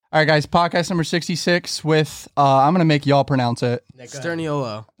All right, guys, podcast number 66 with, I'm going to make y'all pronounce it.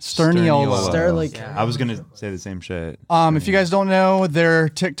 Sturniolo. I was going to say the same shit. If you guys don't know, they're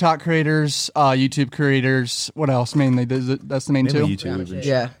TikTok creators, YouTube creators. What else mainly? That's the main two? YouTube.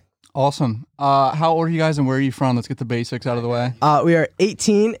 Yeah. Awesome. How old are you guys and where are you from? Let's get the basics out of the way. We are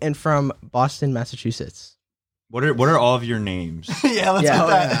 18 and from Boston, Massachusetts. What are all of your names? Yeah, let's get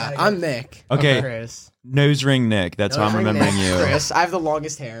that. I'm Nick. Okay. I'm Chris. Nose ring Nick. That's how I'm remembering you. Chris. I have the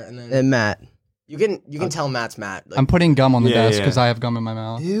longest hair, and then Matt. you can tell Matt's Matt. Like, I'm putting gum on the Yeah, desk yeah. because I have gum in my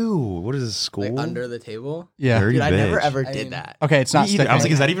mouth. Ew. What is this, school? like under the table. Yeah. Dirty Dude, I never bitch. ever did that. Okay, it's not Me either. sticking. I was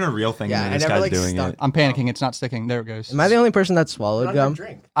like, is that even a real thing? Yeah, And I this never, guy's like, doing stuck- it. I'm panicking. It's not sticking. There it goes. Am I the only person that swallowed gum?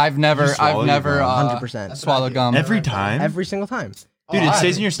 Drink. I've never swallow your gum? 100%. swallowed gum. Every time? Every single time. Dude, it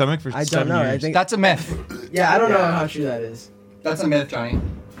stays in your stomach for I 7 don't know. years. I think That's a myth. Yeah, I don't know how true that is. That's a myth, Johnny.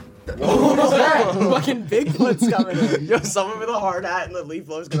 What was that? Fucking Bigfoot's coming in. Yo, someone with a hard hat and the leaf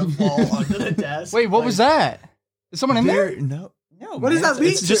blower's gonna fall onto the desk. Wait, what was that? Is someone in there? No. What does that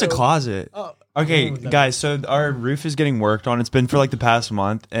lead It's just a to? closet. Oh. Okay, guys, so our roof is getting worked on. It's been for like the past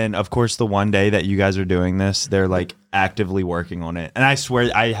month. And of course, the one day that you guys are doing this, they're like actively working on it. And I swear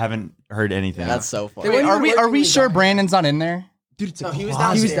I haven't heard anything. That's so funny. Wait, are we sure Brandon's not in there? Dude, it's No, he was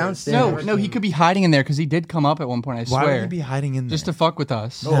He was downstairs. downstairs. No, he could be hiding in there because he did come up at one point. I Why swear, would he be hiding in there? just to fuck with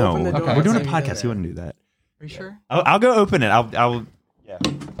us. No, open the door Okay. we're doing a and say he's in podcast. He there. wouldn't do that. Are you sure? I'll go open it. I'll. Yeah.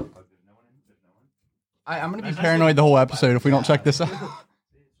 I'm gonna be paranoid the whole episode if we don't check this out.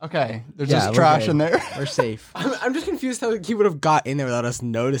 Okay, there's Yeah, just we're trash good. in there. We're safe. I'm just confused how he would have got in there without us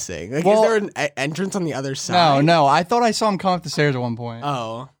noticing. Like, Well- is there an entrance on the other side? No, I thought I saw him come up the stairs at one point.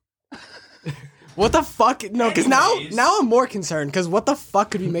 Oh. What the fuck? No, because now I'm more concerned. Because what the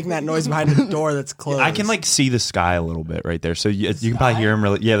fuck could be making that noise behind a door that's closed? I can like see the sky a little bit right there, so you can probably hear him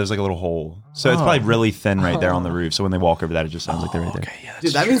really. Yeah, there's like a little hole, so it's probably really thin right there on the roof. So when they walk over that, it just sounds like they're right there.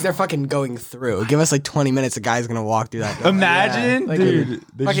 Dude, that means they're fucking going through. Give us like 20 minutes. A guy's gonna walk through that door. Imagine, Like, dude.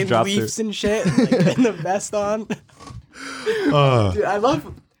 They just fucking dropped leaves and shit, and, like, and the vest on. Dude, I love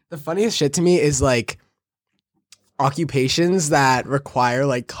the funniest shit to me is like occupations that require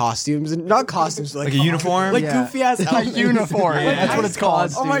like costumes and not costumes, like a uniform. like Yeah. goofy ass A outfits. uniform. That's what it's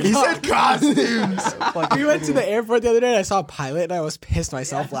called. Oh my He god! said costumes. We went to the airport the other day and I saw a pilot and I was pissed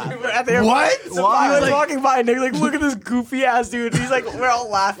myself laughing. At the airport, What? The Why? pilot's Like- walking by and they're like, "Look at this goofy ass dude." He's like, we're all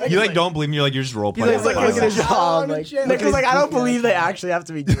laughing. You like don't believe me? You're just role playing. He's like, look at his job. Like, Like, look at Nick was his like, I don't goofy believe ass they actually have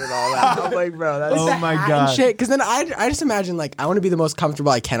to be doing all that. I'm like, bro, that's Oh my hat God. and shit. Because then I just imagine like I want to be the most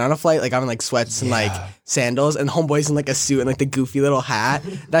comfortable I can on a flight. Like I'm in like sweats and like sandals, and homeboys in like a suit and like the goofy little hat.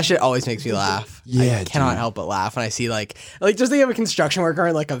 That shit always makes me laugh. Yeah, I cannot dude. help but laugh when I see like just think of a construction worker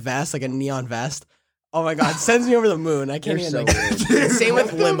in like a vest, like a neon vest. Oh my god, it sends me over the moon. I can't You're even. so Like, weird. same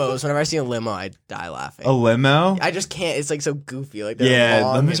with limos. Whenever I see a limo, I die laughing. a limo. I just can't. It's like so goofy. Like they're Yeah,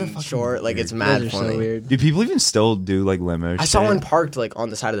 long limos are and fucking short. Like it's weird. mad Those are funny. so weird. Do people even still do like limos? I saw one parked like on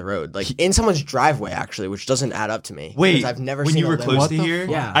the side of the road, like in someone's driveway, actually, which doesn't add up to me. Wait, because I've never when seen you a were limo. close to the here,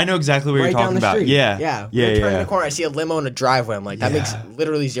 Yeah. I know exactly what Right you're talking down the about. street. Yeah, yeah. yeah, We're turning yeah. the corner. I see a limo in a driveway. I'm like, that Yeah. makes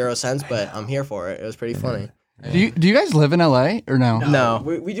literally zero sense, but I'm here for it. It was pretty funny. Do you guys live in LA or no? No.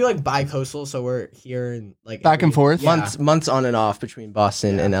 we do like bi-coastal, so we're here and like Back and forth? Yeah. Months on and off between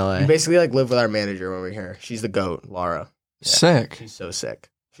Boston and LA. We basically like live with our manager when we're here. She's the goat, Laura. Sick. She's so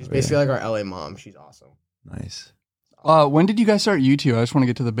sick. She's basically like our LA mom. She's awesome. Nice. When did you guys start YouTube? I just want to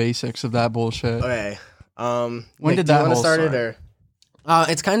get to the basics of that bullshit. Okay. When Nick, did do you that wanna whole start it start?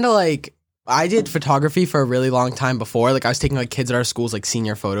 or? It's kind of like I did photography for a really long time before. Like I was taking like kids at our schools like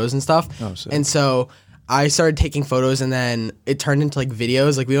senior photos and stuff. Oh, sick. And so I started taking photos, and then it turned into like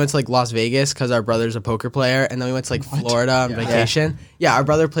videos. Like we went to like Las Vegas because our brother's a poker player, and then we went to like Florida on vacation. Yeah, our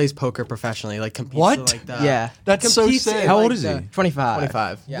brother plays poker professionally. Like competes What? to, like, the, Yeah. That's so competes sick. in, How like, old is the- he? 25.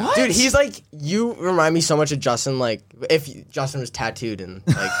 25. Yeah. What? Dude, he's like, you remind me so much of Justin. Like, if Justin was tattooed and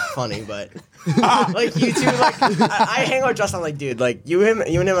like funny, but like you two, like I hang out with Justin. I'm like, dude, like you and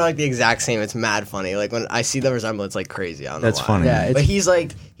him are like the exact same. It's mad funny. Like when I see the resemblance, like crazy. I don't know That's why. funny. Yeah, it's- But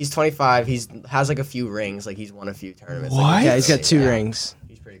he's 25. He's has like a few rings. Like he's won a few tournaments. What? Like, Yeah, he's got 2 Yeah. rings.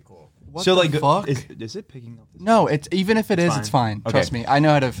 He's pretty cool. What So the like, fuck? is it picking up? No, it's even if it is, it's fine. Okay. Trust me, I know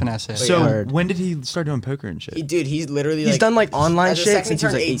how to finesse it. So Word. when did he start doing poker and shit? He's literally He's done, like, online as the shit second since he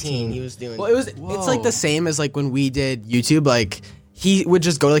was, turned like, 18. He was doing. Well, It's like the same as like when we did YouTube. Like he would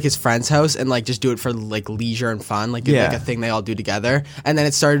just go to like his friend's house and like just do it for like leisure and fun, like, Yeah. like a thing they all do together. And then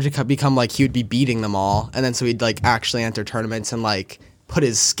it started to become like he would be beating them all, and then so he'd like actually enter tournaments and like put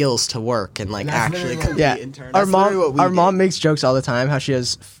his skills to work and like actually compete Yeah, in turn. our That's literally what we our did. mom makes jokes all the time how she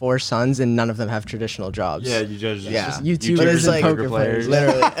has 4 sons and none of them have traditional jobs. Yeah, you just YouTubers But it's and like poker players.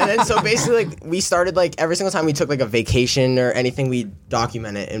 literally. And then so basically, like, we started like every single time we took like a vacation or anything, we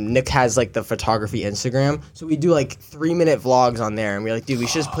document it. And Nick has like the photography Instagram, so we do like 3-minute vlogs on there. And we're like, dude, we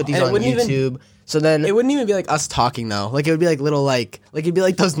should just put these And it on wouldn't even- YouTube. So then It wouldn't even be like us talking though. Like it would be like little like it'd be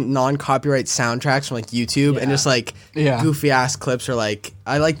like those non-copyright soundtracks from like YouTube and just like goofy ass clips or like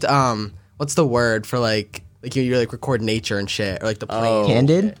I liked what's the word for like you're like record nature and shit or like the plane.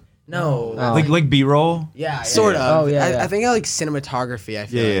 Candid? No. like B-roll. Yeah. Sort of. Oh, yeah, yeah. I think I like cinematography. I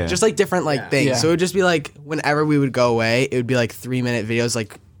feel Yeah, like. yeah. Just like different like things. Yeah. So it would just be like whenever we would go away, it would be like 3-minute videos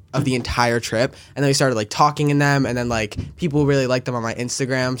like of the entire trip, and then we started like talking in them, and then like people really liked them on my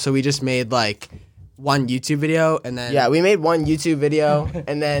Instagram, so we just made like one YouTube video, and then Yeah, we made one YouTube video,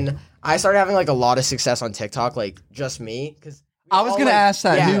 and then I started having like a lot of success on TikTok, like just me, because I was gonna ask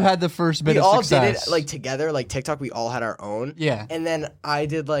that. Who had the first bit we of all success? did it like together, like TikTok. We all had our own. Yeah. And then I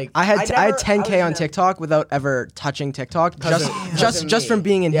did like I had never- 10K on was TikTok without ever touching TikTok, Cause of just me. from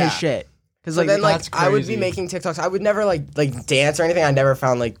being in Yeah. his shit. Because So like then like that's I would be crazy. making TikToks. I would never like dance or anything. I never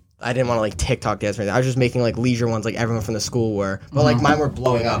found like I didn't want to like TikTok dance or anything. I was just making like leisure ones like everyone from the school were. But like mine were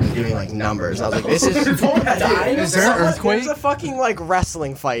blowing up and doing like numbers. I was like, this is Is there an earthquake? There's a fucking like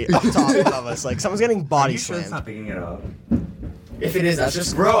wrestling fight up top of us. Like someone's getting body slammed. picking it up? If it is, that's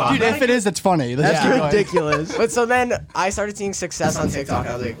just Dude, if it is, it's funny. Let's that's keep going. ridiculous. But so then I started seeing success on TikTok.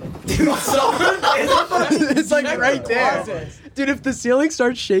 I was like, dude, someone It's like right there. Dude, if the ceiling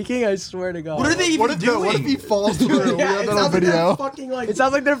starts shaking, I swear to God. What are they even doing? What if he falls through? We have that on video. It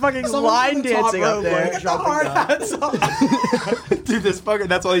sounds like they're fucking line dancing up there. Dude, this fucker,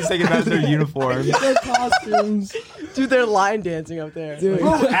 that's all he's thinking about is their uniform. Their costumes. Dude, they're line dancing up there. Dude,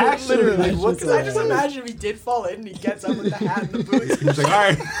 Actually, what's I just imagine if he did fall in and he gets up with the hat and the boots. He's like, all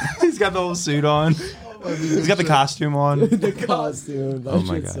right. He's got the whole suit on. He's got the costume on. the costume. Oh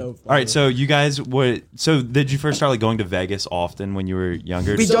my god! All right, so you guys would. So did you first start like going to Vegas often when you were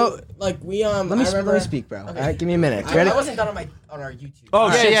younger? We don't. Like we Let me speak, bro. All right, give me a minute. I wasn't done on our YouTube. Oh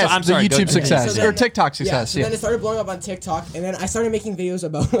Yeah, shit! yeah, so I'm the sorry. go- YouTube okay. success So then- or TikTok success. So Yeah. then it started blowing up on TikTok, and then I started making videos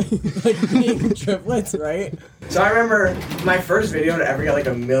about like being triplets, right? So I remember my first video to ever get like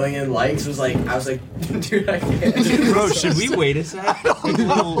 1 million likes was like I was like, dude, I can't. Bro, should we wait a sec?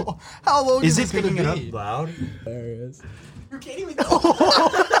 How long Is is it this gonna picking it be? up loud? You can't even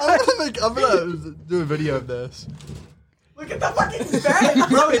I'm gonna do a video of this. look at the fucking bag.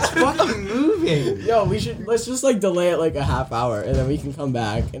 Bro, it's fucking moving. Yo, let's just like delay it like a half hour, and then we can come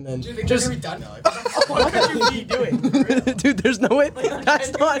back, and then just be done. What could you be doing? Dude, there's no way.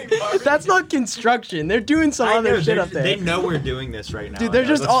 That's not construction. They're doing some other shit up there. They know we're doing this right now. Dude, they're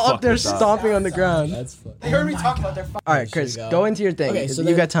just Let's all fuck up there this up. stomping on the ground. That's fun. They heard me talk about their. All right, Chris, go into your thing. Okay, so you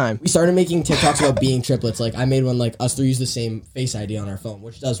then got time. We started making TikToks about being triplets. Like I made one like us three use the same Face ID on our phone,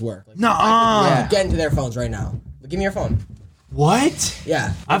 which does work. Like, Nuh-uh. get into their phones right now. Give me your phone. What?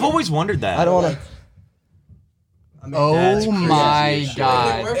 Yeah. I've always wondered that. I don't want to. That's Oh my crazy.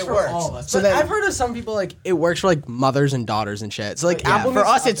 god. It works. So then I've heard of some people like it works for like mothers and daughters and shit. So like Yeah, Apple for makes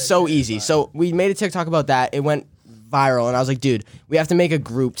us, it it's so easy. So we made a TikTok about that. It went viral, and I was like, dude, we have to make a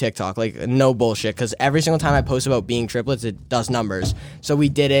group TikTok, like no bullshit, because every single time I post about being triplets, it does numbers. So we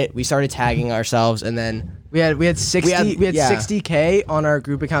did it. We started tagging ourselves, and then We had 60 yeah. 60K on our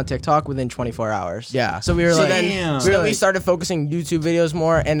group account TikTok within 24 hours. yeah. So we were So like, Damn. then we started focusing YouTube videos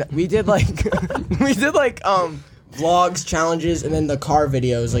more, and we did like vlogs, challenges, and then the car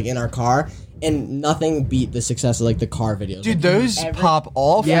videos, like in our car. And nothing beat the success of like the car videos. Dude, Like, those pop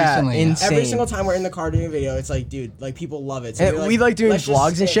off Yeah, instantly. insane. every single time we're in the car doing a video, it's like, dude, like people love it. So and we're we like doing let's just vlogs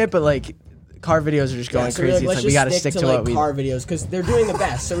and stick- shit, but like car videos are just Yeah, going so we're crazy. let's It's like we just gotta stick to like what we. car videos because they're doing the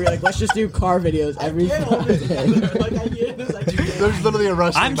best. So we're like, let's just do car videos every fucking day. There's literally a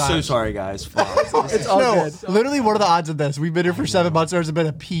wrestling I'm so match. sorry, guys. Fuck. It's all No, good. literally, what are the odds of this? We've been here for 7 months. There hasn't been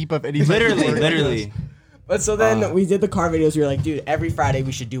a peep of anything. literally. But so then we did the car videos. We were like, dude, every Friday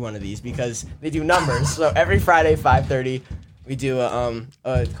we should do one of these because they do numbers. So every Friday, 5:30, we do a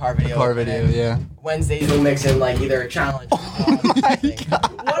car video. Car and video, then yeah. Wednesdays we mix in like either a challenge.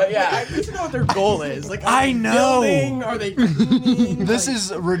 But yeah, I need to know what their goal is. Like, I know. building, are they cleaning? This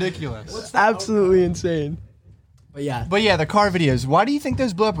is ridiculous. absolutely insane. But yeah. But yeah, the car videos. Why do you think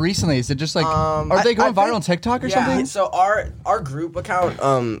those blew up recently? Is it just like, are they I going viral think- on TikTok or Yeah, something? so our group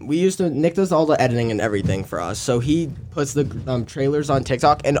account, we used to Nick does all the editing and everything for us. So he puts the trailers on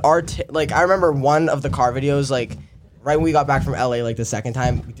TikTok, and like I remember one of the car videos, like right when we got back from LA, like the second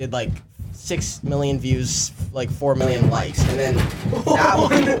time we did like 6 million views, like 4 million likes, and then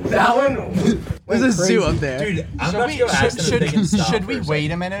that one There's a zoo up there. Dude, I'm about to go ask them if they can stop should we for a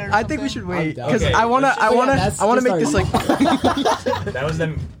wait a minute? Or I think we should wait because Okay, I wanna make this like. second. That was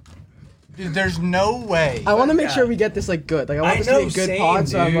them. Dude, there's no way. I want to make sure we get this like good. Like I want I this know, to be a good same, pod.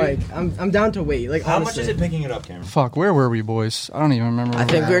 So I'm dude. like, I'm down to wait. Like How honestly. much is it picking it up, Cameron? Fuck, where were we, boys? I don't even remember. I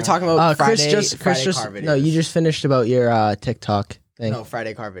think we were talking about Chris Friday just car videos. no, you just finished about your TikTok thing. No,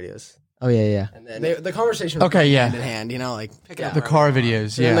 Friday car videos. Oh yeah. And then the conversation was Okay, yeah. hand in hand, you know, like pick it up. the car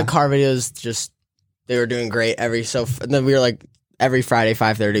videos. And then Yeah. the car videos just they were doing great and then we were like every Friday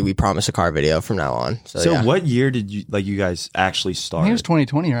 5:30 we promise a car video from now on. So yeah. What year did you guys actually I start? think it was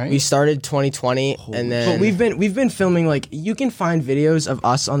 2020, right? We started 2020 and then But we've been filming like you can find videos of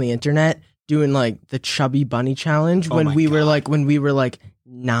us on the internet doing like the chubby bunny challenge when my we were like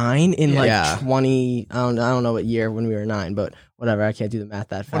 9 in like Yeah. 20 I don't know what year when we were 9, but whatever, I can't do the math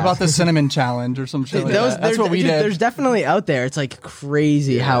that fast. What about the cinnamon challenge or some shit like that? That's what we did. There's definitely out there. It's like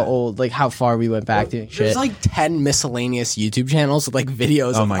crazy how old, like how far we went back doing shit. there's like 10 miscellaneous YouTube channels with like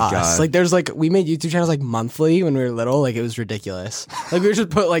videos Oh of my us. God. Like there's like we made YouTube channels like monthly when we were little. Like it was ridiculous. Like we would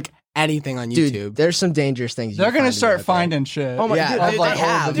just put like anything on YouTube. Dude, there's some dangerous things. They're gonna to start finding shit. Oh my Yeah, god, they like,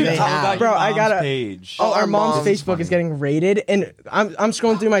 have. dude, They Tell have. about Bro, your I mom's gotta- page. Oh, our mom's mom's Facebook is getting raided, and I'm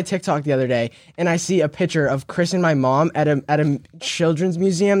scrolling through my TikTok the other day, and I see a picture of Chris and my mom at a children's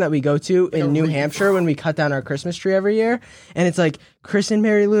museum that we go to in New Hampshire when we cut down our Christmas tree every year, and it's like Chris and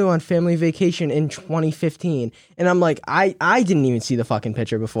Mary Lou on family vacation in 2015, and I'm like, I didn't even see the fucking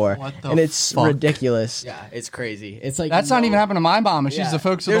picture before, What the and it's fuck? ridiculous. Yeah, it's crazy. It's like That's not even happening to my mom. And she's the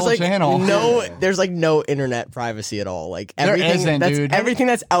focus of the there's whole like channel. there's like no internet privacy at all. Like There everything isn't, that's dude. everything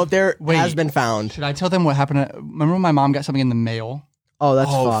that's out there Wait. has been found. Should I tell them what happened? Remember when my mom got something in the mail? Oh,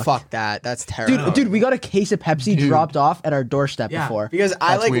 that's Oh fucked. fuck that. That's terrible. Dude, we got a case of Pepsi Dude. dropped off at our doorstep Yeah, before. because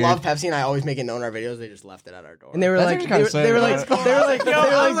I That's like weird. love Pepsi and I always make it known in our videos. They just left it at our door. And they were That's like, actually kinda they were sick. like, yo,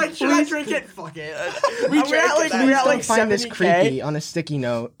 I was like, please, should I drink it? Fuck it. we We're at like please we're at don't like find this 70K. creepy on a sticky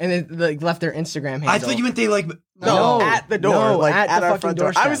note, and it like left their Instagram handle. I thought you meant they like. No, No, at the door, no, like at the our fucking front door.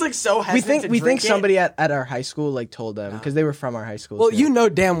 doorstep. I was like so hesitant. we to think drink it. somebody at our high school like told them because they were from our high school. Well, too. you know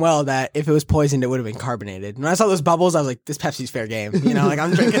damn well that if it was poisoned, it would have been carbonated. When I saw those bubbles, I was like, "This Pepsi's fair game." You know, like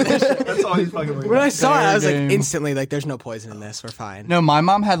I'm drinking this. Shit. That's all he's fucking worried When I saw it, I was like, game. instantly, like, "There's no poison in this. We're fine." No, my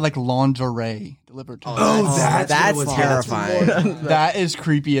mom had like lingerie delivered to her. Oh, that's what it was. terrifying. That is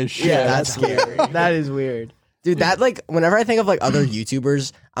creepy as shit. Yeah, that's scary. that is weird. Dude, that like whenever I think of like other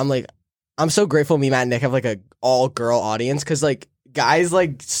YouTubers, I'm so grateful me, Matt, and Nick have like a all girl audience because like guys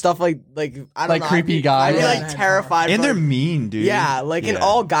like stuff like I don't Like know, creepy I'd be guys. like terrified. And for, they're like, mean, dude. yeah, like an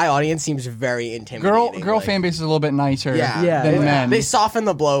all guy audience seems very intimidating. girl like, fan base is a little bit nicer Yeah, than yeah. men. They soften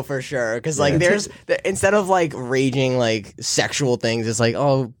the blow for sure because like there's instead of like raging like sexual things, it's like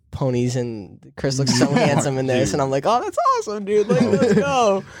oh ponies and Chris looks so handsome in this, and I'm like oh that's awesome, dude. Like let's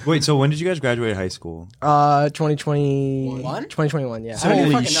go. Wait, so when did you guys graduate high school? 2021, yeah.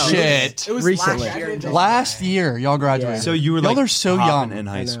 Holy shit. It was Recently. last year in July. Last year, y'all graduated. Yeah. So you were Y'all like are so popping young. in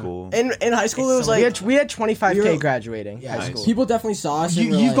high school. In high school, it was like we had 25K You're- graduating high school. People definitely saw us. and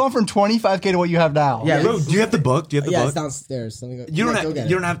were You've like, gone from 25K to what you have now. Yeah, Bro, do you have the book? Do you have the Yeah, it's book? downstairs. Let me go. You don't Nick, go have. get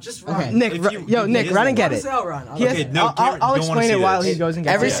You it. don't have. Just Okay. Nick, If you- Nick, he run and is- get it. I'll run. He has- Okay, no, I'll Cameron, I'll don't wanna explain see it while this. he goes and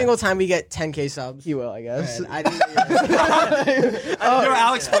gets every it. single time we get 10K subs. He will, I guess. I didn't No,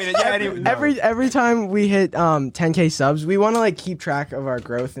 I'll explain it. Yeah, anyway, no. Every time we hit 10K subs, we want to like keep track of our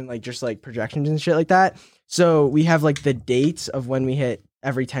growth and like just like projections and shit like that. So we have like the dates of when we hit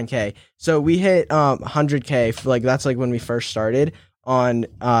every 10K. So we hit 100K for like that's like when we first started on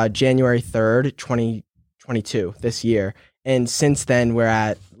January 3rd, 2022 this year. And since then we're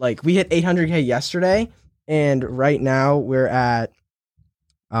at like we hit 800K yesterday, and right now we're at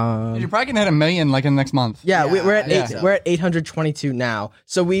You're probably gonna hit 1 million like in the next month. yeah, we're at yeah. we're at 822 now.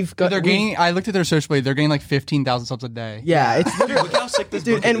 So we've got They're gaining. I looked at their social media. They're getting like 15,000 subs a day. yeah, it's Look how sick this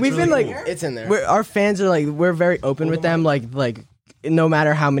dude, book and is. we've It's been really like cool. It's in there. our fans are like we're very open with them like no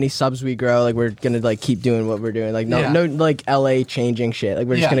matter how many subs we grow, like we're gonna like keep doing what we're doing, like no Yeah. no like LA changing shit, like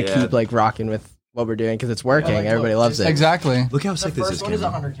we're just Yeah. gonna keep like rocking with what we're doing because it's working. Everybody loves it. Exactly. Look how sick this is. Cameron.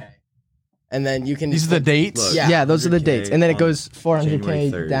 100K, and then you can. These are the dates. Look. Yeah, those are the 100K dates, and then it on goes January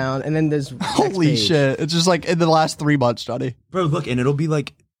 400K 3rd. down, and then there's next Holy page. shit! It's just like in the last 3 months, Johnny. Bro, look, and it'll be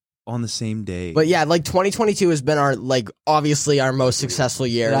like on the same day. But yeah, like 2022 has been our like obviously our most successful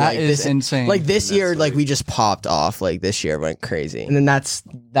year. That like, is this, insane. Like this That's year, like like- we just popped off. Like this year went crazy. And then that's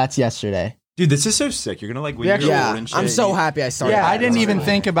yesterday. Dude, this is so sick. You're gonna like when you're old and shit. I'm so happy I started. Yeah, I didn't even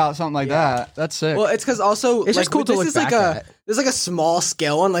think about something like that. That's sick. Well, it's because also It's just cool to look back at. There's like a small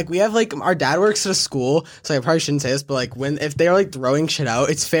scale one. Like we have like our dad works at a school, so I probably shouldn't say this, but like if they're like throwing shit out,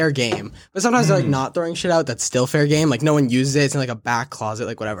 it's fair game. But sometimes they're like not throwing shit out, that's still fair game. Like no one uses it. It's in like a back closet,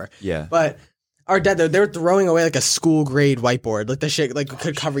 like whatever. Yeah. But our dad, they were throwing away like a school grade whiteboard. Like the shit like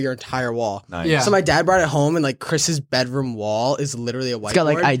could cover your entire wall. Nice. Yeah. So my dad brought it home, and like Chris's bedroom wall is literally a whiteboard. It's got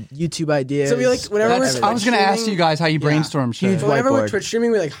like YouTube ideas. So we like whenever we're I was gonna ask you guys how you brainstorm shit. But whenever we're whiteboard. Twitch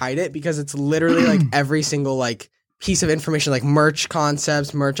streaming, we like hide it because it's literally like every single like piece of information, like merch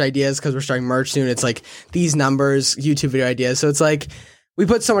concepts, merch ideas, because we're starting merch soon. It's like these numbers, YouTube video ideas. So it's like we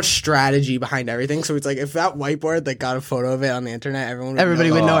put so much strategy behind everything. So it's like if that whiteboard like got a photo of it on the internet,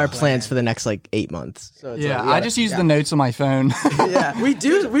 Everybody would know our plans for the next like 8 months. So it's Yeah, I just use the notes on my phone. yeah, we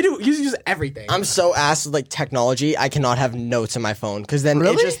use everything. Um, I'm so ass with like technology. I cannot have notes in my phone because then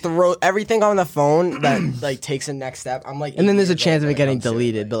Really? it just throws everything on the phone that like takes the next step. I'm like, and then there's a 8 years chance old of it when getting comes to it,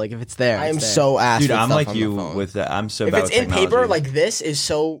 deleted, like, but like if it's there, I am it's there. so ass. Dude, with I'm stuff like on the you phone. with that. I'm so If bad it's with in paper, technology. like this is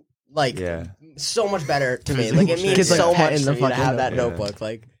so like Yeah. so much better to me. Like it means Kids, like, so pet much in to the me to fucking have that notebook. notebook.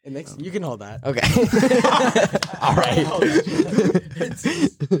 Like It makes you can hold that. okay, All right.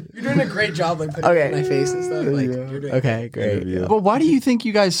 You're doing a great job like putting it in my face and stuff. Like you're doing Okay, great. Yeah. But why do you think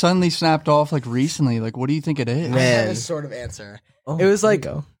you guys suddenly snapped off like recently? Like, what do you think it is? I have a sort of answer. Oh, It was there you like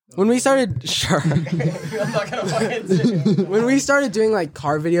go. when we started when we started doing like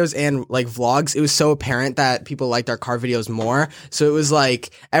car videos and like vlogs, it was so apparent that people liked our car videos more. So it was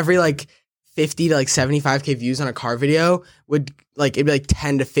like every like 50 to like 75K views on a car video would like it'd be like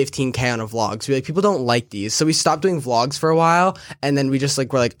 10 to 15K on a vlog. So we're like, people don't like these. So we stopped doing vlogs for a while, and then we just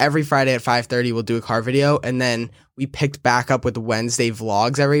like we're like every Friday at 5:30 we'll do a car video, and then we picked back up with Wednesday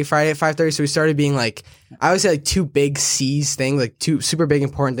vlogs every Friday at 5:30. So we started being like, I would say like two big C's things, like two super big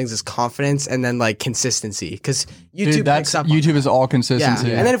important things is confidence and then like consistency. Because YouTube Dude, picks up on YouTube that. is all Yeah.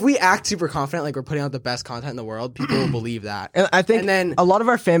 consistency. And then if we act super confident, like we're putting out the best content in the world, people will believe that. And I think And then- a lot of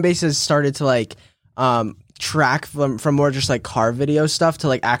our fan base has started to like track from more just like car video stuff to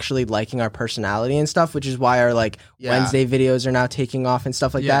like actually liking our personality and stuff, which is why our like Yeah. Wednesday videos are now taking off and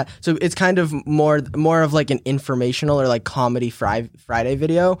stuff like that. So it's kind of more of like an informational or like comedy Friday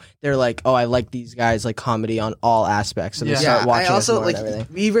video. They're like, oh, I like these guys like comedy on all aspects. So they start watching I also us more like and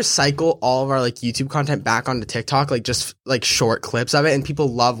everything. we recycle all of our like YouTube content back onto TikTok, like just like short clips of it, and people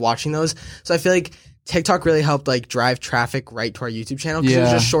love watching those. So I feel like TikTok really helped like drive traffic right to our YouTube channel because it was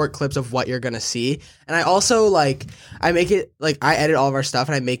Yeah. just short clips of what you're gonna see. And I also like I make it like I edit all of our stuff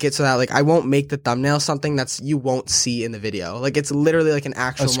and I make it so that like I won't make the thumbnail something that's you won't see in the video. Like it's literally like an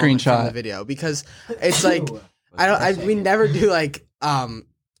actual moment from screenshot. the video because it's like we never do like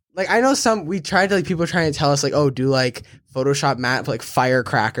I know we tried to like people trying to tell us like, oh, do like Photoshop Matt put like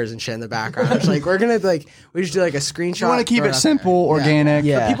firecrackers and shit in the background. It's like we're gonna like we just do like a screenshot. you want to keep throw it out simple, there. organic.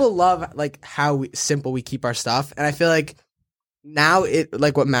 Yeah. People love like how simple we keep our stuff, and I feel like now it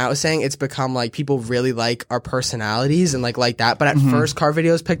like what Matt was saying, it's become like people really like our personalities and like that. But at first, car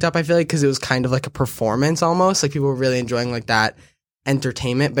videos picked up. I feel like because it was kind of like a performance almost. Like people were really enjoying like that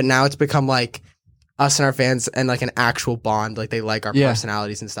entertainment. But now it's become like us and our fans and like an actual bond. Like they like our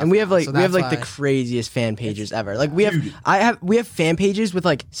personalities and stuff. And we have now. like So we have that's like the why- craziest fan pages ever. Like we have fan pages with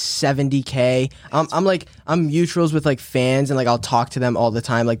like 70K. I'm mutuals with like fans and like I'll talk to them all the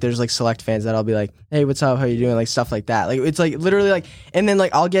time. Like there's like select fans that I'll be like, hey, what's up? How you doing? Like stuff like that. Like it's like literally like, and then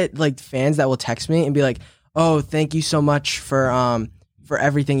like I'll get like fans that will text me and be like, oh, thank you so much for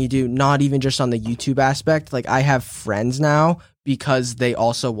everything you do. Not even just on the YouTube aspect. Like I have friends now because they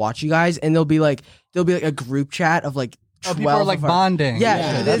also watch you guys, and there'll be like a group chat of like 12 people are like of our- bonding.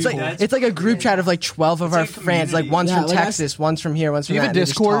 Yeah, that's it's cool. like it's like a group chat of like 12 of our like a friends. Like community. one's Yeah, from like that's- Texas, one's from here, one's from you have that. a and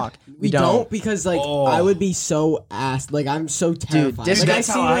they just Discord? talk. We don't because like Oh. I would be so asked. Like I'm so terrified. Discord- like, I That's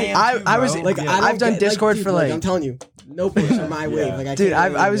see how I like am. I was Bro. like Yeah. I don't I've done get, Discord dude, for like I'm telling you, notebooks are my wave. Like I dude,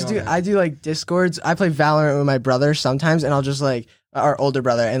 can't I do like Discords. I play Valorant with my brother sometimes, and I'll just like our older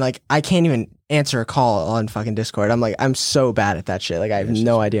brother, and like I can't even answer a call on fucking Discord. I'm so bad at that shit. Like I have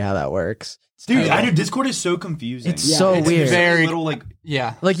no idea how that works. Dude, I know Discord is so confusing. It's so weird. very- little like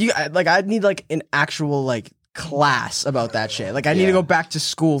Yeah. Like I'd need like an actual like class about that shit. Like I need to go back to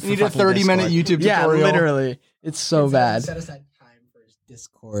school for You need a fucking 30-minute Discord. YouTube Yeah, tutorial. literally. It's so bad. Set aside time for his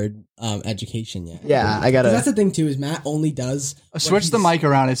Discord education yet. Yeah, I 'Cause gotta. that's the thing too is Matt only does what Switch the he's- mic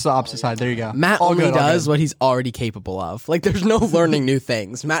around. It's the opposite side. There you go. Matt All only good, all does good. what he's already capable of. Like there's no learning new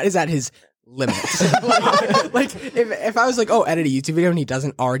things. Matt is at his limits. like if I was like, oh, edit a YouTube video and he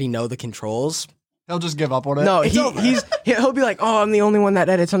doesn't already know the controls, He'll just give up on it. No, he'll be like, oh, I'm the only one that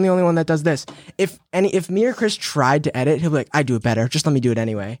edits. I'm the only one that does this. If me or Chris tried to edit, he'll be like, I do it better. Just let me do it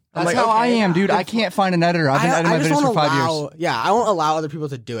anyway. That's like, how okay. I am, dude. I can't find an editor. I've been editing my videos for 5 years. Yeah, I won't allow other people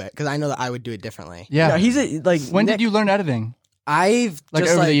to do it because I know that I would do it differently. Yeah. When Nick, did you learn editing? I've Like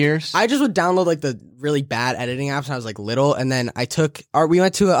just, over the years? I just would download like the really bad editing apps when I was like little, and then we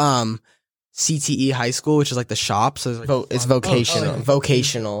went to CTE high school, which is like the shop. So it's vocational.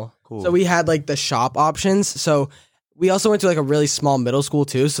 Vocational. Cool. So we had like the shop options. So we also went to like a really small middle school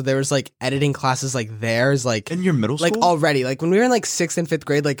too. So there was like editing classes like theirs, like in your middle school, like already, like when we were in like 6th and 5th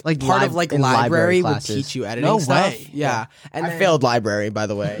grade, like part of like library would teach you editing. No stuff. way. Yeah, and I failed library, by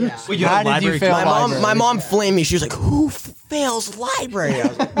the way. Yeah. Wait, you How had a did you library fail class? library? My mom flamed me. She was like, "Who fails library?" I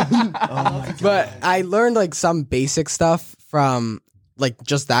was like, But I learned like some basic stuff from like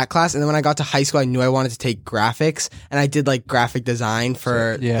just that class, and then when I got to high school, I knew I wanted to take graphics, and I did like graphic design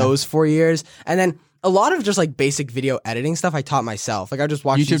for those 4 years, and then a lot of just like basic video editing stuff I taught myself. Like I just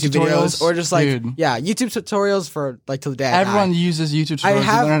watched YouTube videos or just like YouTube tutorials for like till the day. Everyone uses YouTube tutorials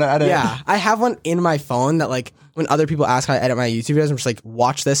to learn how to edit. Yeah, I have one in my phone that like when other people ask how I edit my YouTube videos, I'm just like,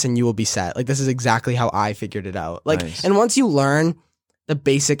 watch this and you will be set. Like this is exactly how I figured it out. Like, and once you learn the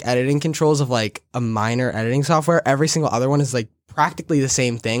basic editing controls of like a minor editing software, every single other one is like practically the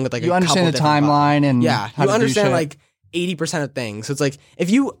same thing with like you a understand couple the different timeline and how you to understand do shit. like 80% of things. So it's like if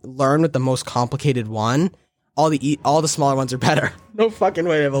you learn with the most complicated one, all the smaller ones are better. No fucking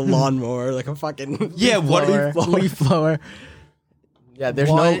way to have a lawnmower, like a fucking leaf blower. Yeah, there's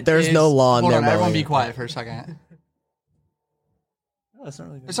no lawn hold there. on, everyone be mowing. quiet for a second. Oh, that's not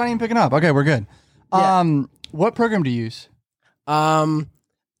really good. It's not even picking up. Okay, we're good. Yeah. What program do you use?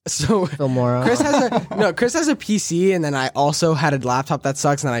 So Filmora. Chris has a PC, and then I also had a laptop that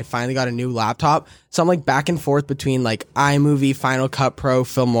sucks, and then I finally got a new laptop. So I'm like back and forth between like iMovie, Final Cut Pro,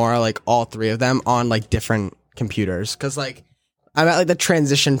 Filmora, like all three of them on like different computers. Cause like I'm at like the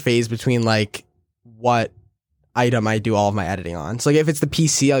transition phase between like what item I do all of my editing on. So like if it's the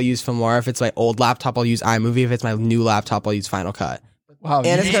PC, I'll use Filmora. If it's my old laptop, I'll use iMovie. If it's my new laptop, I'll use Final Cut. Wow, And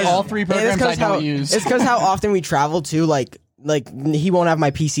you it's use 'cause- all three programs I don't use. It's because how often we travel to like he won't have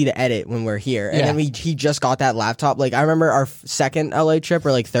my PC to edit when we're here, and then he just got that laptop. Like I remember our second LA trip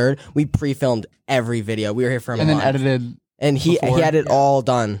or like third, we pre-filmed every video. We were here for a month, then edited, and he had it all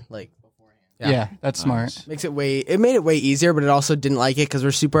done. Like yeah, that's smart. It made it way easier, but it also didn't like it because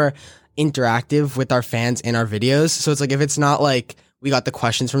we're super interactive with our fans in our videos. So it's like if it's not like we got the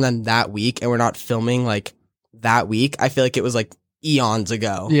questions from them that week and we're not filming like that week, I feel like it was like eons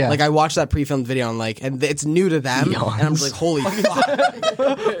ago. Yeah. Like I watched that pre-filmed video and like, and it's new to them, and I'm just like, holy fuck!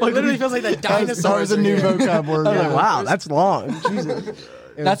 It literally feels like the dinosaurs. That was a new vocab word. I was yeah. like, wow, that's long. Jesus.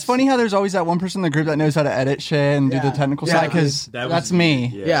 That's funny how there's always that one person in the group that knows how to edit shit and do the technical side because that's me.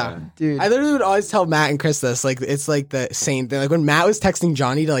 Yeah, Dude. I literally would always tell Matt and Chris this. Like, it's like the same thing. Like when Matt was texting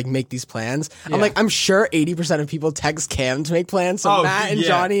Johnny to like make these plans, I'm like, I'm sure 80% of people text Cam to make plans. So Matt and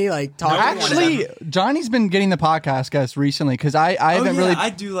Johnny like talk. Actually, Johnny's been getting the podcast guests recently because I haven't really. I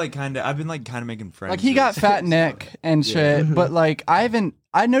do like kind of. I've been like kind of making friends. Like he got Fat Nick and shit, but like I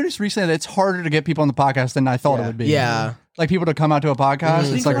noticed recently that it's harder to get people on the podcast than I thought it would be. Yeah. Like people to come out to a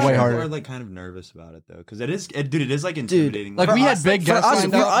podcast, it's like way harder. We're like kind of nervous about it though, because it is like intimidating. Like we had big guests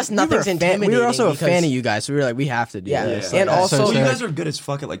lined for up. us, nothing's intimidating. We were also a because- fan of you guys, so we were like, we have to do this. and That's also so you sick. guys are good as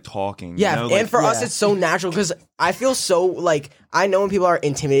fuck at like talking. Yeah, you know? and Like, for us, it's so natural because I feel so like I know when people are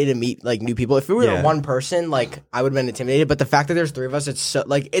intimidated to meet like new people. If we were one person, like I would have been intimidated. But the fact that there's three of us, it's so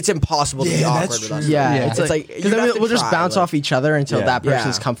like it's impossible to be awkward that's with us. true. Yeah, it's like because then we'll just bounce off each other until Yeah. that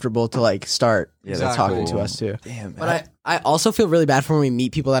person's Yeah. comfortable to like start Yeah, that's talking cool. to us too. Damn, But I also feel really bad for when we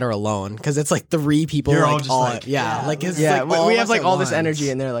meet people that are alone because it's like three people. You're like, all just like- like it's Yeah, like we of have us like at all this once. energy,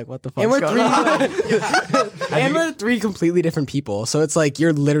 and they're like, "What the fuck?" And we're three completely different people. So it's like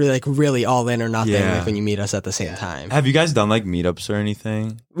you're literally like really all in or nothing Yeah. like when you meet us at the same time. have you guys done like meetups or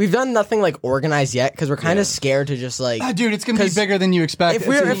anything? We've done nothing like organized yet because we're kind of scared to just like. Ah, dude, it's gonna be bigger than you expect. If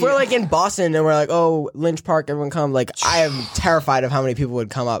we're like in Boston and we're like, oh, Lynch Park, everyone come. Like, I am terrified of how many people would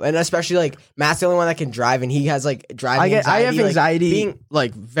come up, and especially like Matt's the only one that can drive, and he has like driving. I have like, anxiety, being,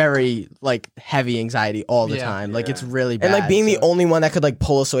 like very like heavy anxiety all the time. Like it's really bad. and like being the so- only one that could like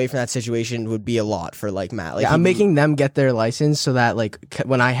pull us away from that situation would be a lot for like Matt. Like, Yeah, I'm making them get their license so that like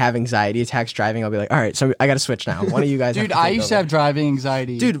when I have anxiety attacks driving, I'll be like, all right, so I got to switch now. One of you guys, dude, have to I take used to over. have driving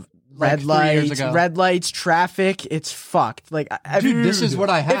anxiety. Dude, like 3 years ago. red lights, traffic, it's fucked. Like, Dude, this is what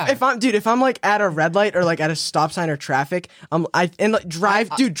I have. if I'm like at a red light or like at a stop sign or traffic,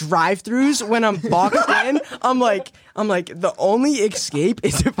 drive-throughs when I'm boxed in, I'm like, I'm like, the only escape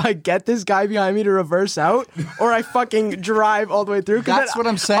is if I get this guy behind me to reverse out, or I fucking drive all the way through. That's what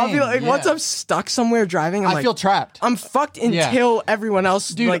I'm saying. I'll be like, once I'm stuck somewhere driving, I feel trapped. I'm fucked until everyone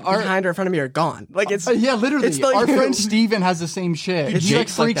else behind or in front of me are gone. Like it's literally. It's like, our friend Steven has the same shit. He like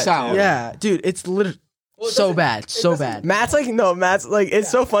freaks out. Yeah, dude, it's literally so bad. Matt's like,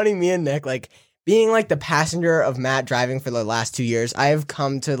 it's so funny. Me and Nick, like, being like the passenger of Matt driving for the last 2 years, I have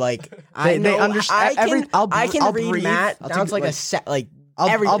come to like, I can read breathe. Matt down to like a set, like,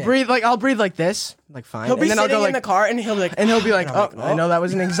 I'll breathe like this, like fine. He'll be and then sitting I'll go in the car and he'll be like, I know that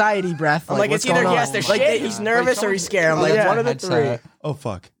was an anxiety breath. I'm like, it's either he has to shit, he's nervous, or he's scared. I'm like, one of the three. Oh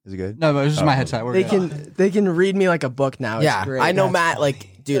fuck, is it good? No, but it was just my headset. They can read me like a book now. Yeah, it's great. I know Matt.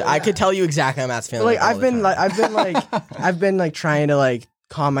 Like, dude, I could tell you exactly how Matt's feeling. Like I've been trying to like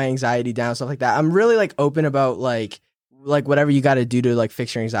calm my anxiety down, stuff like that. I'm really like open about like whatever you got to do to like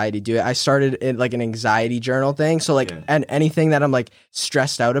fix your anxiety, do it. I started in like an anxiety journal thing. So like, and anything that I'm like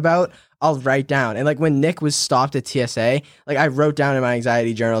stressed out about, I'll write down. And like when Nick was stopped at TSA, like I wrote down in my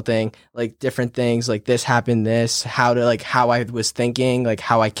anxiety journal thing, like different things, like this happened, how I was thinking, like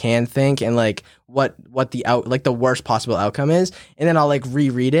how I can think, and like what the worst possible outcome is. And then I'll like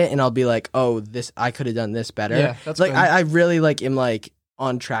reread it and I'll be like, oh, I could have done this better. Yeah, that's like, good. I really like am like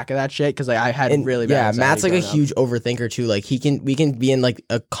on track of that shit because like I had really bad anxiety. Matt's like a huge overthinker too. Like we can be in like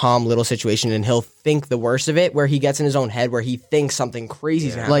a calm little situation and he'll think the worst of it, where he gets in his own head where he thinks something crazy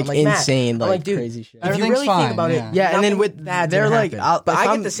is gonna happen. Like insane, like dude, crazy shit. If you really think about it, and then with they're like, but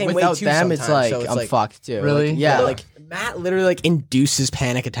I get the same way without too. them, it's like so it's I'm like, fucked too. Really? Like, yeah, like Matt literally like induces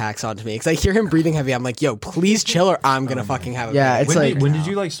panic attacks onto me because I hear him breathing heavy. I'm like, yo, please chill or I'm gonna fucking have a panic. It's when did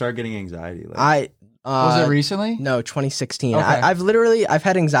you like start getting anxiety? Like, was it recently? No, 2016. Okay. I've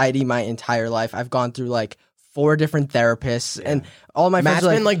had anxiety my entire life. I've gone through like 4 different therapists, and all my friends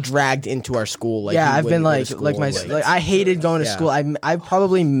Matt's been like dragged into our school. Like, I've been like I hated going to school. I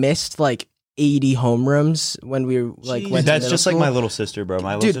probably missed like 80 homerooms when we were like went that's to just school. like my little sister, bro.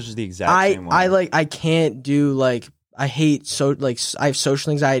 My little sister's the exact same one. I can't do like I hate I have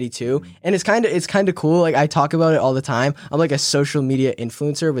social anxiety too, and it's kind of cool. Like I talk about it all the time. I'm like a social media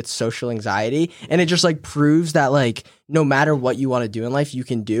influencer with social anxiety, and it just like proves that like no matter what you want to do in life, you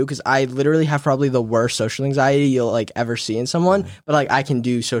can do. Because I literally have probably the worst social anxiety you'll like ever see in someone, but like I can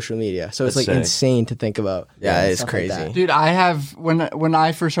do social media, so it's like insane to think about. Yeah, it's crazy, like dude. I have when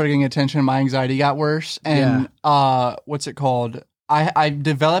I first started getting attention, my anxiety got worse, and what's it called? I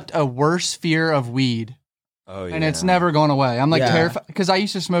developed a worse fear of weed. Oh, yeah. And it's never going away. I'm like terrified because I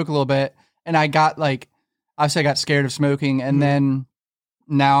used to smoke a little bit, and I got like, I got scared of smoking, and then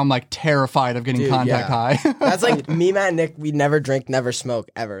now I'm like terrified of getting contact high. That's like me, Matt, and Nick. We never drink, never smoke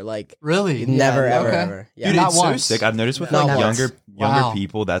ever. Like really, never, ever. Yeah, dude, not it's once. so sick. I've noticed with Not like once. younger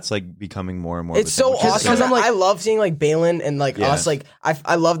people, that's like becoming more and more. It's so awesome. Because I'm like, I love seeing like Balin and like us. Like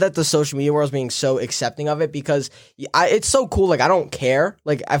I love that the social media world is being so accepting of it because it's so cool. Like I don't care.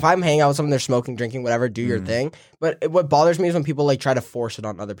 Like if I'm hanging out with someone, they're smoking, drinking, whatever, do your thing. But what bothers me is when people like try to force it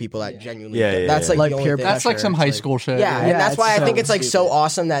on other people that genuinely. That's like the only peer thing. That's like some high school shit. Yeah, and that's why I think it's like so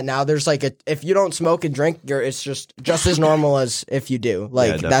awesome that now there's like if you don't smoke and drink, it's just as normal as if you do.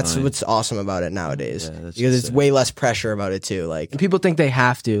 Like that's what's awesome about it nowadays because it's way less pressure about it too. Like people think they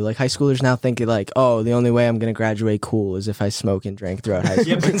have to. Like high schoolers now think like, oh, the only way I'm gonna graduate cool is if I smoke and drink throughout high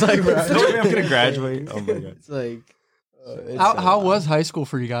school. It's like, bro, the only way I'm gonna graduate. Oh my god. It's like. How was high school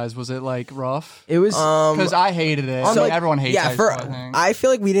for you guys? Was it like rough? It was because I hated it. So like, everyone hates high school. I feel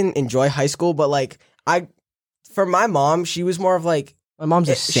like we didn't enjoy high school, but like for my mom, she was more of like. My mom's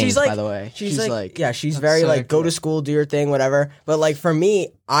a saint, she's like, by the way. She's like yeah, she's very like go to school, do your thing, whatever. But like for me,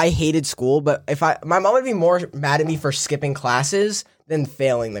 I hated school. But my mom would be more mad at me for skipping classes than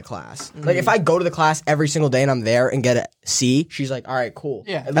failing the class. Like if I go to the class every single day and I'm there and get a C, she's like, all right, cool.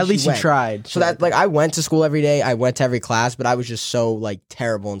 Yeah, at least you tried. So that like I went to school every day. I went to every class, but I was just so like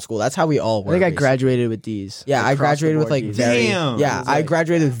terrible in school. That's how we all were. I think I graduated with D's. Yeah, I graduated with like very. Damn. Yeah, I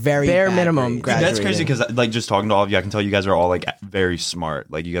graduated with very bare bad minimum. Dude, that's crazy because like just talking to all of you, I can tell you guys are all like very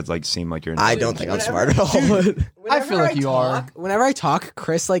smart. Like you guys like seem like you're. I don't think I'm smart at all. I feel like you are. Whenever I talk,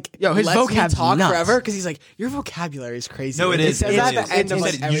 Chris like his vocab's talk nuts. forever because he's like your vocabulary is crazy. No, it is. Says at the end of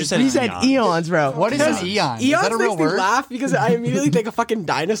like You just said he said eons, bro. What is an eon? Is Eons that a real makes me word? laugh because I immediately think of fucking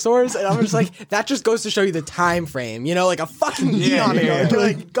dinosaurs, and I'm just like, that just goes to show you the time frame, you know, like a fucking eon ago. You're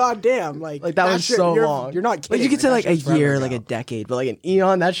like, goddamn, like that was so long. You're not kidding. Like you could say like a year, ago. like a decade, but like an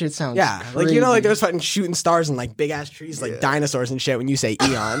eon, that shit sounds like crazy. you know, like there's fucking shooting stars and like big ass trees, like dinosaurs and shit. When you say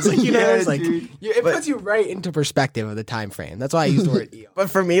eons, like you know, it's like it puts you right into perspective of the time frame. That's why I use the word eon. But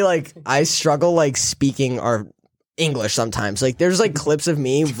for me, like I struggle like speaking our English sometimes. Like there's like clips of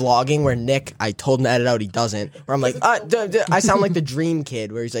me vlogging where Nick, I told him to edit out, he doesn't. Where I'm like, I sound like the dream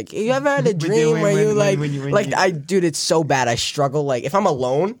kid where he's like, you ever had a dream where you dude, it's so bad. I struggle. Like if I'm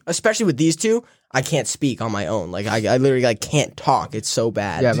alone, especially with these two, I can't speak on my own. Like I literally like can't talk. It's so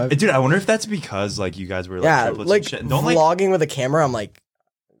bad. Yeah, dude, I wonder if that's because like you guys were like triplets like and shit. Don't vlogging with a camera, I'm like,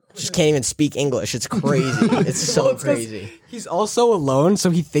 just can't even speak English. It's crazy. It's so crazy. He's also alone, so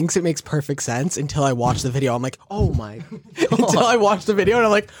he thinks it makes perfect sense until I watch the video. I'm like, oh my. Until I watch the video and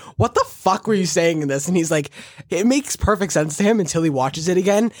I'm like, what the fuck were you saying in this? And he's like, it makes perfect sense to him until he watches it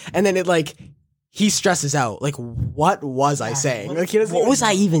again. And then it like, he stresses out. Like, what was I saying? Like, what was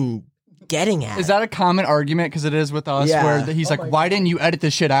I even getting at? Is that a common argument? Because it is with us, where he's like, "Why didn't you edit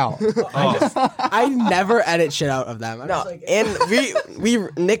this shit out?" I never edit shit out of them. And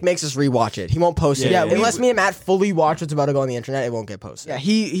Nick makes us rewatch it. He won't post it. Unless me and Matt fully watch what's about to go on the internet, it won't get posted. Yeah,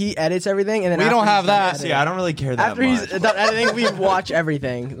 he edits everything, and then we don't have that. See, I don't really care that after much. After he's done editing, we watch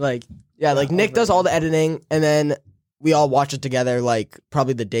everything. Like Nick does all the editing, and then we all watch it together, like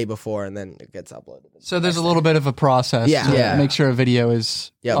probably the day before, and then it gets uploaded. So there's a little bit of a process to make sure a video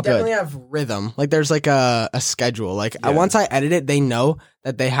is up. Definitely have rhythm. Like there's like a schedule. Like once I edit it, they know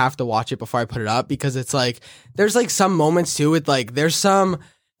that they have to watch it before I put it up, because it's like there's like some moments too with like there's some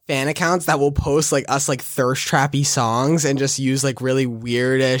fan accounts that will post like us like thirst trappy songs and just use like really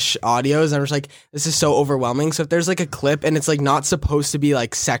weirdish audios, and I'm just like, this is so overwhelming. So if there's like a clip and it's like not supposed to be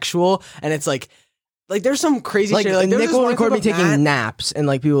like sexual, and it's like there's some crazy shit. Like Nick will record me taking naps, and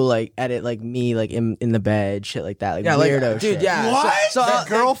like people like edit like me like in the bed, shit like that. Like weirdo shit. Dude, yeah. What? So the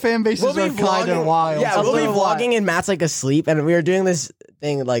girl fan bases are kind of wild. Yeah, we'll be vlogging and Matt's like asleep, and we were doing this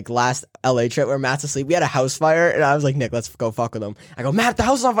thing like last LA trip where Matt's asleep. We had a house fire, and I was like, Nick, let's go fuck with him. I go, Matt, the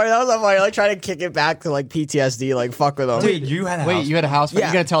house is on fire. The house is on fire. Like trying to kick it back to like PTSD, like fuck with him. Dude, you had a house fire. Yeah.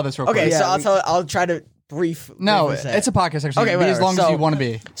 You gotta tell this real quick. Okay, so I'll try to brief. No, it's a podcast. Actually, okay, be as long as you want to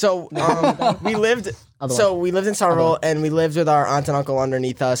be. So we lived in Sturniolo, and we lived with our aunt and uncle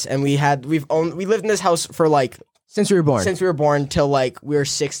underneath us, and we lived in this house for like since we were born till like we were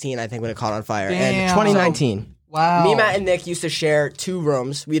 16, I think, when it caught on fire. Damn. And 2019. Wow. Me, Matt, and Nick used to share 2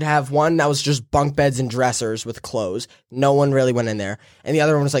 rooms. We'd have one that was just bunk beds and dressers with clothes. No one really went in there, and the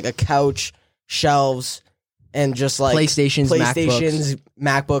other one was like a couch, shelves, and just like PlayStations,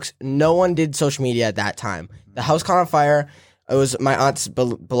 MacBooks. No one did social media at that time. The house caught on fire. It was my aunt's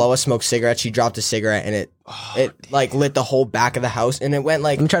below us smoked cigarettes. She dropped a cigarette, and it like lit the whole back of the house, and it went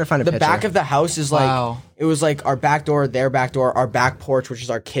like. I'm trying to find a the picture. back of the house is like it was like our back door, their back door, our back porch, which is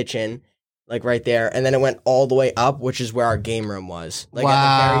our kitchen, like right there, and then it went all the way up, which is where our game room was, like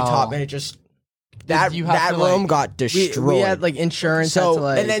at the very top, and it just. That room got destroyed. We had like insurance. So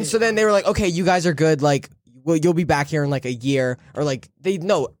then they were like, okay, you guys are good. Like, you'll be back here in like a year, or like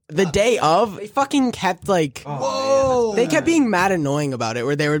the day of. They fucking kept like, whoa. They kept being mad annoying about it,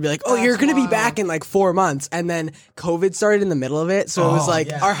 where they would be like, oh, you're gonna be back in like 4 months, and then COVID started in the middle of it, so it was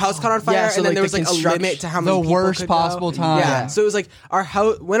like our house caught on fire, so and then like there was like a limit to how many the people worst could possible go. time. Yeah, so it was like our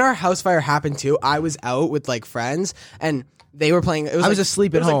house when our house fire happened too. I was out with like friends, and they were playing. I was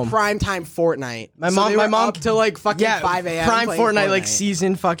asleep at home. It was like prime time Fortnite. My mom up till like fucking 5 a.m. Prime Fortnite, like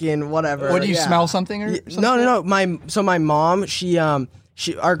season fucking whatever. What, do you smell something or something? No. My mom,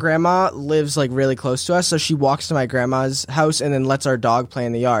 our grandma lives like really close to us, so she walks to my grandma's house and then lets our dog play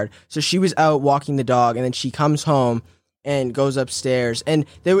in the yard. So she was out walking the dog, and then she comes home and goes upstairs. And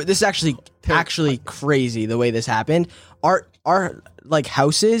this is actually crazy the way this happened. Our like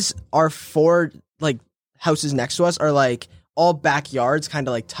houses, our 4 like houses next to us are like all backyards, kind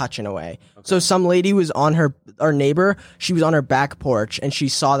of like touch in a way. Okay. So some lady was on our neighbor, she was on her back porch, and she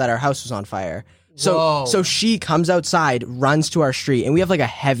saw that our house was on fire. So she comes outside, runs to our street, and we have like a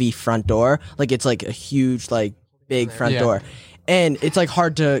heavy front door. Like it's like a huge, like big front door. And it's like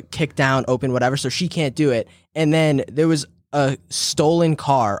hard to kick down, open, whatever. So she can't do it. And then there was a stolen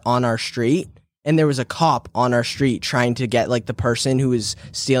car on our street, and there was a cop on our street trying to get like the person who was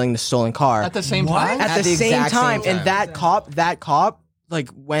stealing the stolen car. At the same time? At the same time. And that cop like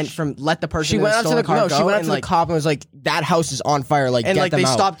went from let the person who stole the car go. She went up to the cop and was like, that house is on fire, like, and get like them they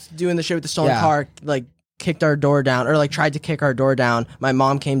out. stopped doing the shit with the stolen car, like kicked our door down, or like tried to kick our door down. My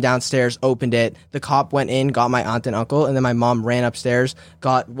mom came downstairs, opened it. The cop went in, got my aunt and uncle, and then my mom ran upstairs,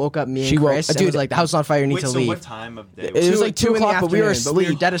 woke up me and Chris, and was like, the house is on fire, you need to leave. What time of day? It was like 2 o'clock, but we were asleep.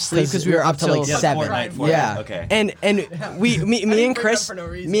 We were dead asleep because we were up till like 7. Fortnite. Yeah. Okay. And me and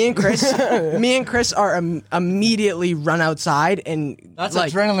Chris are immediately run outside, and that's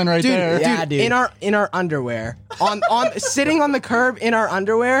like, adrenaline right there. Dude, dude. In our underwear, on sitting on the curb in our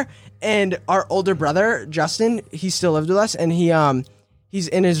underwear. And our older brother, Justin, he still lived with us, and he's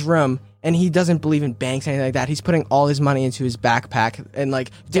in his room, and he doesn't believe in banks or anything like that. He's putting all his money into his backpack and like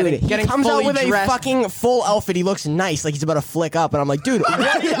Dude, he comes out with dressed. a fucking full outfit. He looks nice, like he's about to flick up, and I'm like, dude,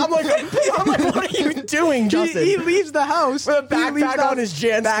 I'm like, what are you doing, Justin? He leaves the house with a backpack on his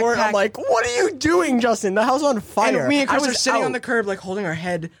JanSport. I'm like, what are you doing, Justin? The house on fire. And me and Chris are sitting on the curb, like holding our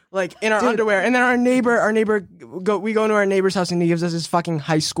head, like in our underwear. And then our neighbor, we go into our neighbor's house, and he gives us his fucking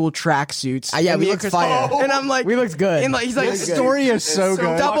high school track suits. Yeah, we looked fire. And I'm like, we looked good. And like, he's like, the story is so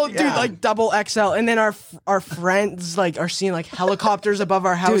good. Double XL. And then our friends like are seeing like helicopters above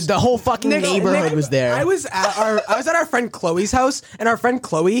our house. Dude, the whole fucking neighborhood was there. I was at our friend Chloe's house, and our friend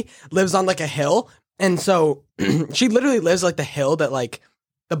Chloe lives on like a hill, and so she literally lives like the hill that like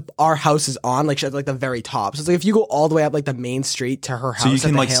our house is on, like she's at like the very top. So it's like if you go all the way up like the main street to her house, so you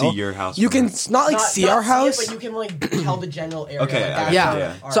can like hill, see your house. You can not see our house, but you can like tell the general area. Okay, like,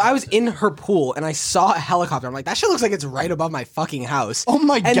 yeah. So I was in her pool and I saw a helicopter. I'm like, that shit looks like it's right above my fucking house. Oh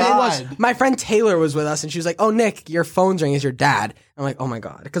my and God. My friend Taylor was with us and she was like, oh, Nick, your phone's ringing. It's your dad. I'm like, oh my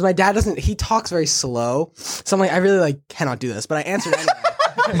God. Because my dad he talks very slow. So I'm like, I really like cannot do this. But I answered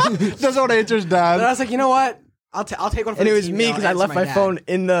anyway. That's what answers, Dad. But I was like, you know what? I'll take one for and the it was team, me because I left my phone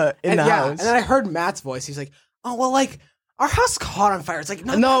in the house. And then I heard Matt's voice. He's like, oh, well, like, our house caught on fire. It's like,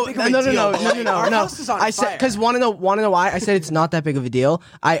 No. Our house is on I said fire. because want to know why? I said it's not that big of a deal.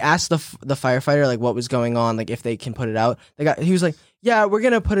 I asked the firefighter like what was going on, like if they can put it out. He was like, yeah, we're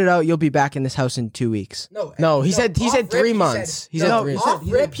gonna put it out. You'll be back in this house in 2 weeks. No, he said 3 months. He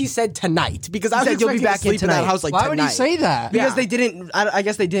said tonight because I was said you'll be expecting back to sleep in in that tonight. house like Why tonight. would he say that? Because Yeah. they didn't. I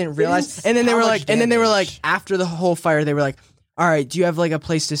guess they didn't realize. didn't And then they how were much like, damage. after the whole fire, they were like, all right, do you have like a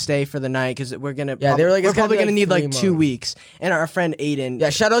place to stay for the night? Because we're gonna. Yeah, they were like, we're it's gonna probably be, gonna like, need 3 like 2 months. weeks. And our friend Aiden. Yeah,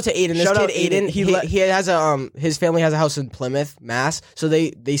 shout out to Aiden. This Shout out kid Aiden, Aiden. he has a his family has a house in Plymouth, Mass. So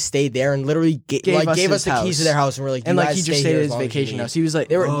they stayed there and literally gave us the keys to their house and we're like, and you like guys he just stay stayed here at as his long as you vacation need. house. He was like,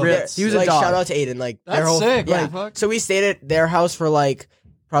 They were he was a like, dog. shout out to Aiden. Like That's their whole sick. yeah. What the fuck? So we stayed at their house for like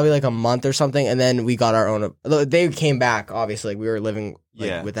probably like a month or something, and then we got our own. They came back. Obviously, like, we were living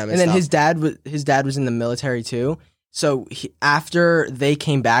with them. And then stuff. his dad was in the military too. So after they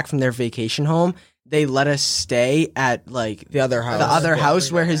came back from their vacation home, they let us stay at like the other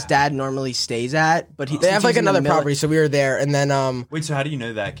house, where his dad normally stays at. But they have like another property, so we were there. And then Wait, so how do you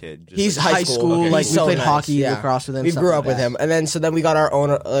know that kid? Just he's like- high school. Okay. Like we played hockey, lacrosse with him. We stuff grew like up with that. him, and then we got our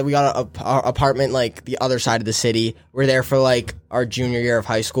own. We got our apartment like the other side of the city. We're there for like our junior year of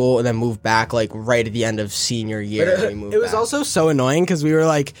high school, and then moved back like right at the end of senior year. But we moved. It was also so annoying because we were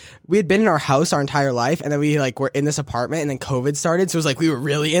like we had been in our house our entire life, and then we like were in this apartment, and then COVID started, so it was like we were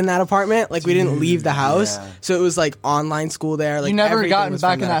really in that apartment. Like we didn't leave the house, so it was like online school there. Like You never everything gotten was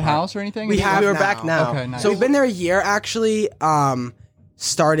back from in that apartment. house or anything? We We're back now. Okay, nice. So we've been there a year actually,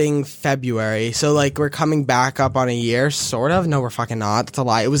 starting February. So like we're coming back up on a year, sort of. No, we're fucking not. That's a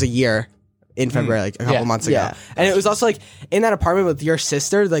lie. It was a year in February, like a couple months ago. Yeah. And it was also like in that apartment with your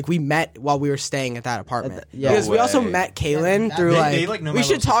sister, like we met while we were staying at that apartment. Because we also way. met Kaylin through They, like, know we my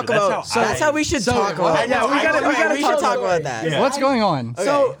should little talk sister. about That's that's how we should talk about. Yeah, we gotta we should talk about that. Yeah. What's going on?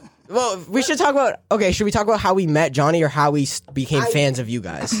 So, well, we should talk about. Okay, should we talk about how we met Johnny or how we became fans of you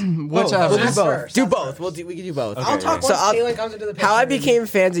guys? Whichever. We'll do both. Do both. We can do both. I'll talk So how I became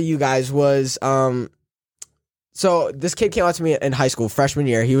fans of you guys was so this kid came out to me in high school freshman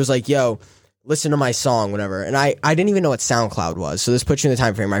year. He was like, "Yo, listen to my song, whatever." And I didn't even know what SoundCloud was. So this puts you in the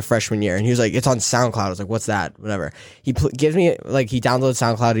time frame my freshman year. And he was like, "It's on SoundCloud." I was like, "What's that?" Whatever. He gives me like he downloaded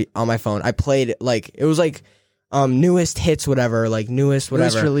SoundCloud on my phone. I played it, like it was like newest hits, whatever, like newest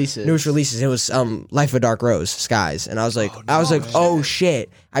releases. It was Life of a Dark Rose, Skies, and I was like, oh shit.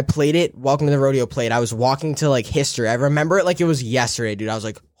 I played it. Welcome to the Rodeo played. I was walking to like history. I remember it like it was yesterday, dude. I was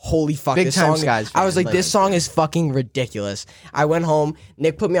like, holy fuck, Big this time song. Skies I was fan, like, this song is fucking ridiculous. I went home.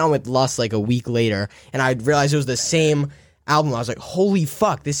 Nick put me on with Lust like a week later, and I realized it was the same album. I was like, holy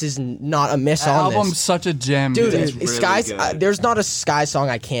fuck, this is not a miss That on this. album's such a gem, Dude, dude. It's really Skies. good. There's not a Sky song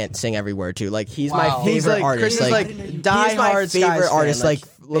I can't sing every word to. Like he's my Wow. favorite He's like artist. Chris is like he's die my hard favorite Skies fan, artist. big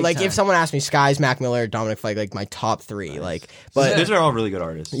Like time. if someone asked me, Skies, Mac Miller, Dominic Fike, like my top 3. Like, but Those are all really good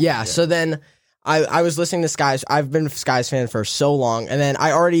artists. yeah. So then I was listening to Skies. I've been a Skies fan for so long, and then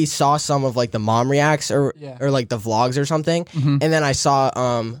I already saw some of like the mom reacts or like the vlogs or something, and then I saw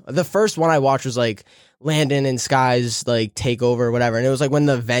the first one I watched was like Landon and Skies like takeover or whatever, and it was like when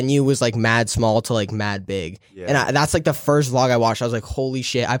the venue was like mad small to like mad big, and that's like the first vlog I watched. I was like, holy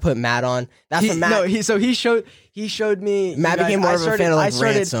shit! I put Matt on. That's when Matt. He showed me. Matt you guys- became more of a fan of, like,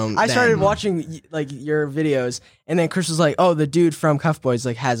 Ransom I started then. watching like your videos, and then Chris was like, "Oh, the dude from Cuff Boys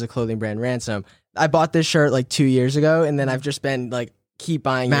like has a clothing brand, Ransom." I bought this shirt like 2 years ago, and then I've just been like keep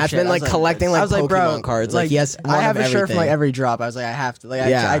buying. Matt's been like collecting like Pokemon cards. Like he has. I have a shirt from everything. like every drop. I was like, I have to. Like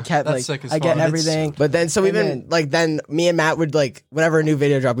I kept That's like sick as I get fuck. everything. But then so then me and Matt would like whenever a new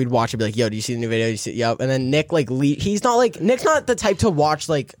video dropped, we'd watch it, be like, yo, do you see the new video? You see, yep. And then Nick like Nick's not the type to watch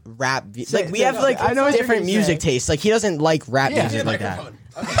like rap. Like we have like I know different music tastes. Like he doesn't like rap music like that.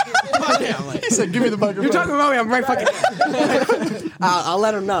 He said, "Give me the microphone." You're talking about me. I'm right fucking. I'll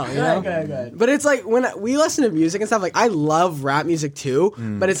let him know. You know? Go ahead. But it's like when we listen to music and stuff, like I love rap music too,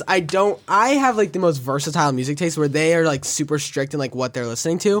 but I have like the most versatile music taste where they are like super strict in like what they're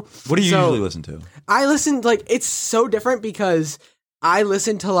listening to. What do you usually listen to? I listen like it's so different because I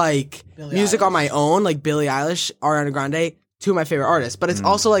listen to like music on my own, like Billie Eilish, Ariana Grande, two of my favorite artists. But it's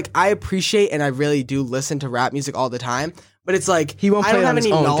also like I appreciate and I really do listen to rap music all the time. But it's like He won't I don't play it have on his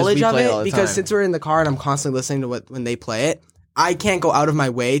any own 'cause knowledge we of play it all it the because time. since we're in the car and I'm constantly listening to when they play it, I can't go out of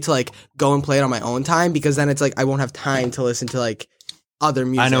my way to like go and play it on my own time because then it's like I won't have time to listen to like other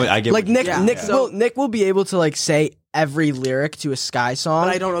music. I know. I get Like what you Nick, mean. Nick will be able to like say every lyric to a Sky song,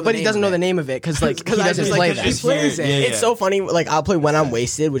 But I don't know the but he name doesn't of know it. the name of it because like he I doesn't just, play like, that. he plays it. Yeah. It's so funny. Like I'll play When I'm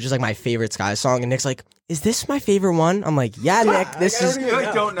Wasted, which is like my favorite Sky song, and Nick's like, "Is this my favorite one?" I'm like, "Yeah, Nick, this is."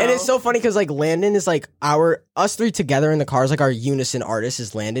 don't know. And it's so funny because like Landon is like us three together in the car is like our unison artist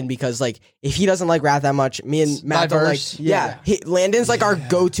is Landon because like if he doesn't like rap that much, me and Matt don't like. diverse. Yeah, Landon's like our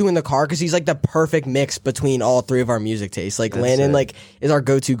go-to in the car because he's like the perfect mix between all three of our music tastes. Like Landon it. like is our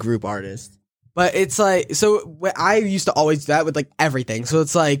go-to group artist. But it's like, so I used to always do that with like everything. So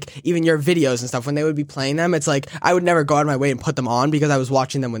it's like, even your videos and stuff, when they would be playing them, it's like, I would never go out of my way and put them on because I was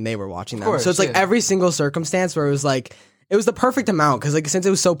watching them when they were watching them. course, So it's like yeah. every single circumstance where it was like, it was the perfect amount. Cause like, since it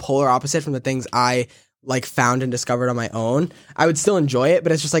was so polar opposite from the things I like found and discovered on my own, I would still enjoy it.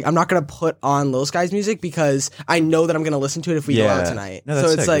 But it's just like, I'm not going to put on Lil Sky's music because I know that I'm going to listen to it if we go out tonight. No, that's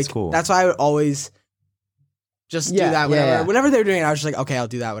so it's sick. like, That's cool. that's why I would always just do Yeah, that whenever, yeah. whenever they were doing it. I was just like, okay, I'll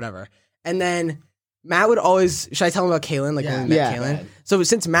do that, whatever. And then Matt would always. Should I tell him about Kaylin? Like when we met Yeah. Kaylin. So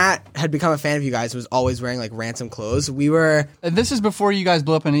since Matt had become a fan of you guys, was always wearing like ransom clothes. We were. And this is before you guys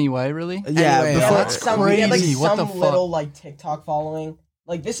blew up in any way, really? Yeah, Anyway, before that's crazy. What the fuck? like TikTok following.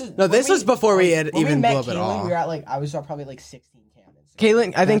 Like this is No, this was before we had when even we met blew up at Kaylin, all. We were at like I was probably like 16 cam.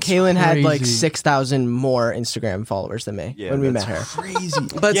 Kaylin, I think That's Kaylin had like crazy. 6,000 more Instagram followers than me Yeah, when we that's met her. Crazy.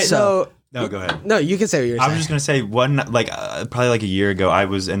 But Yeah, so No, go ahead. no, you can say what you're I saying. was just gonna say probably like a year ago, I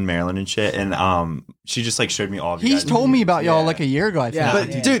was in Maryland and shit, and she just like showed me all of you He's guys' told me videos. about y'all Yeah. like a year ago, I think. Yeah.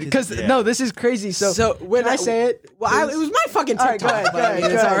 But dude, because Yeah. no, this is crazy. So when can I say it? Well, it was my fucking All TikTok. right, go ahead, but I mean, go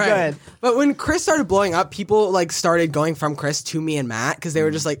it's ahead, all right. go ahead. But when Chris started blowing up, people like started going from Chris to me and Matt because they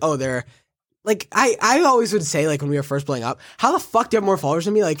were just like, oh, they're. Like I always would say like when we were first blowing up, how the fuck do you have more followers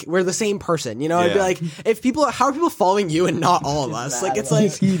than me? Like we're the same person, you know? I'd be Yeah. like, how are people following you and not all of us? Like it's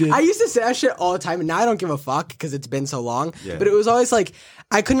like I used to say that shit all the time, and now I don't give a fuck because it's been so long. Yeah. But it was always like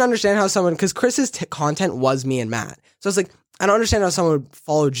I couldn't understand how someone because Chris's content was me and Matt, so it's like I don't understand how someone would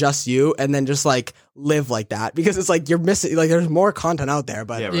follow just you and then just like live like that because it's like you're missing like there's more content out there,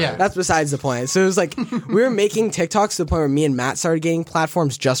 but Yeah, right. Yeah. that's besides the point. So it was like we were making TikToks to the point where me and Matt started getting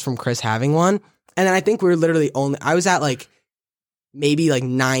platforms just from Chris having one. And then I think we were literally I was at like maybe like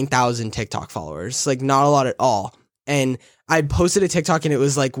 9,000 TikTok followers, like not a lot at all. And I posted a TikTok and it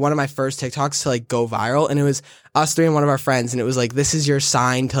was like one of my first TikToks to like go viral. And it was us three and one of our friends. And it was like, this is your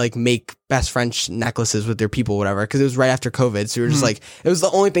sign to like make best friend necklaces with your people, whatever. Cause it was right after COVID. So we were just like, it was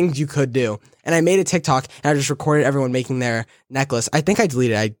the only thing you could do. And I made a TikTok and I just recorded everyone making their necklace. I think I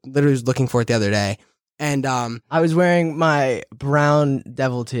deleted it. I literally was looking for it the other day. And I was wearing my brown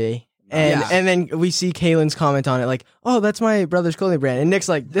devil tee. And then we see Kaylin's comment on it, like, "Oh, that's my brother's clothing brand." And Nick's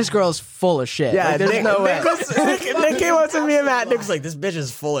like, "This girl's full of shit. Like, there's no way." Nick came up to me and Matt. Nick's like, this bitch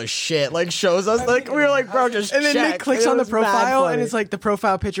is full of shit. Like shows us like we were like, bro, just And then check. Nick clicks It on the was mad profile, and funny. it's like the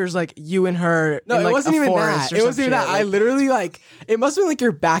profile picture is like you and her. no, in, it like, wasn't a even forest that. or It some wasn't even shit. that. I literally like it must have been like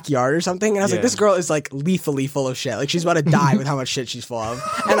your backyard or something. And I was like, Yeah. this girl is like lethally full of shit. Like she's about to die with how much shit she's full of.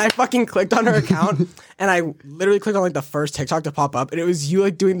 And I fucking clicked on her account and I literally clicked on like the first TikTok to pop up, and it was you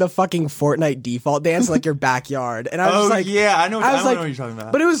like doing the fucking Fortnite default dance in, like your backyard. And I was Oh just like, yeah, I know. I was know like, what you're talking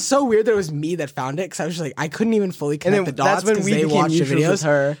about. But it was so weird that it was me that found it because I was just like, I couldn't even fully And connect then the dots that's when because we they became watched the mutuals videos. with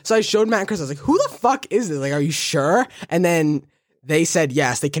her. So I showed Matt and Chris. I was like, who the fuck is this? Like, are you sure? And then they said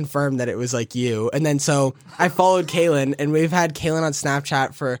yes. They confirmed that it was like you. And then so I followed Kaylin, and we've had Kaylin on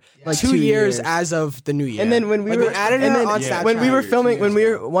Snapchat for like 2 years as of the new year. And then when we Like, were added and her then on Yeah. Snapchat. when we were filming, 2 years when we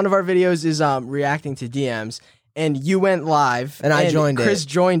ago. were one of our videos is reacting to DMs, and you went live, and I joined Chris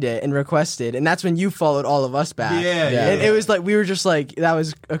joined it and requested, and that's when you followed all of us back. And it was like we were just like that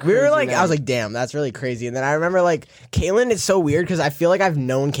was. We were like night. I was like, damn, that's really crazy. And then I remember like Kaylin is so weird because I feel like I've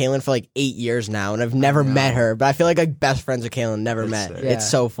known Kaylin for like 8 years now, and I've never met her, but I feel like best friends with Kaylin, never met. Yeah. It's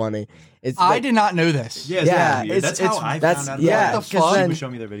so funny. I did not know this. Yeah, that's how I found out. Yeah, what the fuck? People show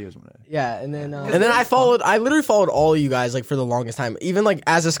me their videos one day. Yeah, and then I literally followed all of you guys like for the longest time. Even like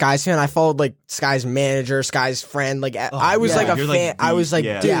as a Skies fan, I followed like Sky's manager, Sky's friend. Like I was like a fan. I was like,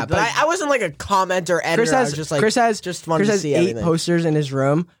 yeah, but I wasn't like a commenter or editor. I was just like, Chris has just fun Chris to has see 8 everything. posters in his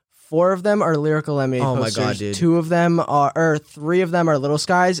room. 4 of them are Lyrical Lemonade posters. My god, dude! 2 of them are, or 3 of them are Little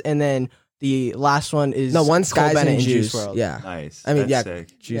Skies, and then the last one is one Skies Cole Bennett and Juice World. Yeah, nice. I mean, That's yeah,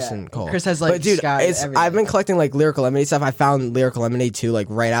 sick. Juice and Cole. Chris has like, but dude, Sky, I've been collecting like Lyrical Lemonade stuff. I found Lyrical Lemonade too, like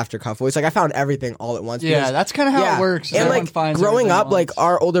right after Cuff Voice. Like I found everything all at once. Yeah, that's kind of how it works. And Everyone like finds growing everything up, like once.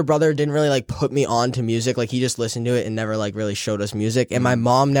 our older brother didn't really like put me on to music. Like he just listened to it and never like really showed us music. And my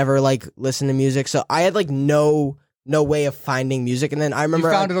mom never like listened to music, so I had like no way of finding music. And then I remember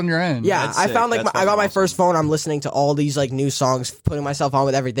you found it on your own. Yeah, That's I sick. found like That's I got my awesome. first phone. I'm listening to all these like new songs, putting myself on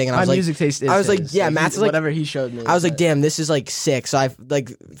with everything. And I My was like, music taste is I was like, his. yeah, Like, Matt's like whatever he showed me. I was like, but- damn, this is like sick. So I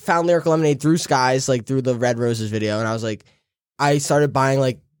like found Lyrical Lemonade through Skies, like through the Red Roses video, and I was like, I started buying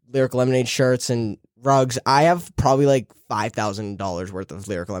like Lyrical Lemonade shirts and rugs. I have probably like $5,000 worth of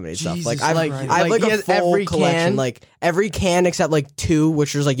Lyrical Lemonade stuff. Like I have like he a has full every collection, can. like every can except like 2,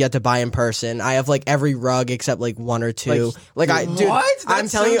 which was like you have to buy in person. I have like every rug except like 1 or 2. Like I, dude, What? I'm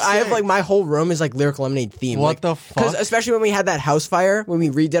That's telling so you, I have sick. like my whole room is like Lyrical Lemonade themed. What like, the Because fuck? especially when we had that house fire, when we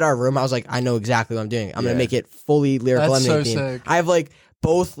redid our room, I was like, I know exactly what I'm doing. I'm gonna make it fully Lyrical That's Lemonade so themed. sick. I have like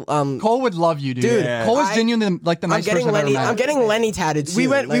both. Cole would love you, dude. Dude, Cole is I- genuinely like the I'm nicest getting person I've Lenny. ever met. I'm getting Lenny tatted. Too. we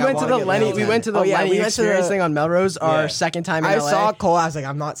went Like, I to wanna the get Lenny. We went to the Oh, yeah, Lenny we went to the- experience thing on Melrose. Our Yeah. second time in I LA. saw Cole. I was like,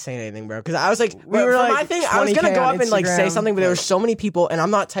 I'm not saying anything, bro, because I was like, We were for like my thing. I was gonna 20K go on up and like say Instagram. something, but there were so many people, and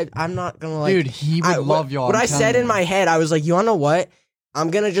I'm not gonna like. Dude, he would love y'all. What I'm I telling said in you. my head, I was like, you wanna know what? I'm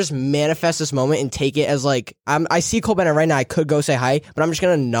gonna just manifest this moment and take it as like I see Cole Bennett right now. I could go say hi, but I'm just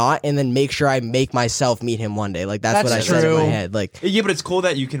gonna not and then make sure I make myself meet him one day. Like that's what I That's said in my true. head. Like Yeah, but it's cool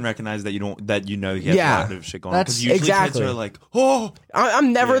that you can recognize that you know he has Yeah. a lot of shit going on. That's- Because usually exactly. kids are like, oh,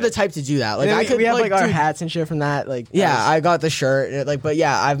 I'm never Yeah. the type to do that. Like And I could we have like our dude, hats and shit from that. Like Yeah, that I got the shirt. Like, but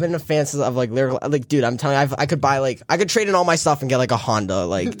yeah, I've been a fan since of like Lyrical. Like, dude, I'm telling you, I could buy like I could trade in all my stuff and get like a Honda.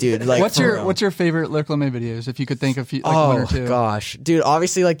 Like, dude, like What's for real. your favorite Lyrical Lemonade videos? If you could think of like one Oh or two. gosh, dude!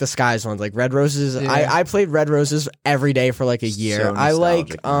 Obviously, like the Skies ones, like Red Roses. Yeah. I played Red Roses every day for like a year. So I like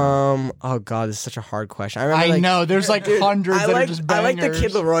nostalgic, Oh god, this is such a hard question. I remember. I like, know. There's like hundreds I that like are just I bangers. like the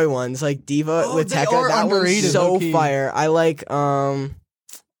Kid Leroy ones, like Diva Oh, with they Tekka. are That one's underrated, so low-key. fire. I like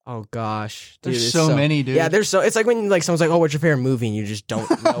Oh gosh, dude, There's it's so many, dude. Yeah, there's so. It's like when like someone's like, "Oh, what's your favorite movie?" and you just don't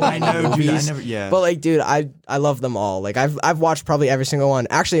know. I know, dude. I movies. never, yeah. But like, dude, I love them all. Like, I've watched probably every single one.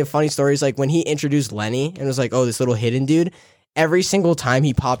 Actually, a funny story is like when he introduced Lenny and was like, "Oh, this little hidden dude." Every single time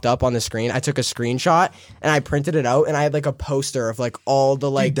he popped up on the screen, I took a screenshot and I printed it out, and I had like a poster of like all the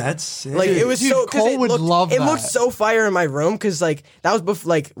like. Dude, that's sick. Like it was Dude, so 'cause Cole it would looked, love it that. looked so fire in my room because like that was before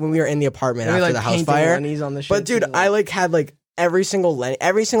like when we were in the apartment we after like the house painting fire. Lenny's on the shit But dude, too, I like had like every single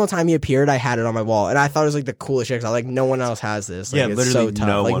time he appeared, I had it on my wall, and I thought it was like the coolest shit. 'Cause I like no one else has this. Like, Yeah, it's so literally tough.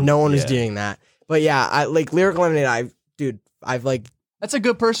 no like one- no one is yeah. doing that. But yeah, I like Lyrical Lemonade. I've like That's a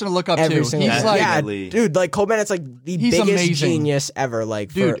good person to look up every to. single. He's That's like, yeah, Definitely. dude. Like Cole Bennett's like the He's biggest amazing. genius ever.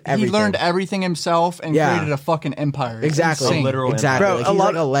 Like dude, for everything. he learned everything himself and Yeah. created a fucking empire. It's Exactly. insane. A literal exactly. Bro, Like, a he's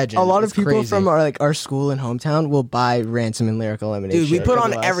lot- like a legend. A lot of It's people crazy. from our school and hometown will buy Ransom and Lyrical Lemonade. Dude, we shit put because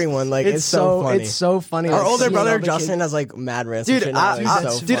on of us. everyone. Like it's so funny. It's so funny. Our like, older seeing brother all the kids- Justin has like mad ransom. Dude, shit now.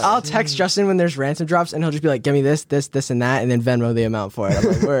 It's so fun. I'll text Justin when there's ransom drops, and he'll just be like, "Give me this, and that," and then Venmo the amount for it. I'm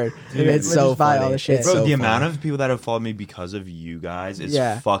like, "Word." Dude, it's We'll so just buy funny. all the shit. It's Bro, so the funny. amount of people that have followed me because of you guys is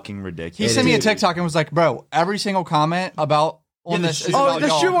Yeah. fucking He ridiculous. sent me a Dude. TikTok and was like, "Bro, every single comment about on the this shoe- is Oh, about the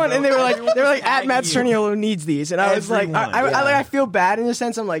y'all." shoe one, and they were like, at Matt you. Sturniolo needs these, and I was like, Everyone, I feel bad in a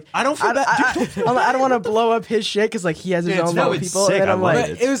sense. I'm like, I don't feel bad. Dude, I don't want to blow up his shit because like he has his Dude, own no, little it's people, sick. and then I'm I love like,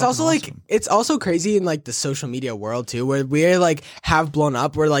 it. But it was fucking also like awesome. it's also crazy in like the social media world too, where we like have blown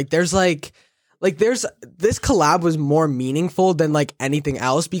up. Where like there's there's this collab was more meaningful than like anything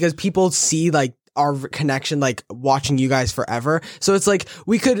else because people see like our connection, like watching you guys forever. So it's like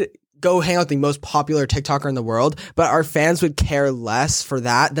we could go hang out with the most popular TikToker in the world, but our fans would care less for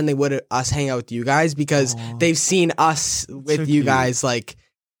that than they would us hang out with you guys because they've seen us with so you cute. guys like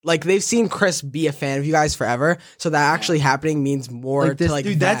like they've seen Chris be a fan of you guys forever, so that actually happening means more Like this- to like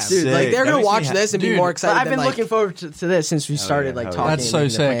dude, that's them. sick. Like they're That gonna makes me watch this and be more excited. I've been than, looking forward to this since we started like talking. That's so and making the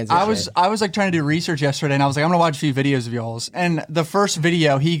sick. plans and shit. I was like trying to do research yesterday, and I was like, I'm gonna watch a few videos of y'all's. And the first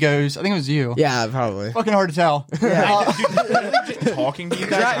video, he goes, I think it was you. Yeah, probably. Fucking hard to tell. Talking to you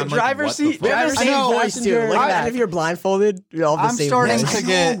guys, I'm like, driver's what the seat- fuck? driver's I seat know, voice too. passenger. Look I- at that. If you're blindfolded, you're all the I'm same starting voice. to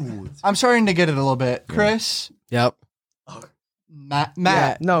get. I'm starting to get it a little bit. Chris, Yep. Matt.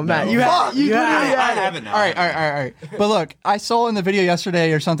 Yeah, no, Matt, No. you Fuck, have you you literally have- I had it. haven't now. All right. But look, I saw in the video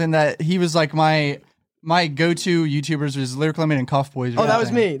yesterday or something that he was like my go-to YouTubers was Lyrical Lemonade and Cuff Boys. or Oh, that was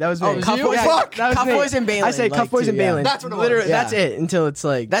something. me. That was me. Oh, it was Cuff you? Boys, Yeah. fuck. That was Cuff me. Boys and Balin. I say Cuff Boys and yeah. Balin. That's what it was. Literally, Yeah. that's it until it's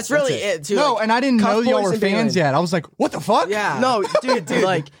like That's really it. it too. No, like, and I didn't Cuff know y'all Boys were and fans Balin. yet. I was like, what the fuck? yeah. No, dude,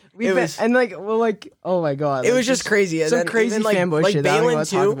 like we It been, was- and like well, like oh my god, It like, was just crazy. And some then crazy even, like, fanboy like shit. that I don't Balin even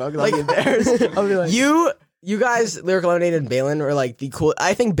too. wanna talk about 'cause Like I'll be embarrassed. I'll be like, you guys, Lyrical Lemonade and Balin are like the cool.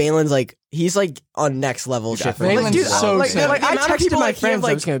 I think Balin's like he's like on next level shit. For Balin's like, so like, sick. like, the I amount of texted people, my like, he friends have, I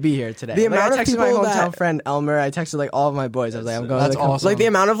like, was gonna be here today. the Like, amount I of texted my people hometown that- friend Elmer. I texted like all of my boys. I was like, I'm going. That's to come. awesome. like the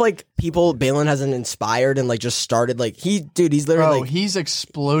amount of like people Balin hasn't inspired and like just started like he's literally Bro, like he's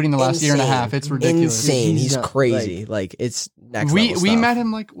exploding the last year and a insane. half. It's ridiculous. Insane. He's He's not, crazy. Like it's next We level we stuff. met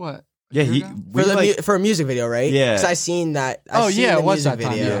him like what? Yeah, he ago? we for the like, for a music video, right? Yeah. Because I seen that. Oh, I seen yeah, the it was music that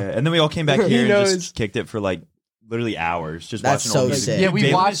time, video. yeah, and then we all came back He here and knows. just kicked it for like literally hours, just That's watching all so music. sick. Yeah, we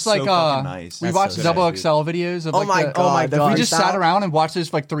Balin watched is so like fucking nice. we That's watched so double sick. XL videos of Oh like my the, god! the we just freestyle. sat around and watched this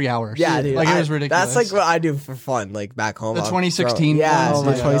for like 3 hours. Yeah, dude. Like it was ridiculous. That's like what I do for fun, like back home. The I'll 2016 throw- Yeah, one?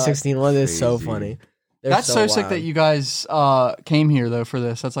 the Oh my 2016 one is so Crazy. funny. They're That's so sick wild. that you guys came here though for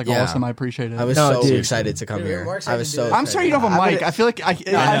this. That's like Yeah. awesome. I appreciate it. I was No, so dude. excited to come Dude, here. we're excited I was to so. do this. I'm sorry you don't have a mic. I feel like I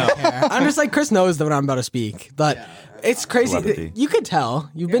know. I'm just like Chris knows that I'm about to speak, but it's crazy. Telepathy. You could tell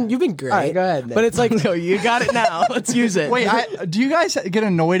you've been great. All right, go ahead. But it's like no, you got it now. Let's use it. Wait, do you guys get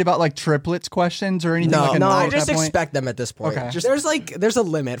annoyed about like triplets questions or anything? no, like no. annoyed I at just that point? expect them at this point. Okay. Just, there's a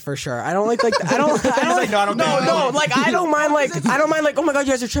limit for sure. I don't like I don't no, I don't no, care. no, like I don't mind like oh my god,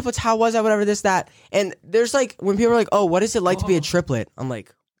 you guys are triplets. How was that? Whatever this that. And there's like when people are like, oh, what is it like to be a triplet? I'm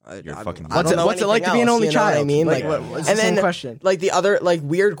like. You're fucking. What's it like to be an only You know what child? I mean? Like, Like, what's and the same then question? like the other like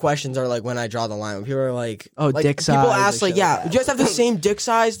weird questions are like when I draw the line. When people are like, Oh, like, dick People size, ask like like, shit yeah, like do you guys have the same dick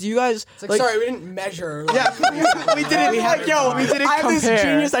size? Do you guys It's like, sorry, we didn't measure. Like, Yeah, we didn't. Like, yo, we didn't. I have this compare.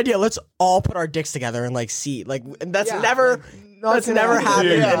 genius idea. Let's all put our dicks together and like see. Like and that's Yeah, never. like, That's nothing never happened.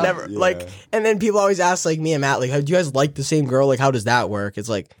 happened. Yeah. And never Yeah. like. And then people always ask like me and Matt like, do you guys like the same girl? Like, how does that work? It's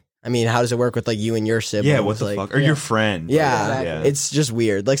like, I mean, how does it work with like you and your siblings? Yeah, what the like, fuck? Or your friend? Yeah, Exactly. it's just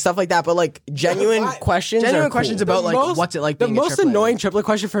weird, like stuff like that. But like genuine questions, Genuine are cool. questions about, The like, most- what's it like The being a most triplet? annoying triplet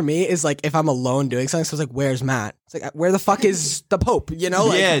question for me is like if I'm alone doing something. So it's like, where's Matt? It's like, where the fuck is the Pope? You know?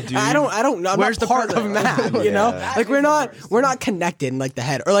 Like, Yeah, dude. I don't know. I'm Where's not the part of president? Matt? You know? Yeah. Like we're not connected in like the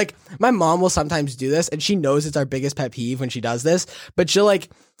head. Or like my mom will sometimes do this, and she knows it's our biggest pet peeve when she does this. But she'll like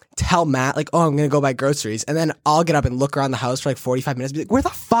tell Matt like, oh, I'm gonna go buy groceries, and then I'll get up and look around the house for like 45 minutes. And be like, where the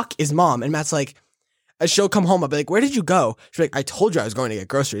fuck is mom? And Matt's like. She'll come home. I'll be like, "Where did you go?" She's like, "I told you I was going to get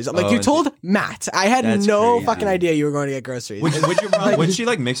groceries." I'm like, Oh, "You and told Matt. I had That's no crazy. fucking idea you were going to get groceries." Would your mom? Would she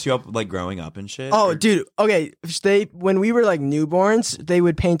like mix you up like growing up and shit? Oh, Or- dude. Okay, when we were like newborns, they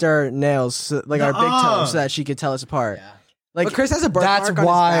would paint our nails, like our big toes, so that she could tell us apart. Like but Chris has a birthmark That's on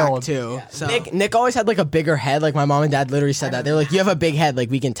wild. his back too. So- Nick always had like a bigger head. Like my mom and dad literally said that. They were like, "You have a big head. Like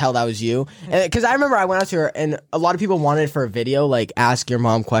we can tell that was you." Because I remember I went out to her, and a lot of people wanted for a video, like ask your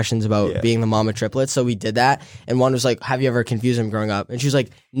mom questions about Yeah. being the mom of triplets. So we did that. And one was like, "Have you ever confused him growing up?" And she was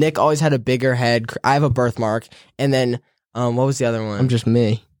like, "Nick always had a bigger head. I have a birthmark." And then what was the other one? I'm just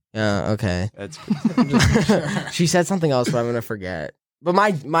me. Yeah. Okay. That's She said something else, but I'm gonna forget. But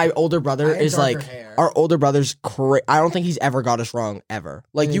my older brother had is darker like hair. our older brother's I don't think he's ever got us wrong ever.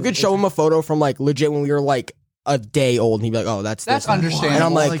 Like you could show him a photo from like legit when we were like a day old, and he'd be like, "Oh, that's this." understandable. And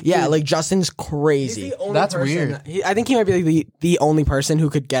I'm like, Like, yeah, dude, like Justin's crazy. That's weird. I think he might be like the only person who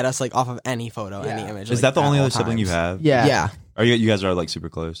could get us like off of any photo, any image. is like, that the at only all other sibling you times. have? Yeah. Yeah, Are you guys are like super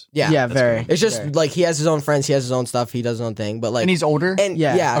close? yeah, Yeah, That's very. It's just very. like he has his own friends, he has his own stuff, he does his own thing. But like, and he's older. and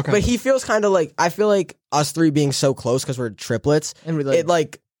Yeah, yeah, okay. but he feels kind of like I feel like us three being so close because we're triplets. And we It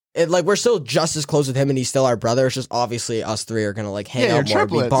like we're still just as close with him, and he's still our brother. It's just obviously us three are gonna like hang Yeah, out you're more,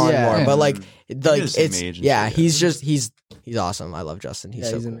 be triplets. bond Yeah. more. Yeah. But like the same it's age and yeah, shit, he's awesome. I love Justin. He's Yeah,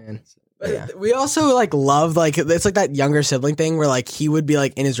 so he's a cool. man. Yeah. We also like love like it's like that younger sibling thing where like he would be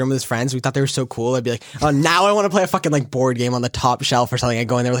like in his room with his friends. We thought they were so cool. I'd be like, oh, now I want to play a fucking like board game on the top shelf or something. I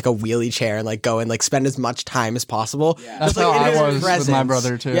go in there with like a wheelie chair and like go and like spend as much time as possible. That's Just, like, how in I his was with my presence.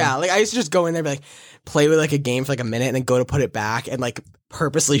 brother too. Yeah, like I used to just go in there and be like play with like a game for like a minute and then go to put it back and like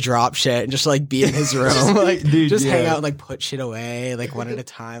purposely drop shit and just like be in his room, like Dude, just hang yeah. out and like put shit away like one at a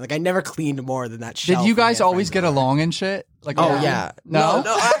time. Like I never cleaned more than that. Did shelf you when I guys had always friends get over. along and shit? Like, Oh yeah, No?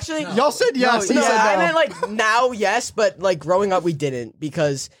 no, actually, Y'all said yes. no, he said I no. meant like now, yes, but like growing up, we didn't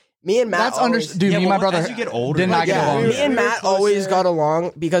because me and Matt. That's always, Dude, Yeah, me and my well, brother as you get older, did not like, get yeah, along. Me and We were Matt always closer. got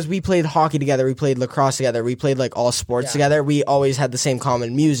along because we played hockey together, we played lacrosse together, we played like all sports together. We always had the same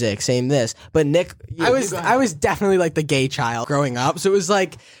common music, same this. But Nick, I was definitely like the gay child growing up, so it was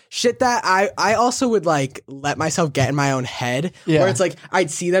like shit that I also would like let myself get in my own head, where it's like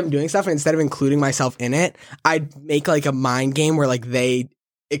I'd see them doing stuff, and instead of including myself in it, I'd make like a mind game where like they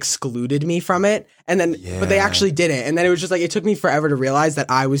excluded me from it, and then but they actually didn't, and then it was just like it took me forever to realize that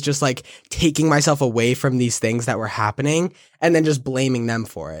I was just like taking myself away from these things that were happening and then just blaming them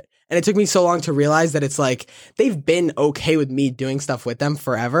for it. And it took me so long to realize that it's like they've been okay with me doing stuff with them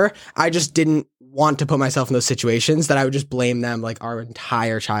forever. I just didn't want to put myself in those situations that I would just blame them like our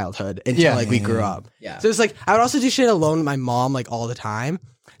entire childhood until like we grew up. Yeah. So it's like I would also do shit alone with my mom like all the time.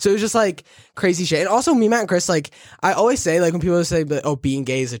 So it was just like crazy shit. And also me, Matt, and Chris, like I always say, like when people say, oh, being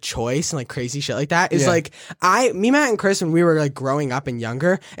gay is a choice and like crazy shit like that, is like me, Matt, and Chris, when we were like growing up and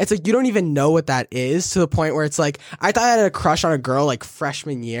younger, it's like you don't even know what that is, to the point where it's like I thought I had a crush on a girl like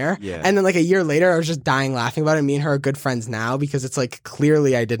freshman year. Yeah. And then like a year later, I was just dying laughing about it. Me and her are good friends now because it's like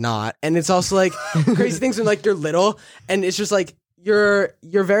clearly I did not. And it's also like crazy things when like you're little and it's just like you're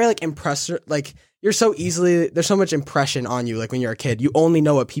very like impressed, like you're so easily, there's so much impression on you. Like when you're a kid, you only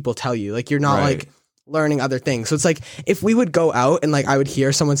know what people tell you. Like you're not like learning other things. So it's like if we would go out and like I would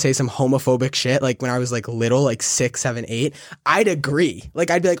hear someone say some homophobic shit, like when I was like little, like 6, 7, 8, I'd agree. Like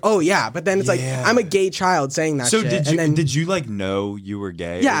I'd be like, oh yeah, but then it's like I'm a gay child saying that So shit. did you like know you were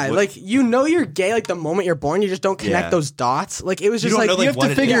gay? Yeah, what- like you know you're gay like the moment you're born, you just don't connect those dots. Like it was just don't like know, like, You have what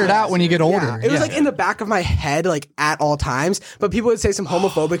to it figure is. it out when you get older. yeah. It was like in the back of my head, like at all times. But people would say some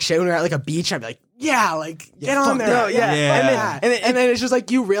homophobic shit when we were at like a beach. I'd be like, yeah, like get on there. that. Yeah. And then it's just like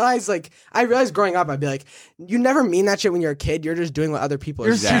you realize, like I realized growing up, I'd be like, you never mean that shit when you're a kid. You're just doing what other people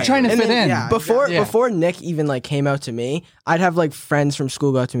are saying. You're trying to And fit then, in. Yeah, Before Nick even like came out to me, I'd have like friends from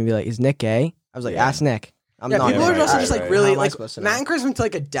school go up to me and be like, "Is Nick gay?" I was like, "Ask Nick." I'm Yeah, not. people gay. are also just like really How am I like supposed to Matt know? and Chris went to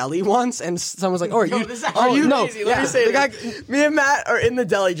like a deli once, and someone was like, "Oh, are you? this is Are you crazy. no? Let me say the guy, me and Matt are in the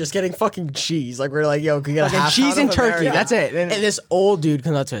deli just getting fucking cheese. Like we're like, yo, can we get a half cheese pound and of turkey. America? That's it. And this old dude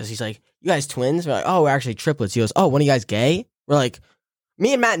comes up to us. He's like, "You guys twins?" We're like, "Oh, we're actually triplets." He goes, "Oh, one of you guys gay?" We're like,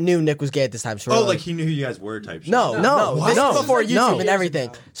 me and Matt knew Nick was gay at this time. So we're Oh, like he knew who you guys were type shit. no, this no, was before YouTube no. and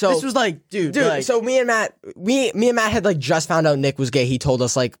everything. So This was like, dude. Like, so me and Matt had like just found out Nick was gay. He told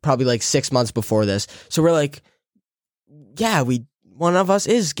us like probably like 6 months before this. So we're like, yeah, one of us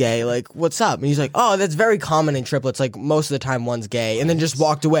is gay. Like, what's up? And he's like, oh, that's very common in triplets. Like most of the time, one's gay, and then just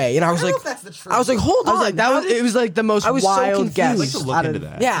walked away. And I was like, I was like, hold on. I was like, that was it. Was like the most I was so wild confused. guess. I'd like to look out into of-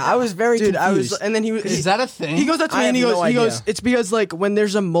 that. yeah, I was very Dude, confused. I was, and then he was. Is that a thing? He goes up to me I and he have goes, no he goes, idea. it's because like when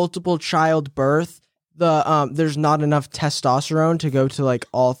there's a multiple child birth, there's not enough testosterone to go to like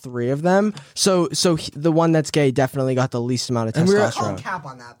all three of them. So the one that's gay definitely got the least amount of testosterone. cap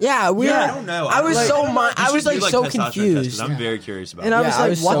on that. Yeah, we were. I don't know. I was Like, so you I was should like do, so testosterone tests, 'cause confused. I'm very curious about And it. I was Yeah, I like,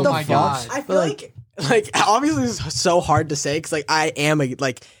 was what so- the Oh my fuck? God. I feel like obviously it's so hard to say because like I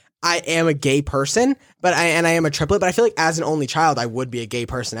am a gay person, but I am a triplet. But I feel like as an only child, I would be a gay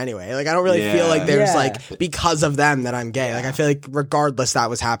person anyway. Like I don't really feel like there's Yeah. like because of them that I'm gay. Like I feel like regardless that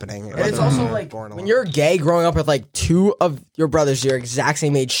was happening. And it's also like when you're gay, growing up with like two of your brothers your exact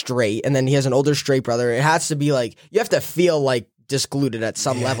same age straight, and then he has an older straight brother. It has to be like you have to feel like discluded at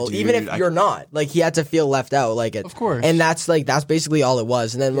some level, dude, even if you're not. Like he had to feel left out. Like it, Of course. And that's basically all it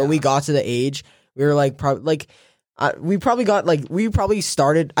was. And then when we got to the age, we were like probably like. We probably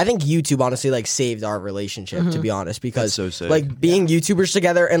started. I think YouTube honestly like saved our relationship to be honest because That's so sick. like being YouTubers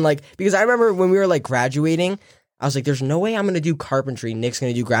together and like because I remember when we were like graduating, I was like, "There's no way I'm gonna do carpentry. Nick's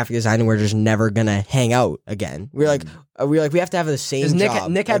gonna do graphic design, and we're just never gonna hang out again." We were like, we have to have the same. Because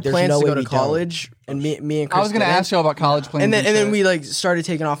job. Nick Like, had there's plans no to way go to we don't. college, and me and Chris I was gonna didn't. ask you about college plans. And then shit. we like started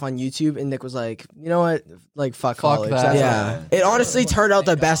taking off on YouTube, and Nick was like, "You know what? Like fuck college." that. That's Yeah, it honestly turned out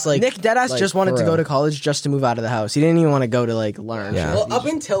the best. Like Nick deadass like, just wanted for to go real. to college just to move out of the house. He didn't even want to go to like learn. Yeah. Well, up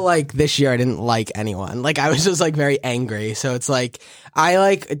until like this year, I didn't like anyone. Like I was just like very angry. So it's like I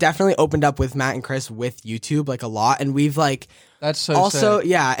like definitely opened up with Matt and Chris with YouTube like a lot, and we've like That's so also sick.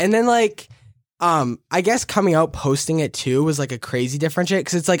 yeah, and then like I guess coming out posting it too was like a crazy differentiate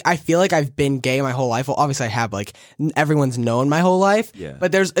because it's like I feel like I've been gay my whole life. Well, obviously I have like everyone's known my whole life. Yeah.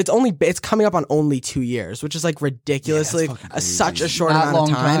 But it's coming up on only 2 years, which is like ridiculously such a short Not amount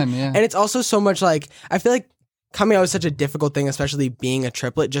of long time. time, yeah. And it's also so much like I feel like coming out is such a difficult thing, especially being a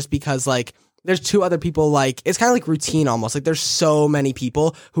triplet, just because like there's 2 other people, like, it's kind of like routine almost. Like, there's so many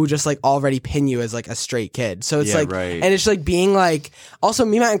people who just, like, already pin you as, like, a straight kid. So it's like, and it's like being like, also,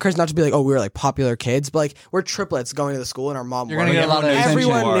 me, Matt, and Chris, not to be like, oh, we were, like, popular kids, but, like, we're triplets going to the school, and our mom You're going to get a lot of attention.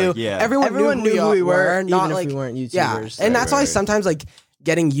 Everyone knew who we were, not, even like, if we weren't YouTubers. Yeah, and that's why sometimes, like,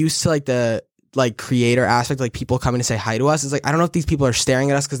 getting used to, like, the like creator aspect, like people coming to say hi to us, is like, I don't know if these people are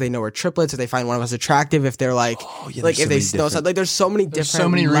staring at us because they know we're triplets, or they find one of us attractive, if they're like, like if they know something. Like there's so many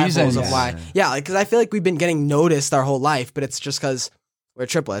reasons of why. Yeah, like because I feel like we've been getting noticed our whole life, but it's just because we're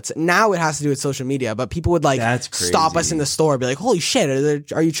triplets. Now it has to do with social media, but people would like stop us in the store, be like, holy shit,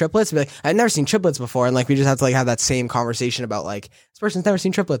 are you triplets? Be like, I've never seen triplets before, and like we just have to like have that same conversation about like, this person's never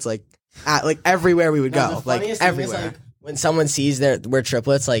seen triplets, like at like everywhere we would go, like everywhere. When someone sees we're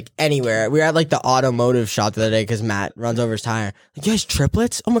triplets, like anywhere, we were at like the automotive shop the other day because Matt runs over his tire. Like, you guys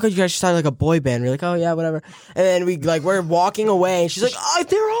triplets? Oh my god, you guys just started like a boy band. We're like, oh yeah, whatever. And then we're walking away, and she's like, oh,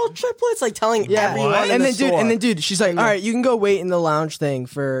 they're all triplets, like telling everyone. And then, dude, she's like, all right, you can go wait in the lounge thing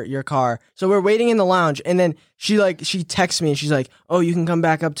for your car. So we're waiting in the lounge, and then she texts me, and she's like, oh, you can come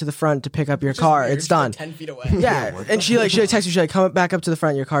back up to the front to pick up your car. It's done. Like 10 feet away. Yeah, and she texts me, she's like, come back up to the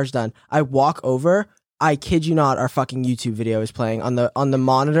front. Your car's done. I walk over. I kid you not, our fucking YouTube video is playing on the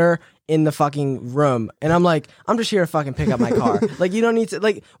monitor in the fucking room, and I'm like, I'm just here to fucking pick up my car. Like, you don't need to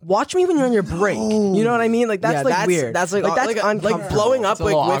like watch me when you're on your break. You know what I mean? Like that's weird. That's like that's uncomfortable. Like blowing up like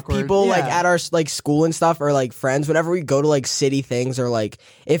with awkward. people like at our like school and stuff, or like friends. Whenever we go to like city things, or like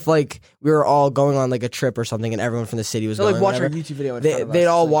if like we were all going on like a trip or something, and everyone from the city was going, like watch our YouTube video. In front of us. They'd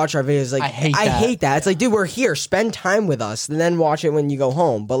all watch our videos. Like I hate that. It's like, dude, we're here. Spend time with us, and then watch it when you go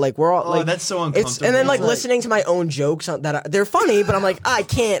home. But like we're all like, that's so uncomfortable. And then like listening to my own jokes they're funny, but I'm like, I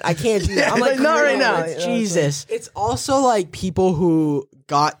can't do that. I'm like, not right now. Jesus. It's also like people who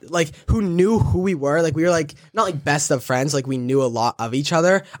who knew who we were. Like we were like not like best of friends. Like we knew a lot of each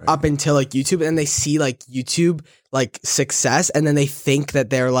other up until like YouTube, and then they see like YouTube like success, and then they think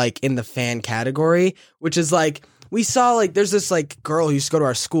that they're like in the fan category, which is like, we saw like there's this like girl who used to go to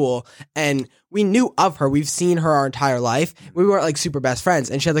our school, and we knew of her. We've seen her our entire life. We weren't like super best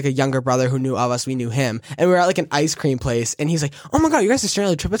friends, and she had like a younger brother who knew of us. We knew him, and we were at like an ice cream place, and he's like, "Oh my god, you guys are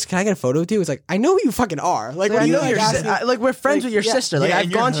Sturniolo triplets? Can I get a photo with you?" It's like, I know who you fucking are. Like, I know like we're friends with your sister. Like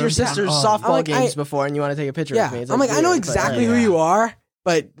I've gone to your sister's softball games before, and you want to take a picture with me. I'm like, I know exactly who you are,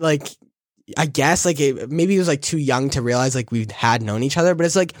 but like, I guess like maybe it was like too young to realize like we had known each other. But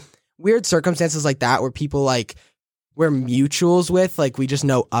it's like weird circumstances like that where people like we're mutuals with, like we just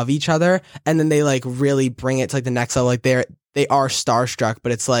know of each other, and then they like really bring it to like the next level. Like they are starstruck,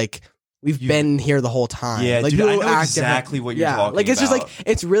 but it's like we've been here the whole time. Yeah, like dude, I know exactly what you're talking like it's about. just like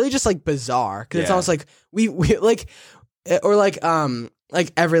it's really just like bizarre because it's almost like we like, or like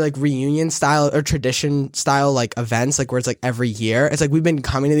every like reunion style or tradition style like events, like where it's like every year. It's like we've been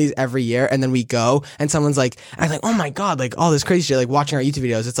coming to these every year, and then we go and someone's like, I'm like, oh my god, like all this crazy shit, like watching our YouTube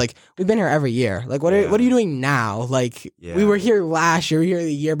videos. It's like we've been here every year. Like what are you doing now? Like we were here last year, we were here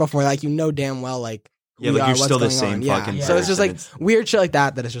the year before. Like you know damn well like like you're still the same fucking person. So it's just like weird shit like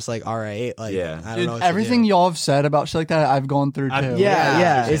that it's just like, all right, like I don't know what everything y'all have said about shit like that I've gone through too.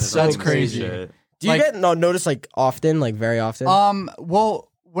 Yeah. That's crazy. Do you get noticed like often, like very often?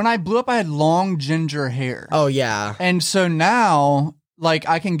 Well, when I blew up, I had long ginger hair. Oh yeah. And so now, like,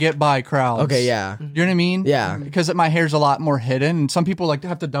 I can get by crowds. Okay, yeah. You know what I mean? Yeah. Because my hair's a lot more hidden, and some people like to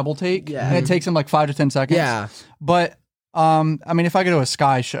have to double take. Yeah. And it takes them like 5 to 10 seconds. Yeah. But I mean, if I go to a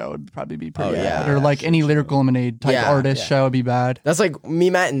Sky show, it'd probably be pretty bad. Or like any Lyrical Lemonade type artist show would be bad. That's like me,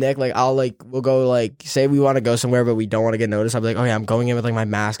 Matt, and Nick. Like we'll go like, say we want to go somewhere, but we don't want to get noticed. I'll be like, oh yeah, I'm going in with like my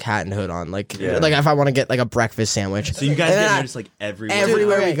mask, hat, and hood on. Like if I want to get like a breakfast sandwich. So you guys get noticed like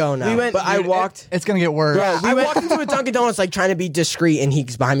everywhere we go now. I walked. It's gonna get worse. Bro, I walked into a Dunkin' Donuts like trying to be discreet, and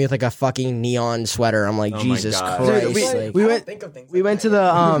he's behind me with like a fucking neon sweater. I'm like, Jesus Christ. Dude, we went to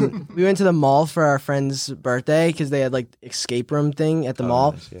the mall for our friend's birthday because they had like escape room thing at the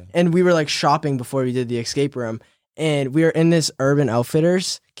mall, and we were like shopping before we did the escape room, and we were in this Urban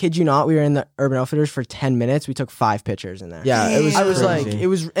Outfitters. Kid you not, we were in the Urban Outfitters for 10 minutes. We took 5 pictures in there. Yeah, it was. I was like, it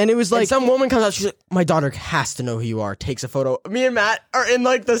was like some woman comes out. She's like, my daughter has to know who you are. Takes a photo. Me and Matt are in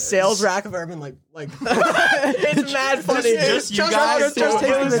like the sales rack of Urban. Like it's mad funny. Just you guys.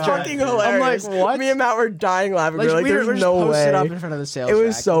 It's fucking hilarious. I'm like, what? Me and Matt were dying laughing. Like, we were there's no posted way. up in front of the sales It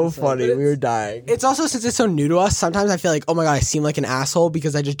was rack. so funny. We were dying. It's also, since it's so new to us, sometimes I feel like, oh my god, I seem like an asshole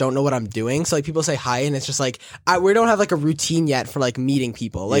because I just don't know what I'm doing. So like people say hi, and it's just like we don't have like a routine yet for like meeting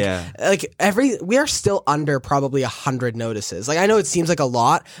people. Like we are still under probably 100 notices. Like I know it seems like a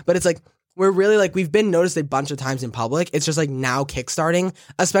lot, but it's like we're really like, we've been noticed a bunch of times in public. It's just like now kickstarting,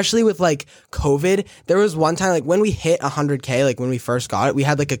 especially with like COVID. There was one time like when we hit 100K, like when we first got it, we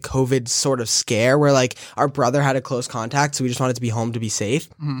had like a COVID sort of scare where like our brother had a close contact. So we just wanted to be home to be safe.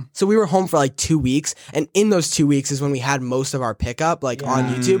 So we were home for like 2 weeks. And in those 2 weeks is when we had most of our pickup like on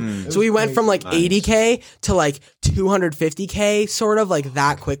YouTube. So we went from like 80K to like 250K sort of like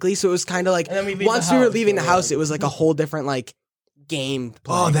that quickly. So it was kind of like once we were leaving the house, it was like a whole different like game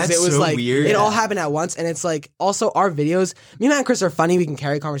plan. Oh, that's it was so like weird. it all happened at once, and it's like also our videos. Me, Matt, and Chris are funny. We can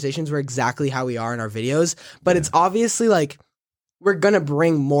carry conversations. We're exactly how we are in our videos, but it's obviously like we're gonna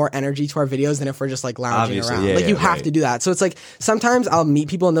bring more energy to our videos than if we're just like lounging around. Like you have to do that. So it's like sometimes I'll meet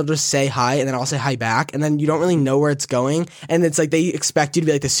people and they'll just say hi, and then I'll say hi back, and then you don't really know where it's going, and it's like they expect you to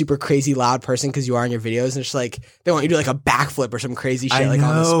be like the super crazy loud person because you are in your videos, and it's like they want you to do like a backflip or some crazy shit like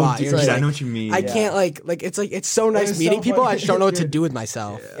on the spot. Dude, Like, I know what you mean. I can't like it's like it's so nice meeting people. I just don't know what to do with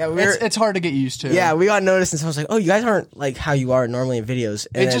myself. Yeah, It's hard to get used to. Yeah, we got noticed, and someone was like, "Oh, you guys aren't like how you are normally in videos."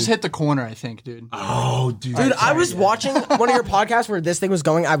 And It just hit the corner, I think, dude. Oh, dude. dude, I was watching one of your podcasts where this thing was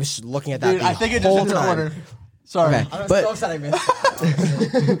going. I was looking at that. Dude, I think it just hit the corner. Sorry. Okay, but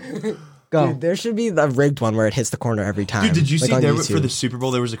Go. dude, there should be the rigged one where it hits the corner every time. Dude, did you like see on there YouTube. for the Super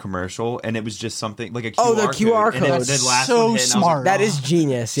Bowl there was a commercial and it was just something like a QR Oh, the QR and it- code. the last So one hit, and I was like, smart. That is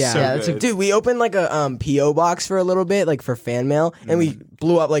genius. Yeah, So yeah, good. dude. We opened like a PO box for a little bit, like for fan mail, and we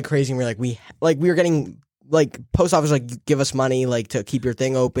blew up like crazy. And we were getting like post office like give us money like to keep your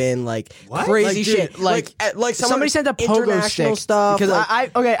thing open, like crazy Like, dude, shit. like somebody sent a pogo international stick stuff because like,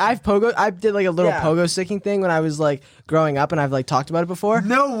 I did like a little Yeah. pogo sticking thing when I was like growing up, and I've like talked about it before.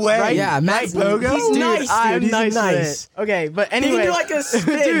 No way. Right? yeah, Matt's Pogo? He's nice, I'm dude. He's nice. nice. With it. Okay, but He anyway, can do like a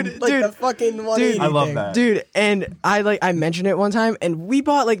spin, like the fucking 180 I love thing. that. dude, and I mentioned it one time, and we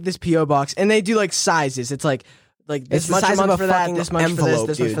bought like this PO box, and they do like sizes. It's like this It's the much size a of month a for that, fucking this much for this, envelope,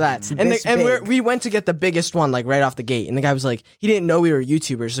 this much dude. for that. It's And this big. we went to get the biggest one like right off the gate, and the guy was like, he didn't know we were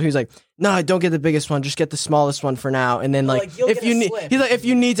YouTubers, so he was like, no, don't get the biggest one, just get the smallest one for now, and then like you'll if get you a need, slip. he's like, if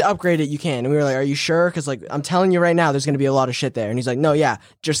you need to upgrade it, you can. And we were like, are you sure? Because like I'm telling you right now, there's gonna be a lot of shit there. And he's like, no, yeah,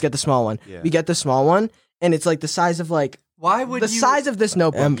 just get the small one. Yeah. We get the small one, and it's like the size of like Why would the you? size of this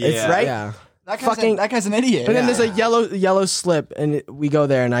notebook. It's yeah. right. Yeah. that guy's an idiot. And then there's a yellow slip, and we go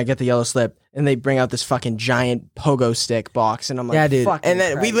there, and I get the yellow slip, and they bring out this fucking giant pogo stick box, and I'm like, Yeah, dude. fucking And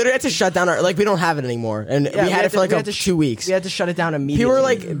then we Christ. literally had to shut down our we don't have it anymore, and Yeah, we had it for like we had to 2 weeks. We had to shut it down immediately. People were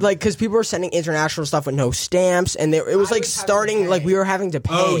like, because people were sending international stuff with no stamps, and it was like starting like we were having to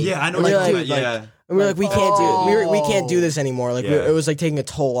pay. Oh yeah, I know And what we you're were talking like, about. Yeah. and we were like, we can't do it. We can't do this anymore. Like Yeah. it was like taking a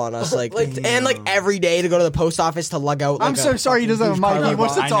toll on us. Like and like every day to go to the post office to lug out. Like, I'm so sorry he doesn't have a mic. He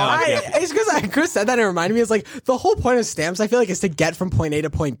wants to I know. talk. It's because Chris said that and it reminded me. It's like the whole point of stamps. I feel like is to get from point A to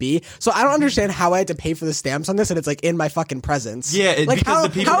point B. So I don't understand how I had to pay for the stamps on this, and it's like in my fucking presence. Yeah, like because how, the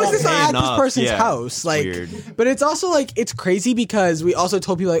people how is won't this pay not at this enough. person's Yeah. house? Like, Weird. but it's also like it's crazy because we also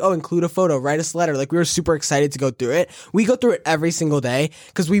told people like, oh, include a photo, write us a letter. Like we were super excited to go through it. We go through it every single day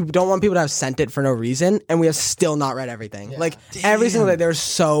because we don't want people to have sent it for no reason, and we have still not read everything. Like every single day, there's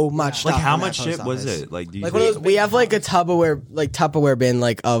so much stuff. Like how in that much post shit was office. it? Like do you Like one of those, we have like a Tupperware bin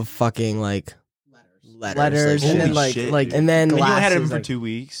like of fucking like letters, like, and then Holy like shit, like dude. and then And you only had it glasses, for like- 2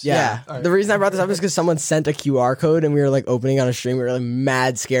 weeks. yeah. The reason I brought this up is because someone sent a QR code and we were like opening on a stream. We were like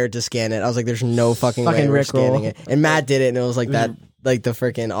mad scared to scan it. I was like, "There's no fucking way we're Rickroll. scanning it." And Matt did it, and it was like that, like the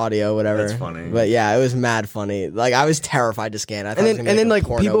freaking audio, whatever. That's funny. But yeah, it was mad funny. Like I was terrified to scan. I thought And then like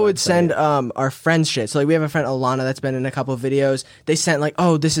porno people would website. send our friends shit. So like we have a friend Alana that's been in a couple of videos. They sent like,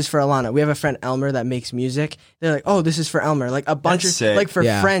 oh, this is for Alana. We have a friend Elmer that makes music. They're like, oh, this is for Elmer. Like a bunch That's of sick. like for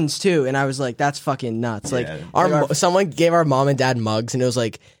Yeah. friends too. And I was like, that's fucking nuts. Like our someone gave our mom and dad mugs, and it was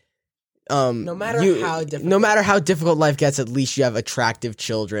like. No matter how difficult life gets, at least you have attractive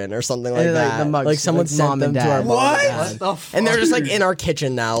children or something like And, like, that. the mugs, like someone like, sent mom them and to our dad. mom and What dad. the fuck? And they're just like in our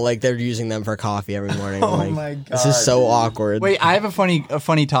kitchen now, like they're using them for coffee every morning. Oh Like, my this is so awkward. Wait, I have a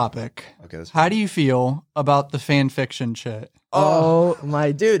funny topic. Okay, that's How do you feel about the fan fiction shit? oh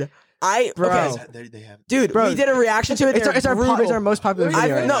my dude, Bro. okay, they have dude, Bro, we did a reaction to it. It's They're brutal. our most popular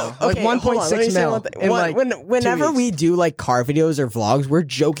video right now. okay, Like hold on, let me 1.6 say mil. one thing. in, like, Whenever 2 weeks. we do like car videos or vlogs, we're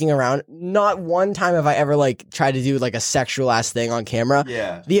joking around. Not one time have I ever like tried to do like a sexual ass thing on camera.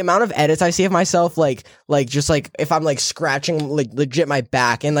 Yeah. The amount of edits I see of myself, like just like if I'm like scratching like legit my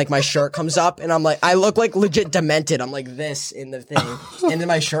back and like my shirt comes up and I'm like I look like legit demented. I'm like this in the thing, and then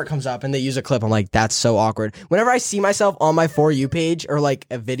my shirt comes up and they use a clip. I'm like that's so awkward. Whenever I see myself on my For You page or like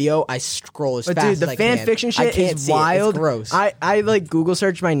a video, I scroll as But fast dude, as the I fan can. fiction I shit can't is see it. It's wild. gross. I like Google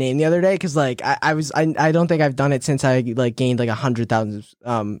searched my name the other day because like I don't think I've done it since I like gained like 100,000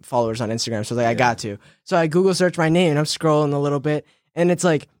 followers on Instagram. So like I got to. So I Google searched my name and I'm scrolling a little bit and it's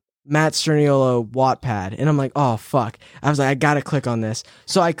like Matt Sturniolo Wattpad, and I'm like, oh fuck. I was like, I gotta click on this.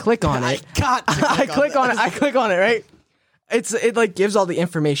 So I click on it. I click on it. Right. It like gives all the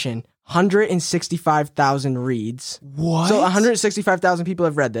information. 165,000 reads. What? So 165,000 people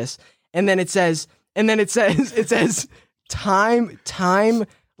have read this, and then it says time.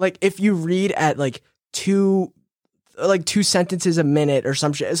 Like if you read at like two sentences a minute or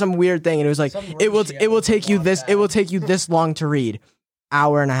some weird thing, and it was like it will take you this long to read,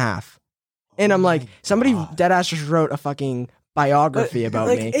 hour and a half, and I'm like, somebody deadass just wrote a fucking biography about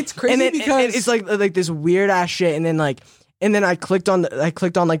like, me. It's crazy and because it's like this weird ass shit, and then I clicked on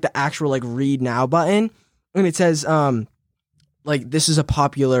like the actual like read now button, and it says like this is a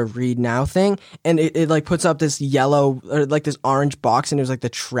popular read now thing, and it like puts up this yellow or like this orange box, and it was like the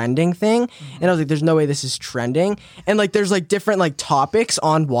trending thing, and I was like, there's no way this is trending, and like there's like different like topics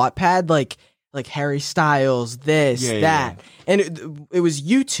on Wattpad, like Harry Styles, that. And it was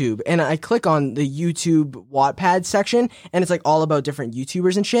YouTube, and I click on the YouTube Wattpad section, and it's like all about different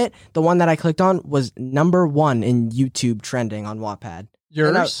YouTubers and shit. The one that I clicked on was #1 in YouTube trending on Wattpad.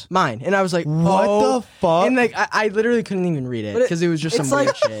 Yours? Mine. And I was like, what the fuck? And like I literally couldn't even read it because it was just some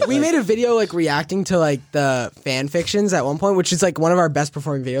weird shit. We made a video like reacting to like the fan fictions at one point, which is like one of our best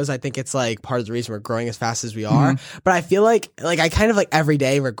performing videos. I think it's like part of the reason we're growing as fast as we are. But I feel like I kind of like every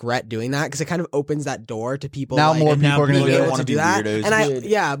day regret doing that because it kind of opens that door to people. Now like, more people are going to able to do that. Weirdos.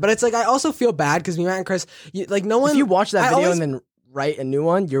 And but it's like I also feel bad because me, Matt, and Chris, like no one. If you watch that video and then write a new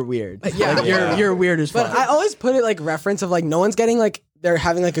one, you're weird. Yeah, like, you're weird as fuck. But I always put it like reference of like no one's getting like they're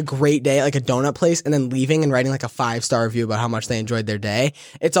having like a great day at like a donut place and then leaving and writing like a 5-star review about how much they enjoyed their day.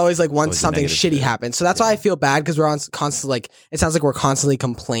 It's always like once something shitty happens. So that's why I feel bad because we're on constantly like it sounds like we're constantly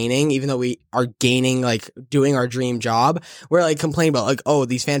complaining even though we are gaining like doing our dream job. We're like complaining about like, oh,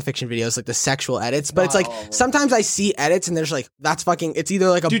 these fan fiction videos, like the sexual edits. But it's like sometimes I see edits and there's like that's fucking it's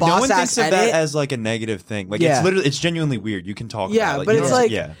either like a Dude, boss no one ass thinks of edit. that as like a negative thing. Like Yeah. it's literally it's genuinely weird. You can talk about it. But it's like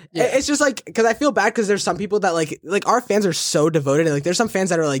yeah. it's just like because I feel bad because there's some people that like our fans are so devoted and like there's some fans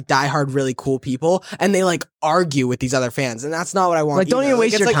that are like diehard really cool people and they like argue with these other fans and that's not what I want. Like don't even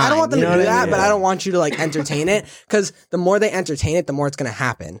waste your time. I don't want them to do that, but I don't want you to like entertain it because the more they entertain it, the more it's gonna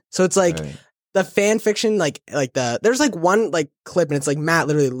happen. So it's like the fan fiction, there's like one like clip and it's like Matt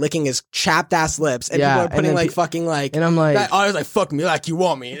literally licking his chapped ass lips and people are putting like fucking like and I'm like I was like fuck me like you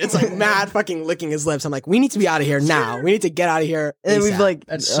want me. It's like Matt fucking licking his lips. I'm like we need to be out of here now. We need to get out of here. And we've like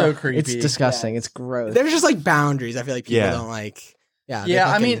that's so creepy. It's disgusting. It's gross. There's just like boundaries. I feel like people don't like.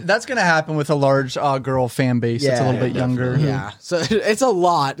 Yeah, I mean that's gonna happen with a large girl fan base that's a little bit younger. Yeah, so it's a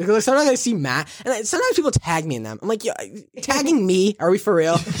lot. Because sometimes I see Matt, and sometimes people tag me in them. I'm like, yo, tagging me? Are we for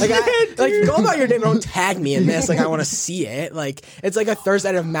real? Like, go about your day, but don't tag me in this. Like, I want to see it. Like, it's like a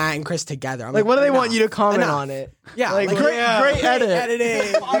Thursday night of Matt and Chris together. I'm like, what do they want you to comment on it? Yeah, like great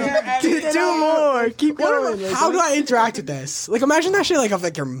editing. Do more. Keep going. How do I interact with this? Like, imagine that shit like of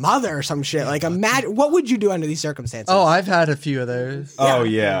like your mother or some shit. Like, imagine what would you do under these circumstances? Oh, I've had a few of those. Oh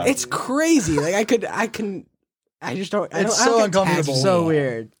yeah, it's crazy. Like I just don't. It's so uncomfortable. So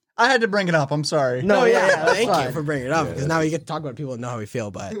weird. I had to bring it up. I'm sorry. No, thank you for bringing it up because now we get to talk about people and know how we feel.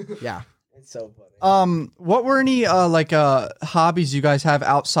 But yeah, it's so funny. What were any hobbies you guys have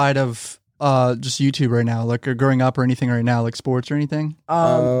outside of just YouTube right now, like growing up or anything right now, like sports or anything?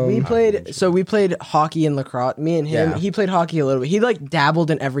 We played hockey and lacrosse. Me and him. He played hockey a little bit. He like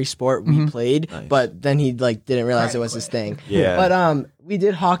dabbled in every sport we played, but then he like didn't realize it was his thing. Yeah. But we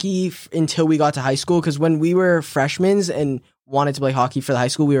did hockey until we got to high school because when we were freshmen and wanted to play hockey for the high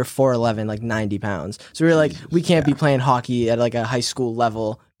school, we were 4'11", like 90 pounds. So we were like, we can't be playing hockey at like a high school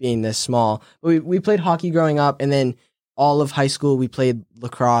level being this small. But we played hockey growing up, and then all of high school we played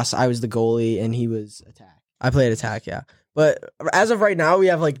lacrosse. I was the goalie and he was attack. I played attack, yeah. But as of right now, we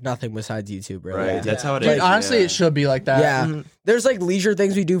have like nothing besides YouTube, really. Right, that's how it Dude, is. honestly, it should be like that. Yeah, there's like leisure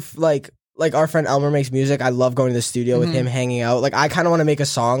things we do, like our friend Elmer makes music. I love going to the studio with him, hanging out. Like I kind of want to make a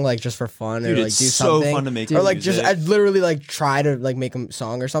song, like just for fun, Dude, or like it's do so something, fun to make or like music. just I'd literally like try to like make a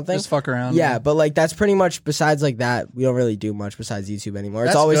song or something. Just fuck around. Yeah, but like that's pretty much besides like that, we don't really do much besides YouTube anymore. It's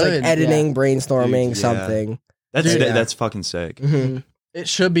That's always good. like editing, brainstorming, Dude, yeah. something. That's fucking sick. Mm-hmm. It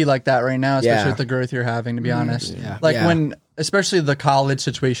should be like that right now, especially Yeah. with the growth you're having, to be honest. Yeah. Like Yeah. when, especially the college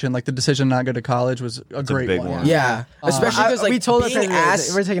situation, like the decision not to go to college was a great big one. one. Yeah, especially because like we told us being that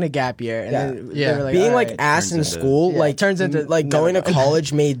we're taking a gap year, and then they were like, being all like right. ass in Turns into- school, like turns into like going to never-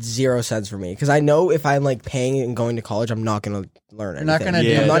 college made zero sense for me because I know if I'm like paying and going to college, I'm not gonna learn anything. You're not gonna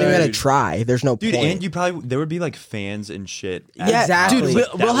do I'm not even that. gonna try. There's no Dude, point. and you probably there would be like fans and shit. Yeah, exactly. Dude,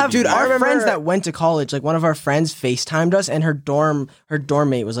 we'll have Dude, I our remember- friends that went to college. Like one of our friends FaceTimed us, and her dorm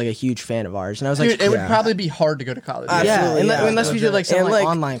mate was like a huge fan of ours, and I was like, Dude, it would probably be hard to go to college. yeah, Absolutely, and unless we did like some like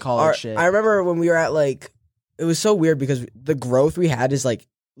online college shit. I remember when we were at like, it was so weird because the growth we had is like,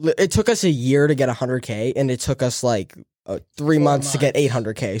 it took us a year to get 100K, and it took us like 3 months to get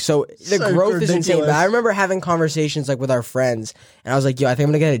 800K. So the growth is insane. But I remember having conversations like with our friends, and I was like, yo, I think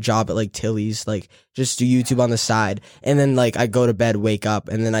I'm gonna get a job at like Tilly's, like just do YouTube on the side. And then like I go to bed, wake up,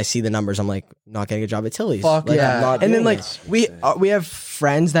 and then I see the numbers. I'm like, not getting a job at Tilly's. Fuck like, yeah. And then like we have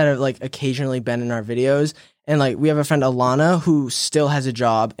friends that have like occasionally been in our videos. And like we have a friend Alana who still has a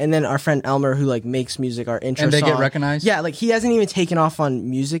job, and then our friend Elmer who like makes music, our intro and they song. get recognized. Yeah, like he hasn't even taken off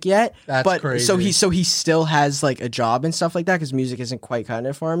on music yet. That's crazy. So he still has like a job and stuff like that because music isn't quite cutting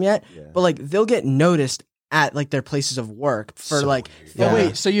it for him yet. Yeah. But like they'll get noticed at like their places of work for so like. Oh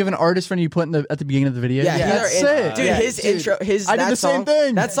wait, so you have an artist friend you put at the beginning of the video? Yeah, that's sick. Dude, his intro, I did the same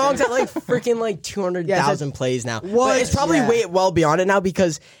thing. That song's at like freaking like 200,000 plays now. What? But it's probably way well beyond it now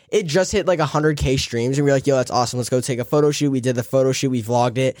because it just hit like 100K streams, and we were like, yo, that's awesome. Let's go take a photo shoot. We did the photo shoot. We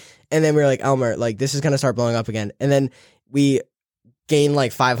vlogged it, and then we were like, Elmer, like this is gonna start blowing up again. And then we gained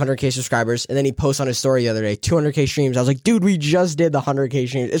like 500K subscribers, and then he posts on his story the other day 200K streams. I was like, dude, we just did the 100K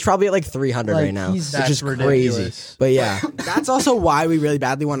streams. It's probably at like 300 right now, which is crazy. But yeah, that's also why we really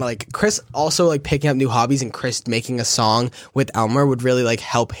badly want to like Chris also like picking up new hobbies, and Chris making a song with Elmer would really like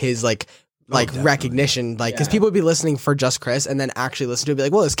help his like recognition, like because people would be listening for just Chris, and then actually listen to it, be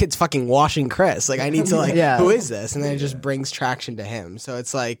like, well, this kid's fucking washing Chris, like I need to like who is this, and then it just brings traction to him. So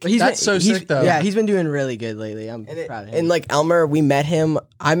it's like that's so sick though. Yeah, he's been doing really good lately. I'm proud of him. And like Elmer, I met him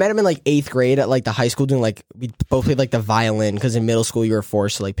in like 8th grade at like the high school doing like we both played like the violin because in middle school you were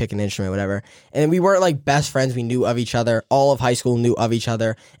forced to like pick an instrument, whatever. And we weren't like best friends. We knew of each other. All of high school knew of each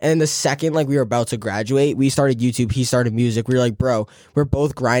other. And then the second like we were about to graduate, we started YouTube. He started music. We were like, bro, we're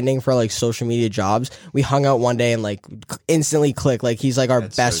both grinding for like social media jobs. We hung out one day and like instantly clicked. Like he's like our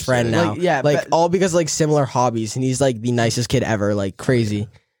best friend now. Like all because like similar hobbies, and he's like the nicest kid ever. Like crazy.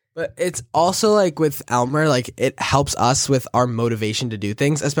 But it's also like with Elmer, like it helps us with our motivation to do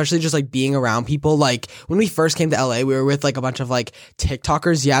things, especially just like being around people. Like when we first came to LA, we were with like a bunch of like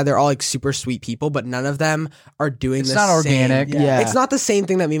TikTokers. Yeah, they're all like super sweet people, but none of them are doing this. It's not organic. Yeah. It's not the same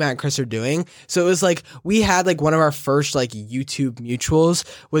thing that me, Matt, and Chris are doing. So it was like we had like one of our first like YouTube mutuals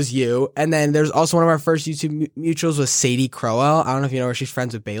was you. And then there's also one of our first YouTube mutuals was Sadie Crowell. I don't know if you know her. She's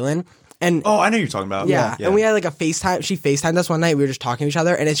friends with Balin. And I know you're talking about. Yeah. And we had like a FaceTime. She FaceTimed us one night. We were just talking to each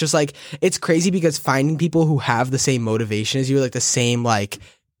other. And it's just like, it's crazy because finding people who have the same motivation as you, like the same like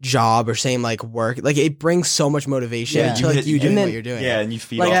job or same like work, like it brings so much motivation to like you doing what you're doing. Yeah, and you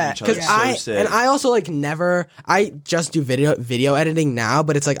feed like, off each other. And I also like I just do video editing now,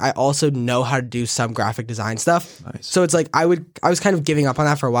 but it's like I also know how to do some graphic design stuff. Nice. So it's like I was kind of giving up on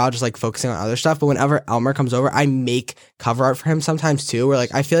that for a while, just like focusing on other stuff. But whenever Elmer comes over, I make cover art for him sometimes too, where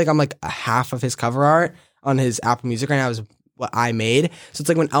like I feel like I'm like a half of his cover art on his Apple Music right now is what I made. So it's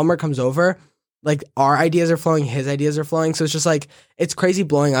like when Elmer comes over, like our ideas are flowing, his ideas are flowing. So it's just like, it's crazy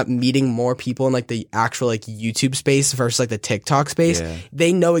blowing up, meeting more people in like the actual like YouTube space versus like the TikTok space. Yeah.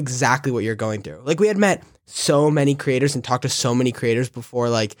 They know exactly what you're going through. Like we had met so many creators and talked to so many creators before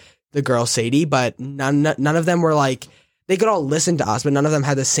like the girl Sadie, but none of them were like, they could all listen to us, but none of them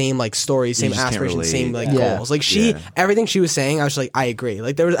had the same like stories, same aspirations, same like goals. Like everything she was saying, I was like, I agree.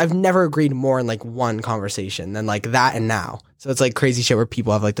 Like I've never agreed more in like one conversation than like that and now. So it's like crazy shit where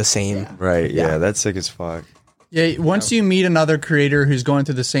people have like the same. Right. Yeah. That's sick as fuck. Yeah. Once you meet another creator who's going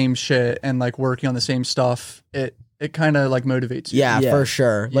through the same shit and like working on the same stuff, it kind of like motivates you. Yeah, for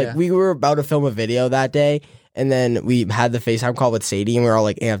sure. Like we were about to film a video that day. And then we had the FaceTime call with Sadie and we were all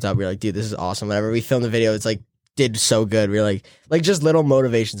like amped up. We were like, dude, this is awesome. Whenever we filmed the video, it's like, did so good. We were like just little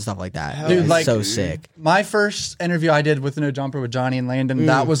motivation stuff like that. Dude, like so sick. My first interview I did with No Jumper with Johnny and Landon,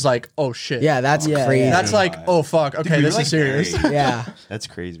 that was like, oh shit. Yeah, that's crazy. That's like, oh fuck. Okay, dude, this is serious. Yeah. That's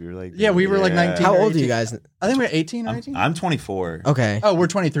crazy. We were like, we were like 19. How old are you guys? I think we were 18 or 18. I'm 24. Okay. Oh, we're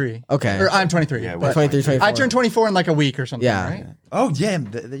 23. Okay. Or I'm 23. Yeah, we're 23, 24. I turned 24 in like a week or something, right? Oh, yeah.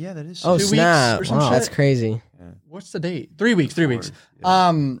 Yeah, that is. Oh, 2 snap. weeks or some wow, shit. that's crazy. What's the date? 3 weeks. 3 weeks.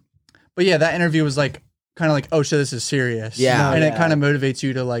 Yeah. But yeah, that interview was like, kind of like, oh shit, this is serious. Yeah. And it kind of motivates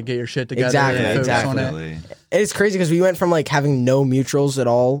you to like get your shit together and focus on it. It's crazy because we went from like having no mutuals at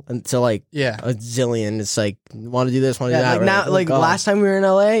all to like a zillion. It's like, want to do this, want to do that. Like now, like last time we were in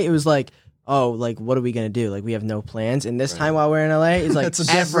LA, it was like, oh, like what are we going to do? Like we have no plans. And this time while we're in LA, it's like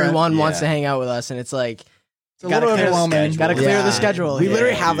everyone wants to hang out with us. And it's like, it's a little overwhelming. Got to clear the schedule. We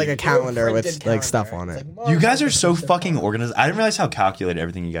literally have like a calendar with like stuff on it. You guys are so fucking organized. I didn't realize how calculated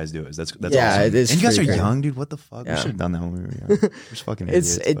everything you guys do is. That's awesome. It is. And you guys are crazy. young, dude. What the fuck? We should have done that when we were young. We're just fucking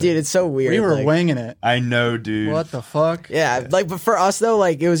idiots. Dude, it's so weird. We were winging it. I know, dude. What the fuck? Yeah, like, but for us though,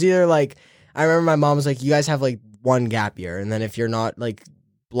 like it was either like I remember my mom was like, "You guys have like one gap year, and then if you're not like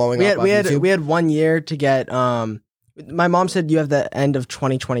blowing up, we had 1 year to get. My mom said you have the end of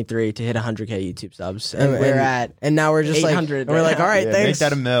 2023 to hit 100K YouTube subs, and we're at, and now we're just 800. We're like, all right, Make thanks.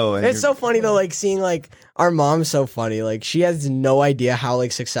 that a mill. And It's so funny though, like seeing like our mom's so funny. Like she has no idea how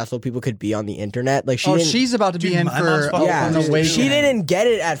like successful people could be on the internet. Like she's about to be in for yeah. She didn't. didn't get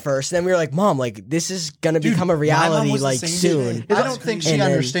it at first. And then we were like, Mom, like this is gonna become a reality like soon. I don't think she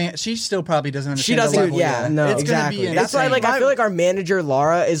understands. She still probably doesn't understand. She doesn't. Yeah, no, it's exactly. Gonna be That's why like I feel like our manager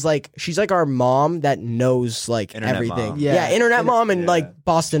Laura is like she's like our mom that knows like Internet everything. mom. Yeah, internet mom and like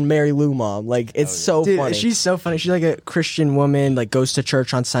Boston Mary Lou mom. Like it's so funny. She's so funny. She's like a Christian woman, like goes to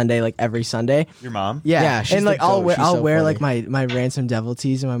church on Sunday, like every Sunday. Your mom? Yeah, she's and like the I'll goat. She's wear so like funny. my ransom devil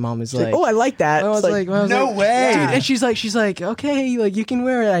tees, and my mom is like, oh, I like that. I was like, no way. dude, and she's like, okay, like you can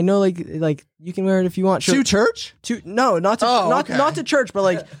wear it. I know, like you can wear it if you want. to church. No, not to okay. not to church, but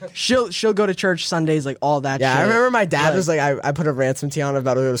like she'll go to church Sundays, like all that. Yeah, shit. I remember my dad was like, I put a ransom tee on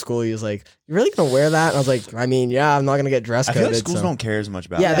about to go to school. He was like, "You really gonna wear that?" And I was like, "I mean, yeah, I'm not gonna get dress I coded." feel like schools so. don't care as much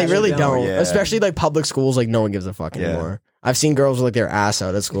about Yeah, it. they really don't. Yeah. Especially like public schools, like no one gives a fuck anymore. I've seen girls with like their ass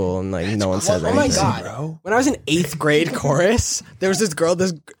out at school and like no one says anything. Oh my god, bro. When I was in 8th grade chorus, there was this girl.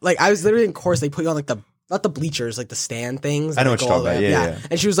 I was literally in chorus. They put you on like not the bleachers, like the stand things. I know like, what you're go all talking the way about. up. Yeah.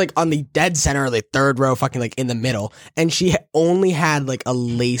 And she was like on the dead center, like 3rd row, fucking like in the middle. And she only had like a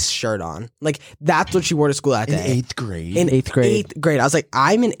lace shirt on. Like that's what she wore to school that In day. 8th grade. In 8th grade. 8th grade. I was like,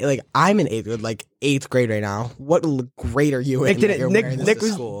 I'm in 8th grade, like 8th grade right now. What grade are you in? Nick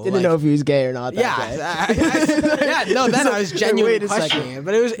didn't know if he was gay or not. Yeah, no. Then I was genuinely Wait a questioning it,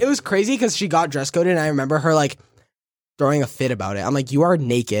 but it was crazy because she got dress coded, and I remember her like throwing a fit about it. I'm like, you are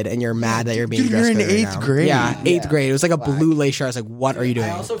naked, and you're mad that you're being dress you're in coded. 8th now. grade. Yeah, 8th grade. It was like a blue lace shirt. I was like, what are you doing?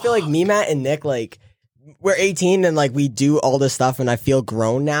 I also feel like me, Matt, and Nick like. We're 18 and like we do all this stuff and I feel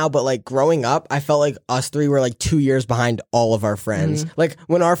grown now, but like growing up, I felt like us three were like 2 years behind all of our friends. Like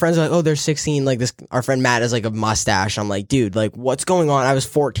when our friends are like, oh, they're 16, like our friend Matt has like a mustache. I'm like, dude, like what's going on? I was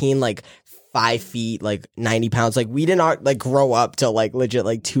 14, like 5 feet, like 90 pounds. Like we did not like grow up till like legit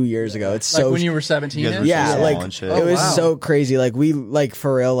like 2 years ago. It's Like so when you were 17. You guys were yeah, so small like and shit. it was wow. so crazy. Like we like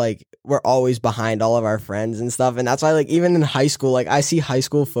for real, like we're always behind all of our friends and stuff. And that's why like even in high school, like I see high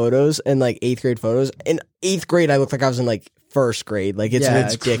school photos and like 8th grade photos. In 8th grade, I looked like I was in like 1st grade. Like it's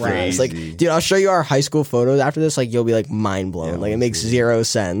ridiculous. crazy. Like dude, I'll show you our high school photos after this. Like you'll be like mind blown. Like it makes zero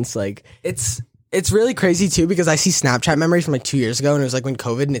sense. Like it's really crazy too because I see Snapchat memories from like 2 years ago and it was like when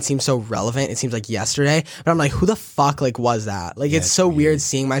COVID and it seems so relevant. It seems like yesterday, but I'm like, who the fuck like was that? Like it's so weird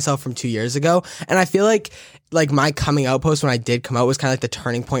seeing myself from 2 years ago. And I feel like my coming out post when I did come out was kind of like the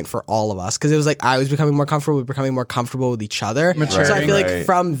turning point for all of us because it was like I was becoming more comfortable, we were becoming more comfortable with each other. Maturing. So I feel like Right.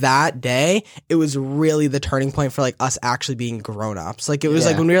 from that day, it was really the turning point for like us actually being grown ups. Like it was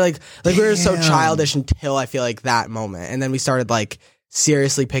like when we were like we were so childish until I feel like that moment, and then we started like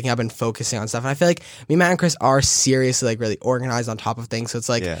seriously picking up and focusing on stuff. And I feel like me, Matt, and Chris are seriously like really organized on top of things. So it's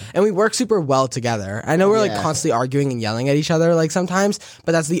like, and we work super well together. I know we're like constantly arguing and yelling at each other like sometimes,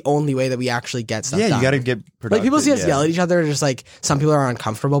 but that's the only way that we actually get stuff done. you got to get productive. Like people see us yell at each other, just like some people are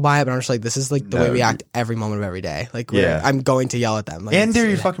uncomfortable by it, but I'm just like, this is like the way we act every moment of every day. Like I'm going to yell at them. Like, and they're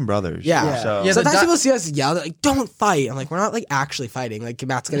your fucking brothers. Yeah. So. Yeah, Sometimes people see us yell, they're like, don't fight. I'm like, we're not like actually fighting. Like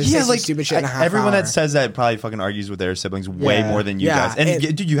Matt's gonna say some stupid shit in a half everyone hour. that says that probably fucking argues with their siblings way more than you Yeah. guys. And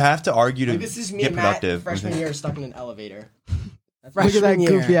dude, you have to argue to Like, this is me get and Matt productive. freshman year stuck in an elevator. Look at that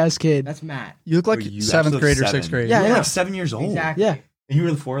goofy ass kid. That's Matt. You look like You 7th absolute grade or 7. 6th grade. Yeah, You're yeah. like 7 years old. Exactly. Yeah. And you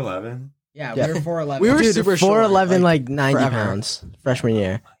were the 4'11". Yeah, we were 4'11". We were Dude, super 4'11", like 90 pounds freshman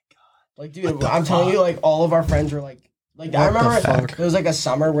year. Like, dude, I'm telling you, like, all of our friends were like I remember it was like a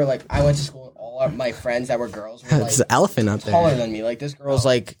summer where like I went to school and all of my friends that were girls were like It's the elephant up there. taller than me. Like this girl's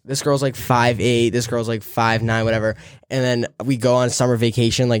like 5'8", this girl's like 5'9", whatever. And then we go on summer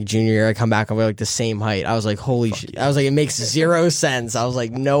vacation like junior year. I come back and we're like the same height. I was like, holy shit! I was like, it makes zero sense. I was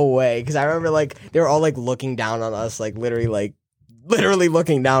like, no way, because I remember like they were all like looking down on us, like literally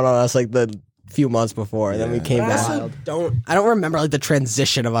looking down on us like the few months before, and then we came back. I don't remember like the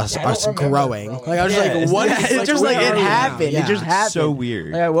transition of us growing. Like I was just like, what? It's just like it happened. It just happened. So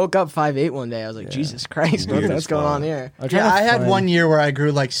weird. Like, I woke up 5'8" one day. I was like, Jesus Christ, what's going on here? Yeah, I had 1 year where I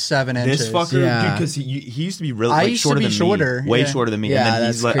grew like 7 inches. This fucker, dude, because he used to be really I like, used to shorter be than shorter, me, way yeah. shorter than me. Yeah, and then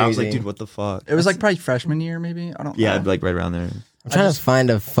he's that's like, I was like, crazy. dude, what the fuck? It was like probably freshman year, maybe. I don't know. Yeah, like right around there. I'm trying to find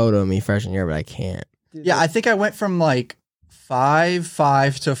a photo of me freshman year, but I can't. Yeah, I think I went from like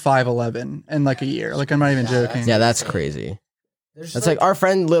 5'5" to 5'11" in like a year. Like I'm not even joking. Yeah, that's crazy. That's like our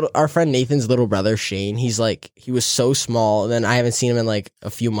friend Nathan's little brother Shane. He was so small, and then I haven't seen him in like a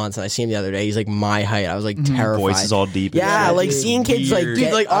few months, and I see him the other day. He's like my height. I was like terrified. Voice is all deep. Yeah, like seeing kids like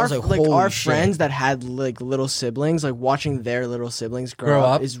dude, like our shit. friends that had like little siblings, like watching their little siblings grow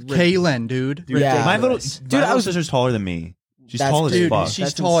up is Kaylin, dude. Yeah, my little sister's taller than me. She's tall as fuck.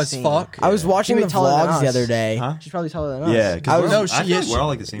 She's tall as fuck. I was watching the vlogs the other day. Huh? She's probably taller than us. Yeah, because we're all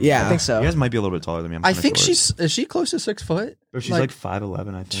like the same. Yeah, I think so. You guys might be a little bit taller than me. I think is she close to 6 foot? Or she's like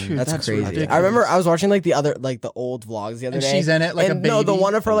 5'11", I think. Dude, That's crazy. ridiculous. I remember I was watching like the old vlogs the other And day. she's in it like a baby. No, the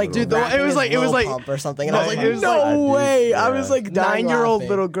one of her like Dude, it was like pump or something. And I was like, it was no like- way. Yeah. I was like dying 9-year-old laughing.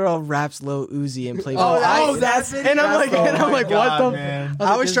 little girl raps Lil Uzi and plays. that's and I'm like, what the? man.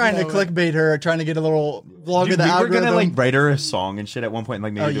 I was trying to clickbait her, trying to get a little vlog Dude, of the we were algorithm. gonna like write her a song and shit at one point,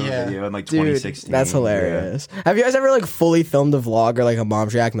 like maybe do a video in like 2016. That's hilarious. Have you guys ever like fully filmed a vlog or like a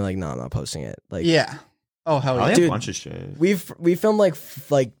mom's react and been like, no, I'm not posting it? Like, Yeah. Oh hell I yeah. have Dude, a bunch of shit. we filmed like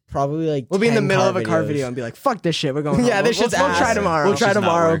probably like We'll be in the 10 middle car of a car videos. video and be like, fuck this shit. We're going. Yeah, home. this shit's we'll ass. try tomorrow. We'll try It's just not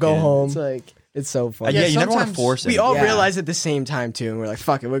tomorrow. Go working. home. It's like. It's so funny. Yeah, you never want to sometimes force it. We all Yeah. realize at the same time too, and we're like,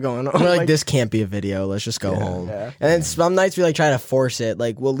 "Fuck it, we're going." We're like, this can't be a video. Let's just go home. Yeah. And then some nights we like try to force it.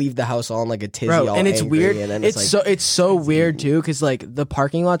 Like we'll leave the house on like a tizzy, bro. all And it's angry, weird. And then It's so weird too, because like the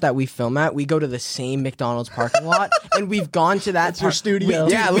parking lot that we film at, we go to the same McDonald's parking lot, and we've gone to that. your studio.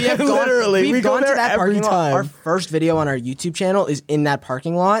 We have gone, literally. We've We go gone to there that every parking lot. time. Our first video on our YouTube channel is in that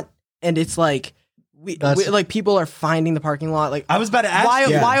parking lot, and it's like we like people are finding the parking lot like I was about to ask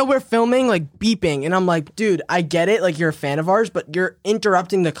while we're filming, like beeping, and I'm like, dude, I get it, like you're a fan of ours, but you're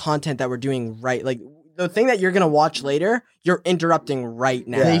interrupting the content that we're doing right. Like the thing that you're gonna watch later, you're interrupting right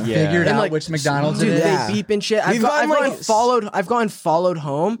now. They figured And, out like, which McDonald's dude, it is. Yeah. they beep and shit. I've We've gotten gotten, like followed. I've gotten followed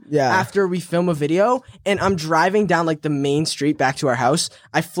home. Yeah. After we film a video, and I'm driving down like the main street back to our house.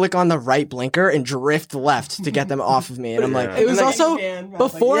 I flick on the right blinker and drift left to get them off of me, and I'm like, It was I'm like, also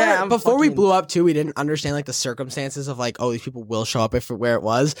before yeah, I'm before we fucking- blew up too. We didn't understand like the circumstances of like, oh, these people will show up if where it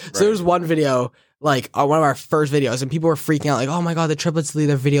was. So there was one video, like one of our first videos, and people were freaking out, like, oh my god, the triplets leave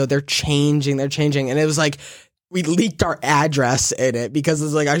their video. They're changing, and it was like. We leaked our address in it because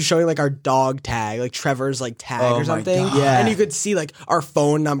it's like I was showing like our dog tag, like Trevor's like tag Oh or my something. God. Yeah. And you could see like our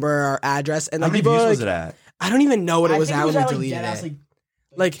phone number, our address, and How like many people views were, was like, it at? I don't even know what it was at when we deleted it.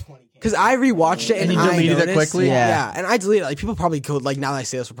 Like, because I rewatched it and you I deleted it noticed- quickly? Yeah, and I deleted it. Like people probably could like now that I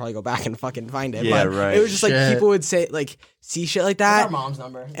say this will probably go back and fucking find it. Yeah, but right. It was just like Shit. people would say like see shit like that. mom's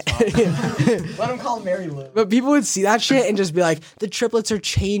number. Let him call Mary Lou. But people would see that shit and just be like, the triplets are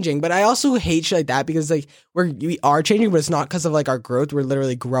changing. But I also hate shit like that because like we are changing, but it's not because of like our growth. We're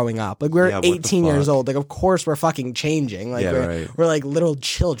literally growing up. Like we're Yeah, what the 18 years fuck? old. Like of course we're fucking changing. Like Yeah, we're, right. we're like little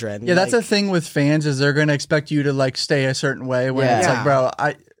children. Yeah, that's like, the thing with fans is they're gonna expect you to like stay a certain way when it's Yeah. like,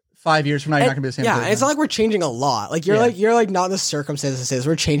 bro, 5 years from now you're not gonna be the same. Yeah, person. and it's not like we're changing a lot. Like you're like not in the circumstances.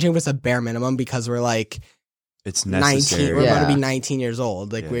 We're changing with a bare minimum because we're like It's 19. necessary. We're about to Yeah. be 19 years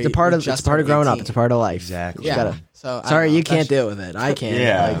old. Like Yeah. we're It's a part of just growing up. 18. It's a part of life. Exactly. Yeah. gotta- So I Sorry, don't know. you can't That's- deal with it. I can't.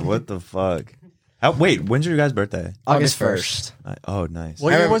 Yeah. Like, What the fuck? Wait, when's your guys' birthday? August 1st. Oh, nice.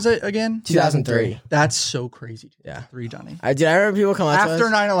 What year was it again? 2003. That's so crazy. Yeah. 3 Johnny. I remember people come up to After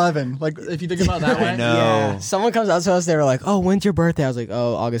us. 9/11, like if you think about it that way. I know. Yeah. Someone comes out to us, they were like, oh, when's your birthday? I was like,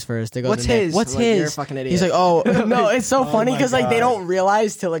 oh, August 1st. They go, What's "The next- his?" What's Like, you're a his? fucking idiot. He's like, oh, no, it's so funny my because like they God. don't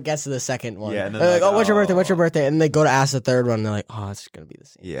realize till it gets to the second one. Yeah, and then They're like, like, oh, what's your birthday? oh. What's your birthday? And they go to ask the third one, and they're like, oh, it's going to be the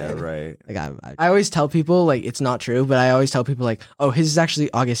same. Yeah, right. Like, I always tell people like it's not true, but I always tell people like, oh, his is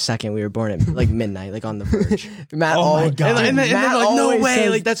actually August 2nd. We were born at like midnight, like on the verge. Matt, Oh my God. And then Matt they're like, no always way, says-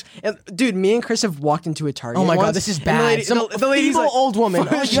 like that's dude. Me and Chris have walked into a Target. Oh my god, once, this is and bad. The, lady, Some the lady's feeble like, old woman.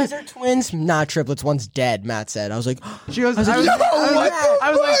 "Fuck Oh, you you." guys are twins? Nah, triplets. One's dead. Matt said. I was like, She goes, I was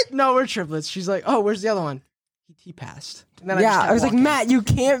like, no, we're triplets. She's like, oh, where's the other one? He passed. And then yeah. just I kept was like, walking. Matt, you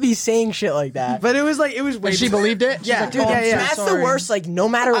can't be saying shit like that. But it was like, it was. And she believed it? Yeah, She's dude, like, yeah, "Oh, I'm yeah. so Matt's the sorry." worst. Like, no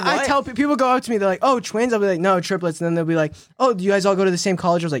matter what. I tell people go up to me, they're like, oh, twins. I'll be like, no, triplets. And then they'll be like, oh, do you guys all go to the same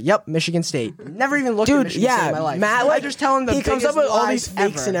college? I was like, yep, Michigan State. Never even looked at Dude, Michigan State in my yeah, life. Matt. I Like, just tell him the he comes up biggest with all these lies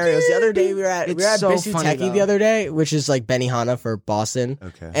fake ever. scenarios. The other day we were at It's so Bissy funny, Techie though. the other day, which is like Benihana for Boston.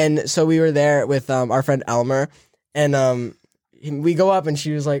 Okay. And so we were there with our friend Elmer, and we go up and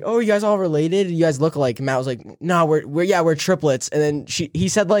she was like, "Oh, you guys all related? You guys look alike." And Matt was like, "No, we're triplets." And then he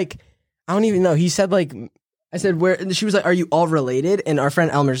said like, I don't even know. He said like, I said where, and she was like, "Are you all related?" And our friend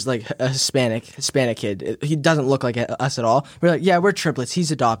Elmer's like a Hispanic kid. He doesn't look like us at all. We're like, "Yeah, we're triplets.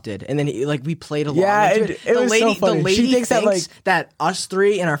 He's adopted." And then we played along. Yeah, into it was so funny. The lady She thinks that, that us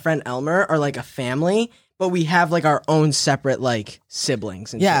three and our friend Elmer are like a family. but we have like our own separate like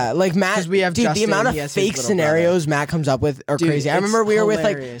siblings. And Yeah, shit. like Matt. 'Cause we have dude, Justin, the amount he of has his fake little scenarios Matt comes up with are Dude, crazy. I it's remember we were with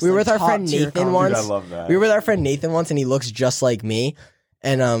hilarious, our top friend tier Nathan comedy. once. Dude, I love that. We were with our friend Nathan once, and he looks just like me.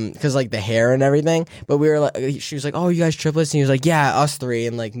 And because like the hair and everything, but we were like, she was like, "Oh, you guys triplets?" And he was like, "Yeah, us three,"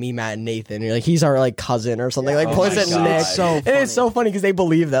 and like me, Matt, and Nathan. And you're like, he's our like cousin or something. Like points at God. Nick. So And it's so funny because they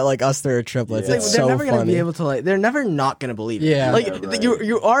believe that like us three are triplets. Yeah. It's they're so never gonna funny. be able to like. They're never not gonna believe it. Yeah. like right.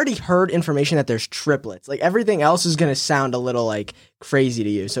 you already heard information that there's triplets. Like everything else is gonna sound a little like crazy to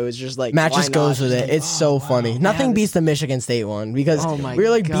you. So it's just like Matt why just goes not? with Just it. like, It's so funny. Nothing Yeah, beats the Michigan State one because Oh my we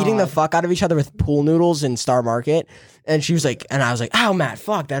were like beating the God. fuck out of each other with pool noodles in Star Market. And she was like, and I was like, "Ow, Matt,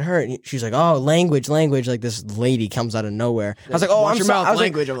 fuck, that hurt." And she was like, "Oh, language." Like this lady comes out of nowhere. I was like, "Oh, watch I'm your sorry." mouth, I was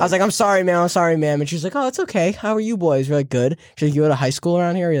language. like, "I'm sorry, ma'am." And she's like, "Oh, it's okay. How are you boys?" We're like, "Good." She's like, "You go to high school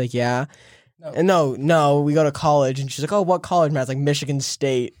around here?" We're like, "Yeah." And no, we go to college. And she's like, "Oh, what college?" Matt's like, "Michigan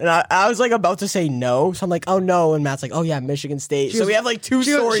State." And I was like about to say no. So I'm like, "Oh, no." And Matt's like, "Oh, yeah, Michigan State." So we have like two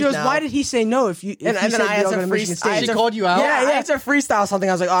She goes, stories "Why did he say no? If you And he then said I you had don't to go to Michigan freestyle. State?" She called you out? Yeah, I had to freestyle something.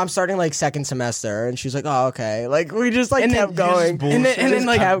 I was like, "Oh, I'm starting like second semester," and she's like, "Oh, okay." Like we just like kept going, and then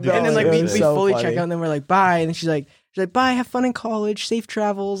like kept going. we It was we so fully funny. check out, and then we're like, "Bye," and then she's like, "Bye, have fun in college, safe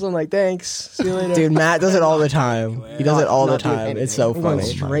travels." I'm like, "Thanks, see you later." Dude, Matt does it all the time. He does it all the Not doing time. anything. It's so I'm going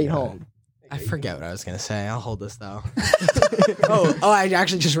funny. straight home. I forget what I was gonna say. I'll hold this though. I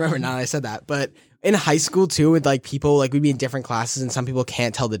actually just remember now that I said that. But in high school too, with like people, like we'd be in different classes and some people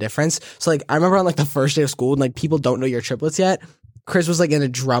can't tell the difference. So like I remember on like the first day of school and like people don't know your triplets yet. Chris was like in a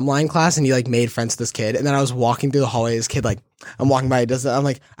drumline class and he like made friends with this kid. And then I was walking through the hallway, this kid like I'm walking by, I'm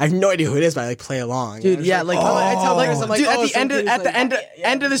like, I have no idea who it is, but I like play along. Dude, And yeah, I was like, I tell Chris, I'm like, dude, oh, at the end of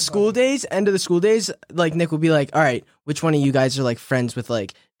end of the school days, like Nick would be like, "All right, which one of you guys are like friends with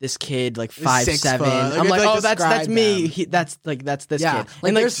like this kid, like 5'7"?" 6 foot. Like, I'm like, like, "Oh, that's describe me. them. That's this Yeah, kid." like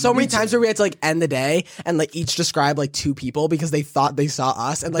And there's so many we- times where we had to like end the day and like each describe like two people because they thought they saw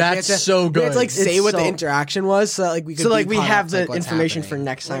us and like That's we had to, so We had good. to like say It's what the so- interaction was so that, like we could So like be we caught have up, the like, what's information happening. for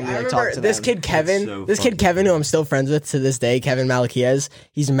next time I we like remember talk to this them. kid Kevin, so this kid fucking Kevin who I'm still friends with to this day, Kevin Malachias.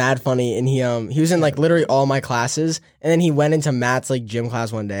 He's mad funny and he was in like literally all my classes and then he went into Matt's like gym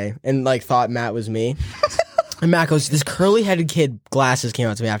class one day and like thought Matt was me. And Matt goes, "This curly-headed kid glasses came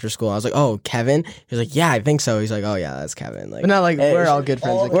out to me after school." I was like, "Oh, Kevin?" He was like, "Yeah, I think so." He's like, "Oh yeah, that's Kevin." Like, But not like hey, we're all good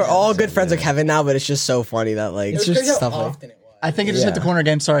friends. with we're Kevin. all good friends with Kevin now, but it's just so funny that like It's just stuff like. I think it just hit the corner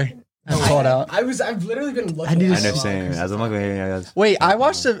again. Sorry. I called out. I've literally been looking. I need to I know, same. As I'm looking at it, Wait, I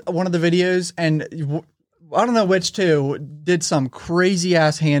watched one of the videos and I don't know which two did some crazy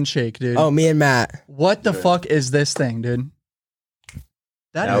ass handshake, dude. Oh, me and Matt. What the fuck is this thing, dude?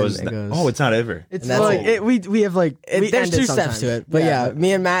 that was. it goes. Oh, it's not over. It's And that's like it. we have like we There's end it 2 sometimes. steps to it, but yeah,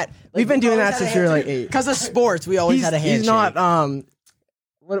 me and Matt. We've been doing that since we were like 8. Because of sports, we always had a handshake. He's not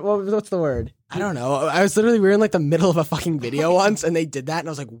what's the word? I don't know. I was literally we were in like the middle of a fucking video once, and they did that, and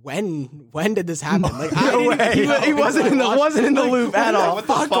I was like, when did this happen? Like, He wasn't in the loop at all. What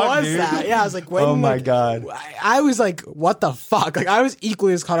the fuck was dude? that? Yeah, I was like, when? Oh my like, God. I was like, what the fuck? Like, I was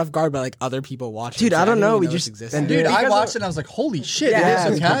equally as caught off guard by like other people watching. Dude, so I don't didn't know. even We this just- existed. and Dude, I because watched of- it and I was like, holy shit, Yeah, it is so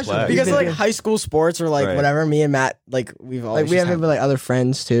it's casual. complex. because of been like doing- high school sports or like Right. whatever. Me and Matt, like we've always Like we just have it with like other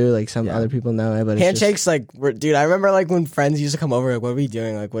friends too. Like some other people know it, but it's just- handshakes. Like, dude, I remember like when friends used to come over. Like, what are we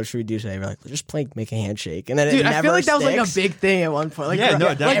doing? Like, what should we do today? We're like, just play, make a handshake, and then Dude, it never I feel like that was like a sticks. big thing at one point. Like, Yeah, no,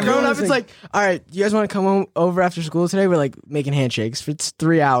 like definitely. growing up, Everyone's it's like, all right, you guys want to come over after school today? We're like making handshakes for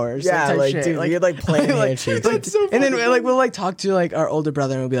 3 hours. Yeah, type like, shit. dude, we had like playing handshakes. And then like we'll like talk to like our older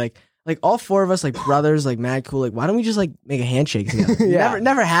brother and we'll be like all 4 of us like brothers like mad cool. Like why don't we just like make a handshake together? Yeah.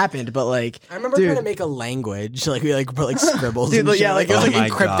 Never happened, but like I remember dude, trying to make a language. Like we like put like scribbles. Dude, and like, shit. yeah, like it was oh like my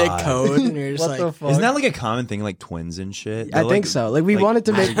encrypted God. code. And we were just What like, the fuck? Isn't that like a common thing, like twins and shit? I They're, think like- so. Like we wanted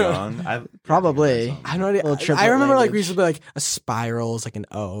to make young. probably. I don't know. Little I triplet remember like language. we used to be like a spiral is like an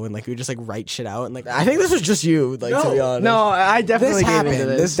O, and like we would just like write shit out. And like I think this was just you. Like to be honest. No, I definitely This gave happened. into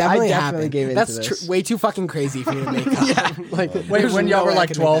this. This definitely I definitely happened. gave into That's this. way too fucking crazy for you to make up. Yeah. Like Wait, there's when no y'all were way I like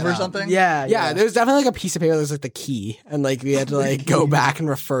could make 12 that or up. something? Yeah, Yeah, there's definitely like a piece of paper that was like the key, and like we had to like go back and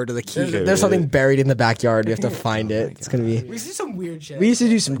refer to the key. There's something buried in the backyard. We have to find it. It's gonna be. We see some weird shit. We used to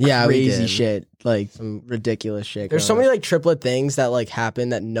do some Yeah, we crazy did. shit, like some ridiculous shit. There's so going many like triplet things that like happen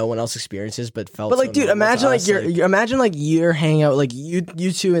that no one else experiences, but felt. But like, so dude, normal to imagine like us, imagine like you're hanging out like you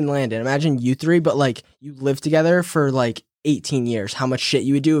two and Landon. Imagine you 3, but like you live together for like 18 years, how much shit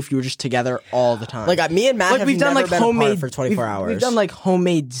you would do if you were just together all the time. Like me and Matt have we've done never like been homemade apart for 24 hours. We've done like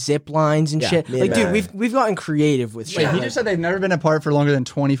homemade zip lines and shit. me and Like, dude, Matt. we've gotten creative with shit. Wait, he just said they've never been apart for longer than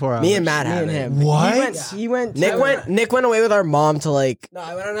 24 hours. Me and Matt have and it. him. What? He went. Nick went away with our mom to like. No,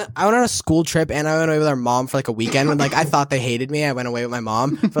 I went on a school trip and I went away with our mom for like a weekend. And like I thought they hated me. I went away with my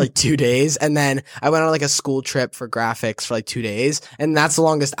mom for like 2 days, and then I went on like a school trip for graphics for like 2 days, and that's the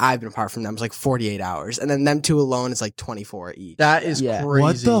longest I've been apart from them. It was like 48 hours, and then them two alone is like 24 each. That is Yeah. crazy.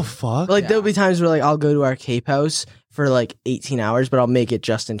 What the fuck? Like there'll be times where like I'll go to our Cape house for like 18 hours, but I'll make it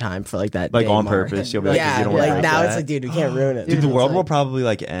just in time for like that. Like day on mark. purpose. You'll be like, yeah, you don't like want now that. it's like, dude, we can't ruin it. Dude, the world like- will probably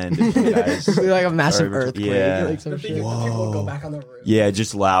like end if you guys. It'll be like a massive Sorry, earthquake. yeah. Like some shit. People go back on the roof. Yeah,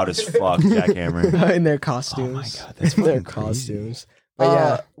 just loud as fuck, jackhammer. In their Oh costumes. my god, that's Their fucking crazy. costumes. But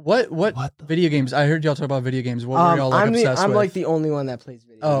yeah. What video games? I heard y'all talk about video games. What were y'all like obsessed I'm with? like the only one that plays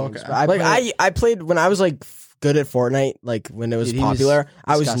video Oh, games. okay. But I played when I was like good at Fortnite, like when it was Dude, he was popular.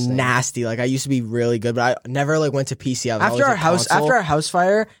 I was disgusting. nasty. Like I used to be really good, but I never like went to PC. I was after always, our like, console. after our house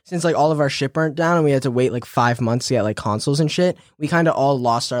fire, since like all of our shit burnt down and we had to wait like 5 months to get like consoles and shit, we kind of all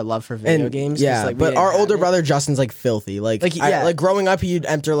lost our love for video games. 'cause, Yeah, like, we but didn't our have older it. brother Justin's like filthy. Like yeah. like growing up, he'd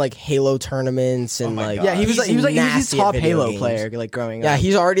enter like Halo tournaments and my like God. Yeah, he was he's like nasty the at top video Halo games. player like growing Yeah, up.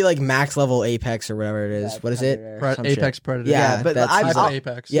 he's already like max level Apex or whatever it is. What is it? Some shit. Apex Predator. Yeah, but that's- I I'll, play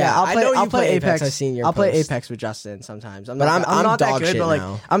Apex. Yeah, I know you I'll play play Apex. Apex. I've seen your I'll play posts. Apex with Justin sometimes. But I'm I'm not that dog good, shit but like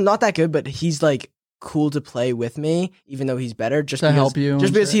now. I'm not that good, but he's like cool to play with me, even though he's better. Just To because, help you just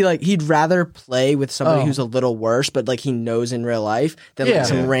and because shit. he'd rather play with somebody Oh. who's a little worse, but like he knows in real life than Yeah. like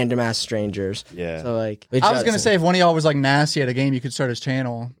some Yeah. random ass strangers. Yeah. So like, I was gonna say if one of y'all was like nasty at a game, you could start his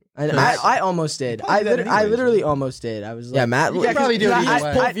channel. I almost did. I literally almost did. I was like, Yeah, Matt. You could probably do it either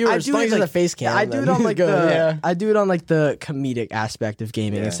way. Pull viewers. As long as it's a face cam. Yeah, I do it then on like good. the Yeah. I do it on like the comedic aspect of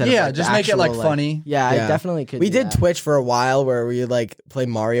gaming Yeah. instead of Yeah, like, just the make it, like, actual, funny. Yeah, I Yeah. definitely could. We do did that. Twitch for a while where we would like play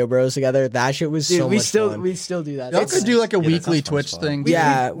Mario Bros together. That shit was Dude, so we much still fun. we still do that. Y'all It's- could do like a Yeah, that weekly sounds fun as Twitch fuck. thing.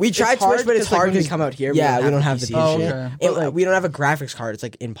 Yeah, we tried it's hard Twitch, but it's 'cause, like, hard when we because come out here. Yeah, we have don't the have the PC Oh, PC. shit. okay. But, like, we don't have a graphics card. It's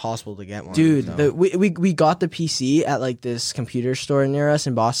like impossible to get one. dude, so. we got the PC at like this computer store near us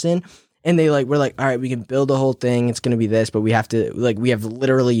in Boston, and we're like, all right, we can build a whole thing. It's gonna be this, but we have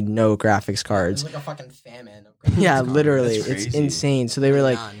literally no graphics cards. like a fucking famine. Yeah, literally, That's it's crazy. insane. So they were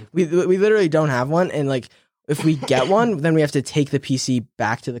like, we literally don't have one, and like if we get one, then we have to take the PC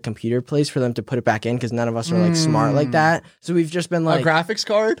back to the computer place for them to put it back in because none of us are like smart like that. So we've just been A like, graphics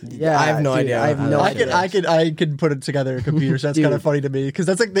card? yeah, I have no dude, idea I have how no that idea. I could put it together a computer. So that's Dude. kind of funny to me because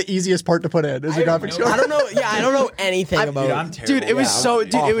that's like the easiest part to put in is a graphics card. I don't know. Yeah, I don't know anything about. Dude, I'm terrible. Dude, it was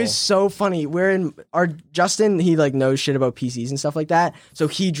Yeah, I'm it was so funny. We're in our Justin, he like knows shit about PCs and stuff like that. So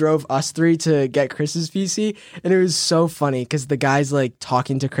he drove us three to get Chris's PC, and it was so funny because the guy's like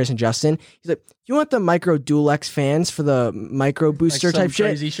talking to Chris and Justin. He's like, "You want the micro DualX fans for the micro booster Like some type shit?"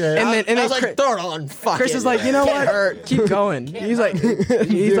 crazy shit. And then I was Chris, like, throw it on. Fuck Chris it. is like, "You know Can't what? hurt." Keep going." He's like,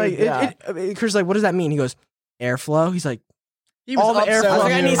 yeah. Chris is like, "What does that mean?" He goes, "Airflow." He's like, He was all the upset airflow. with I was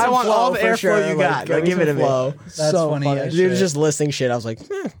like, I you. need some want all the flow for airflow sure. you got. Like, Give it a flow. That's so funny as Dude was shit. just listing shit. I was like,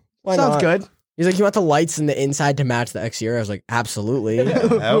 why Sounds not? good. He's like, you want the lights in the inside to match the exterior? I was like, absolutely.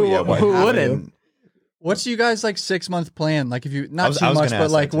 Hell yeah, why Who not? wouldn't? What's you guys like 6-month plan? Like if you I not was too much, gonna but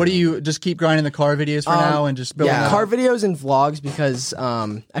ask like that what do too. you just keep grinding the car videos for now and just building Yeah, up? car videos and vlogs because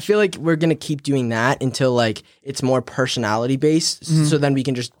I feel like we're gonna keep doing that until like it's more personality based. So then we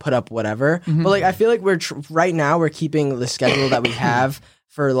can just put up whatever. But like I feel like we're right now we're keeping the schedule that we have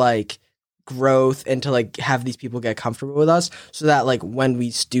for like growth and to like have these people get comfortable with us so that like when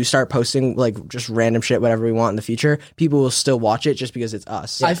we do start posting like just random shit whatever we want in the future, people will still watch it just because it's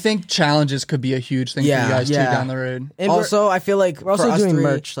us. I think challenges could be a huge thing Yeah, for you guys yeah. too down the road. And Also, I feel like we're also for us doing three-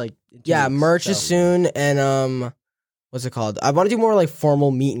 merch like in 2 Yeah, weeks, merch is so- soon, and what's it called? I want to do more like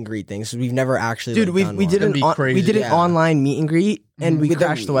formal meet and greet things. We've never actually, Dude, like, we done we one. did Gonna an be we crazy. did an Yeah. online meet and greet and we We did-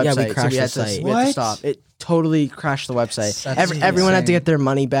 crashed the yeah, website. we so crashed we had the to, site. we had to What? stop. It totally crashed the website. That's Everyone had to insane. get their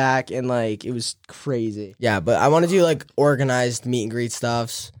money back and like it was crazy. Yeah, but I want to do like organized meet and greet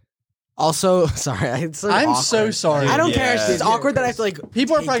stuffs. Also, sorry, it's so I'm awkward. so sorry. I don't Yeah. care. It's awkward that I have to like.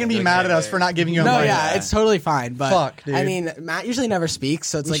 People are take probably gonna it. be mad at us for not giving you a No, mic. yeah, it's totally fine. But Fuck, dude. I mean, Matt usually never speaks,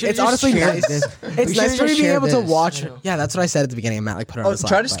 so it's We like should've it's just honestly shared nice. this. It's We nice should've for just me being shared able to this. watch. I know. Yeah, that's what I said at the beginning. Matt, like put it on Oh, his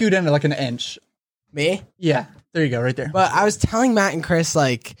try lap, to but- scoot in like an inch. me. Yeah, there you go, right there. But I was telling Matt and Chris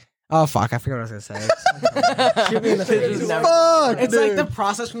like, oh fuck, I forgot what I was gonna say. Shoot me in the face. Fuck, It's like dude. the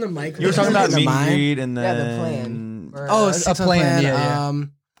process from the mic. You were talking about in the meet and mind. greet and then Yeah, the plan. Oh, a 6 plan, yeah.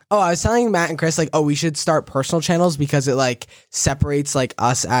 I was telling Matt and Chris like, oh, we should start personal channels because it like separates like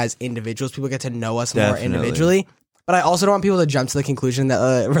us as individuals. People get to know us more Definitely. individually. But But I also don't want people to jump to the conclusion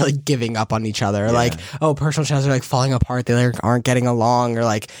that we're like giving up on each other. Or, like, oh, personal channels are like falling apart. They like, aren't getting along, or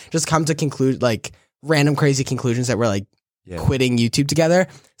like just come to conclude like random crazy conclusions that we're like quitting YouTube together.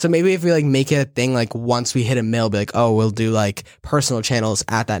 So maybe if we like make it a thing, like once we hit a mill, be like, oh, we'll do like personal channels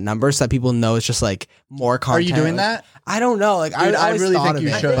at that number so that people know it's just like more content. Are you doing that? I don't know. Like, dude, I really think you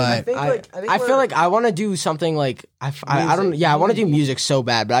should. I feel like I want to do something like I don't. Yeah, I want to do music so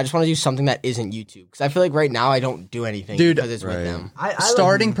bad, but I just want to do something that isn't YouTube because I feel like right now I don't do anything because it's with them.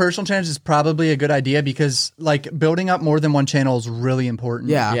 Starting personal channels is probably a good idea because like building up more than one channel is really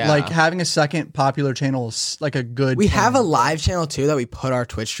important. Yeah. Like having a second popular channel is like a good. We have a live channel too that we put our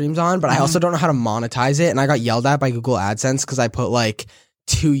Twitch streams on, but I also don't know how to monetize it, and I got yelled at by Google AdSense because I put like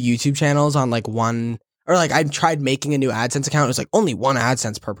 2 YouTube channels on like one. Or like I tried making a new AdSense account. It was like only 1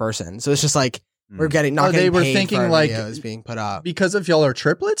 AdSense per person. So it's just like we're getting not getting paid thinking for like videos being put up because of y'all are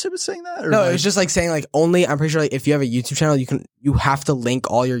triplets. It was saying that. Or no, like, it was just like saying like only. I'm pretty sure like if you have a YouTube channel, you have to link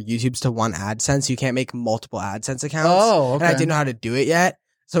all your YouTubes to one AdSense. You can't make multiple AdSense accounts. Oh, okay. And I didn't know how to do it yet.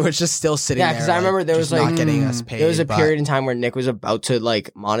 So it's just still sitting there. Yeah, because I remember there was like not getting us paid. There was a period in time where Nick was about to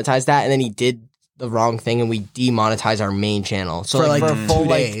like monetize that, and then he did the wrong thing, and we demonetized our main channel. So for a full 2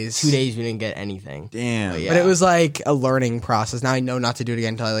 days. 2 days, we didn't get anything. Damn. But it was like a learning process. Now I know not to do it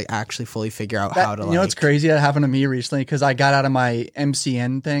again until I like actually fully figure out how to. You know what's crazy? That happened to me recently because I got out of my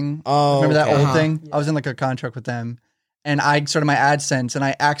MCN thing. Oh, remember that old thing? Yeah. I was in like a contract with them, and I started my AdSense, and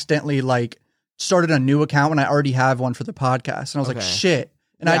I accidentally like started a new account when I already have one for the podcast, and I was like, shit.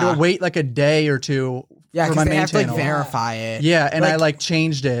 And I had to wait like a day or two. Yeah, because they have to like verify it. Yeah, and I like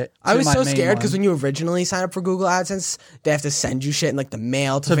changed it. I was so scared because when you originally sign up for Google AdSense, they have to send you shit in like the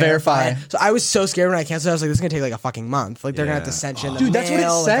mail to verify it. So I was so scared when I canceled. I was like, this is gonna take like a fucking month. Like they're gonna have to send shit in the mail. Dude, that's what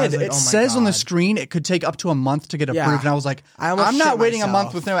it said. Like, it says on the screen it could take up to a month to get approved, and I was like, I'm not waiting a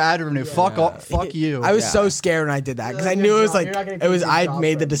month with no ad revenue. Fuck you. I was so scared when I did that because I knew it was like it was. I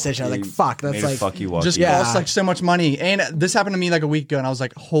made the decision. I was like, fuck. That's like fuck you just costs like so much money. And this happened to me like a week ago, and I was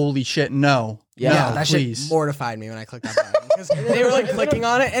like, holy shit, no. Yeah, that shit mortified me when I clicked that button because they were like clicking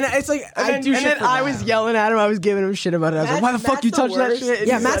on it, and it's like I was yelling at him. I was giving him shit about it. I was like, "Why the fuck you touch that shit?"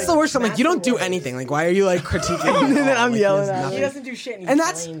 Yeah, Matt's the worst. I'm like, you don't do anything. Like, why are you like critiquing? And then I'm yelling at him. He doesn't do shit. And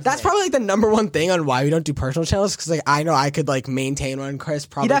that's probably like the number one thing on why we don't do personal channels because like I know I could like maintain one. Chris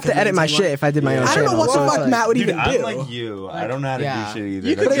probably he'd have to edit my shit if I did my own. I don't know what the fuck Matt would even do. I'm like you. I don't know how to do shit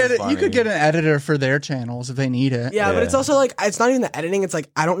either. You could get an editor for their channels if they need it. Yeah, but it's also like it's not even the editing. It's like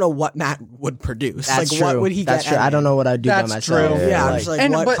I don't know what Matt would produce. That's like true. What would he That's get? true. I don't know what I'd do by That's myself. true. Yeah, I'm just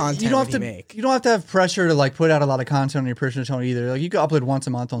like, what but content you don't would have to he make? You don't have to have pressure to like put out a lot of content on your personal channel either. Like you could upload once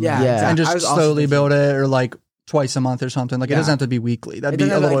a month on that, and just slowly build it, or like twice a month or something. Like it doesn't have to be weekly. That'd be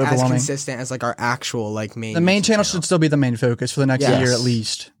a little overwhelming. As consistent as like our actual like main. The main channel should still be the main focus for the next year at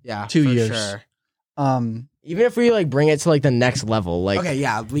least. Yeah, 2 years. Sure. Even if we like bring it to like the next level, like okay,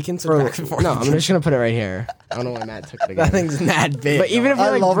 yeah, we can switch back and forth. No, I'm just gonna put it right here. I don't know why Matt took it again. That thing's mad big. But even if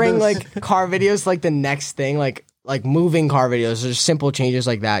we like bring like car videos to, like the next thing, like moving car videos, there's simple changes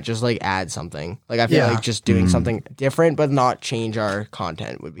like that. Just like add something. Like I feel like just doing something different, but not change our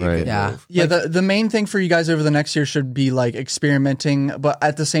content would be a good move. Yeah, the main thing for you guys over the next year should be like experimenting, but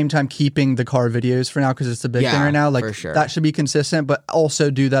at the same time keeping the car videos for now because it's the big thing right now. Like that should be consistent, but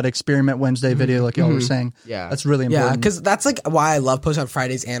also do that experiment Wednesday video like y'all were saying. Yeah, that's really important. Yeah, because that's like why I love posting on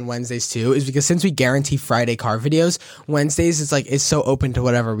Fridays and Wednesdays too. Is because since we guarantee Friday car videos, Wednesdays it's so open to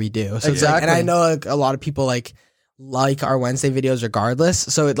whatever we do. So it's like, and I know like a lot of people like our Wednesday videos regardless.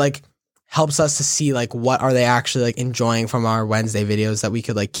 So it like helps us to see like what are they actually like enjoying from our Wednesday videos that we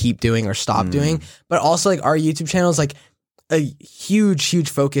could like keep doing or stop doing. But also like our YouTube channel is like a huge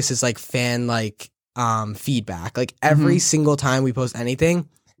focus is like fan like feedback. Like every single time we post anything,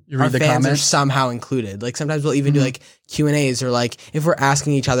 our fans comments are somehow included. Like sometimes we'll even do like Q&As or like if we're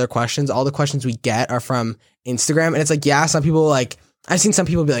asking each other questions, all the questions we get are from Instagram. And it's like, yeah, some people like I've seen some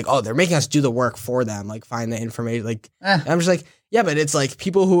people be like, oh, they're making us do the work for them, like find the information. Like I'm just like, yeah, but it's like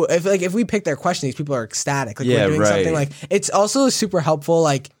people who if we pick their question, these people are ecstatic. Like we're doing something like it's also super helpful.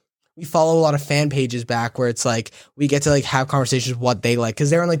 Like we follow a lot of fan pages back where it's like we get to like have conversations with what they like because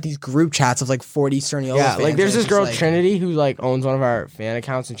they're in like these group chats of like 40 Sturniolo fans. Like there's this girl Trinity who like owns one of our fan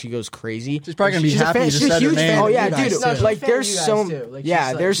accounts and she goes crazy. She's probably gonna be happy. She's a huge fan. Oh yeah, dude. Like there's so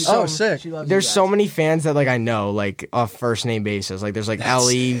there's so many fans that like I know like off first name basis. Like there's like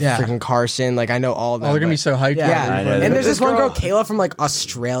Ellie, freaking Carson. Like I know all of them. Oh, they're gonna be so hyped. Yeah, and there's this one girl Kayla from like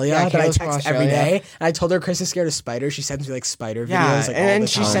Australia that I text every day. And I told her Chris is scared of spiders. She sends me like spider videos. Like, and then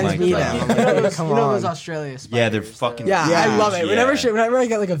she sends me meet them. Come on. Those Australia spiders. Yeah, they're fucking. Yeah, I love it. Whenever I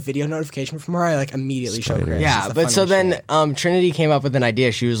get like a video notification from her, I like immediately show Chris. Yeah, but so then Trinity came up with an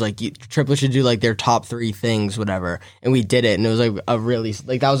idea. She was like, Triplets should do like their top 3 things, whatever, and we did it, and it was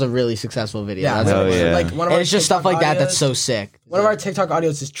like that was a really successful video. Yeah, like one of our it's just stuff like that that's so sick. One of our TikTok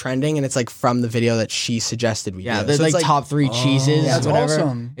audios is trending, and it's like from the video that she suggested we do. Yeah, there's like top 3 cheeses. That's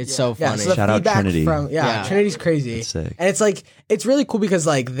awesome. It's so funny. Shout out Trinity. Trinity's crazy. And it's like it's really cool because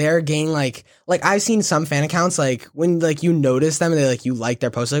like they're getting like I've seen some fan accounts like when like you notice them and they like you like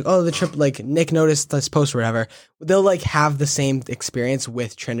their post like the trip like Nick noticed this post or whatever, they'll like have the same experience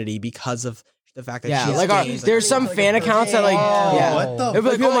with Trinity because of the fact that she's like there's some fan accounts that like what the they'll be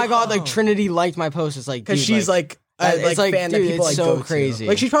like, oh my god, like Trinity liked my post. It's like because she's like it's like fan that people like so crazy.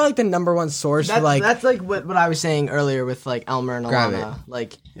 Like she's probably like the #1 source for like that's like what I was saying earlier with like Elmer and Alana.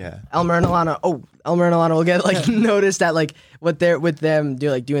 Like Elmer and Alana. Elmer and Alana will get like noticed that like what they're with them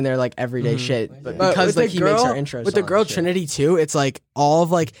doing their like everyday shit, but because like he makes our intros with the girl Trinity too. It's like all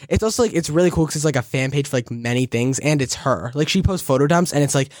of like it's also like it's really cool because it's like a fan page for like many things, and it's her. Like she posts photo dumps, and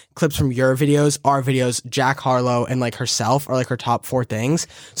it's like clips from your videos, our videos, Jack Harlow, and like herself are like her top 4 things.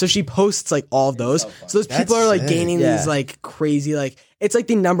 So she posts like all of those. So those people are like gaining these like crazy like it's like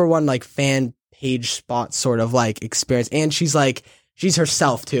the #1 like fan page spot sort of like experience, and she's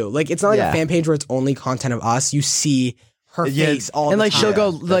herself too. Like it's not like a fan page where it's only content of us. You see her face all the time. And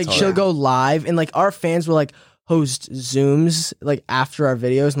like she'll go live, and like our fans will like host Zooms like after our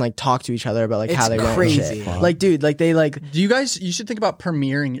videos and like talk to each other about like how they went. Crazy. Like dude, like they like. Do you guys? You should think about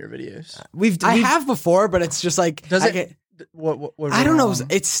premiering your videos. I have before, but it's just like what I don't know.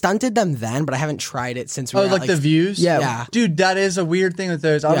 It stunted them then, but I haven't tried it since. We were like the views. Yeah, dude, that is a weird thing with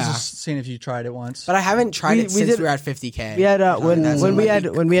those. I was just seeing if you tried it once, but I haven't tried it since we were at 50K. We had when we had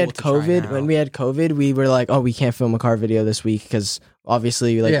COVID, we were like, oh, we can't film a car video this week because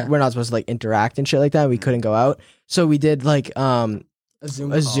obviously like we're not supposed to like interact and shit like that. We couldn't go out, so we did like a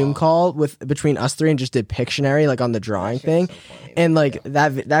Zoom call between us 3 and just did Pictionary like on the drawing thing. And like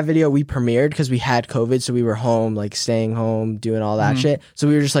that video we premiered because we had COVID, so we were home, like staying home, doing all that shit. So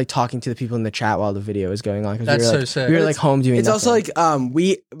we were just like talking to the people in the chat while the video was going on. That's so sick. We were like home doing. It's also like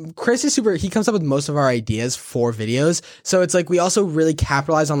Chris is super. He comes up with most of our ideas for videos, so it's like we also really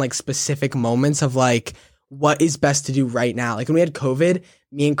capitalize on like specific moments of like what is best to do right now. Like when we had COVID,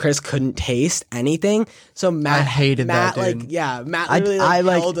 me and Chris couldn't taste anything, so Matt hated that, dude. Matt literally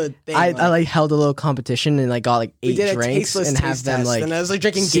held a thing. I held a little competition and like got like 8 drinks and have them like. And I was like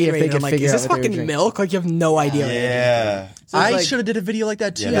drinking Gatorade. And I'm like, is this fucking milk? Like you have no idea. Yeah. So I should have did a video like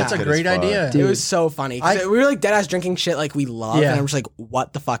that too. That's a great idea. Dude. It was so funny. We were like dead ass drinking shit like we love, and I'm just like,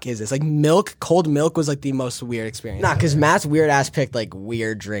 what the fuck is this? Like cold milk was like the most weird experience. Nah, because Matt's weird ass picked like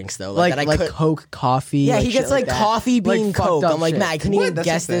weird drinks though, like Coke, coffee. Yeah, he gets like coffee bean Coke. I'm like, Matt, I couldn't even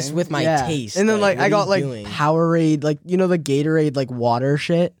guess this with my taste. And then like I got like Powerade, like you know the Gatorade like water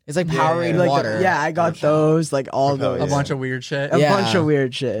shit. It's like Powerade water. I got those like all those. A bunch of weird shit. A bunch of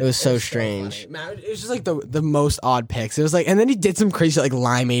weird shit. It was so strange. Matt, it was just like the most odd picks. It was like, and then he did some crazy shit like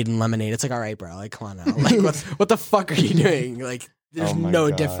limeade and lemonade. It's like, all right, bro, like come on now. Like what the fuck are you doing? Like there's no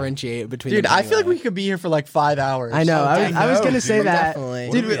differentiate between. Dude, I feel like we could be here for like 5 hours. I know. I was gonna say that. Definitely.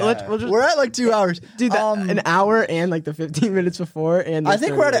 Dude, we're at like 2 hours. Dude, an hour and like the 15 minutes before, and I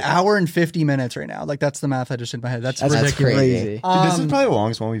think we're at an hour and 50 minutes right now. Like that's the math I just did in my head. That's ridiculous. Crazy. Dude, this is probably the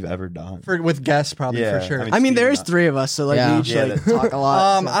longest one we've ever done. With guests, probably for sure. I mean there is 3 of us, so like we each like talk a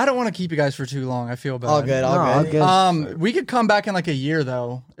lot. I don't want to keep you guys for too long. I feel bad. All good. We could come back in like a year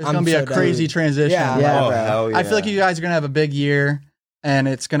though. It's gonna be a crazy transition. Yeah, bro. I feel like you guys are gonna have a big year. And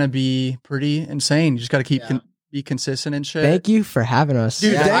it's gonna be pretty insane. You just gotta keep be consistent and shit. Thank you for having us,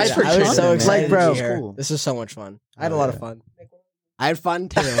 dude. I was so excited, bro. Cool. This is so much fun. I had a lot of fun. I had fun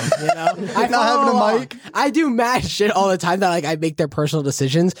too. You know, I'm not having a mic. I do mad shit all the time that like I make their personal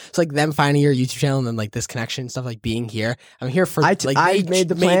decisions. It's like them finding your YouTube channel and then like this connection stuff, like being here. I'm here for. I made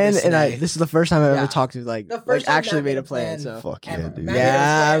the plan, and this is the first time I've ever talked to like actually made a plan. So fuck yeah, dude.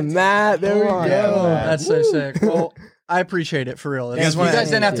 Yeah, Matt. There we go. That's so sick. Well. I appreciate it for real. You guys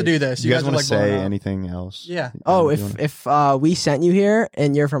didn't have to do this. You guys want to say anything else? Yeah. Oh, if we sent you here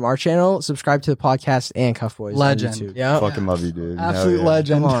and you're from our channel, subscribe to the podcast and Cuff Boys. Legend. Yeah. Fucking love you, dude. Absolute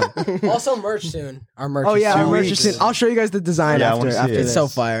legend. Come on. Also merch soon. Our merch. Oh yeah, our merch is soon. I'll show you guys the design after it's this. so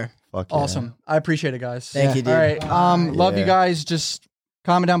fire. Fuck yeah. Awesome. I appreciate it, guys. Thank you, dude. All right. Love you guys. Just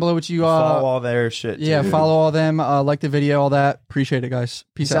comment down below what you follow all their shit. Yeah, follow all them. Like the video, all that. Appreciate it, guys.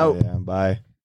 Peace out. Yeah, bye.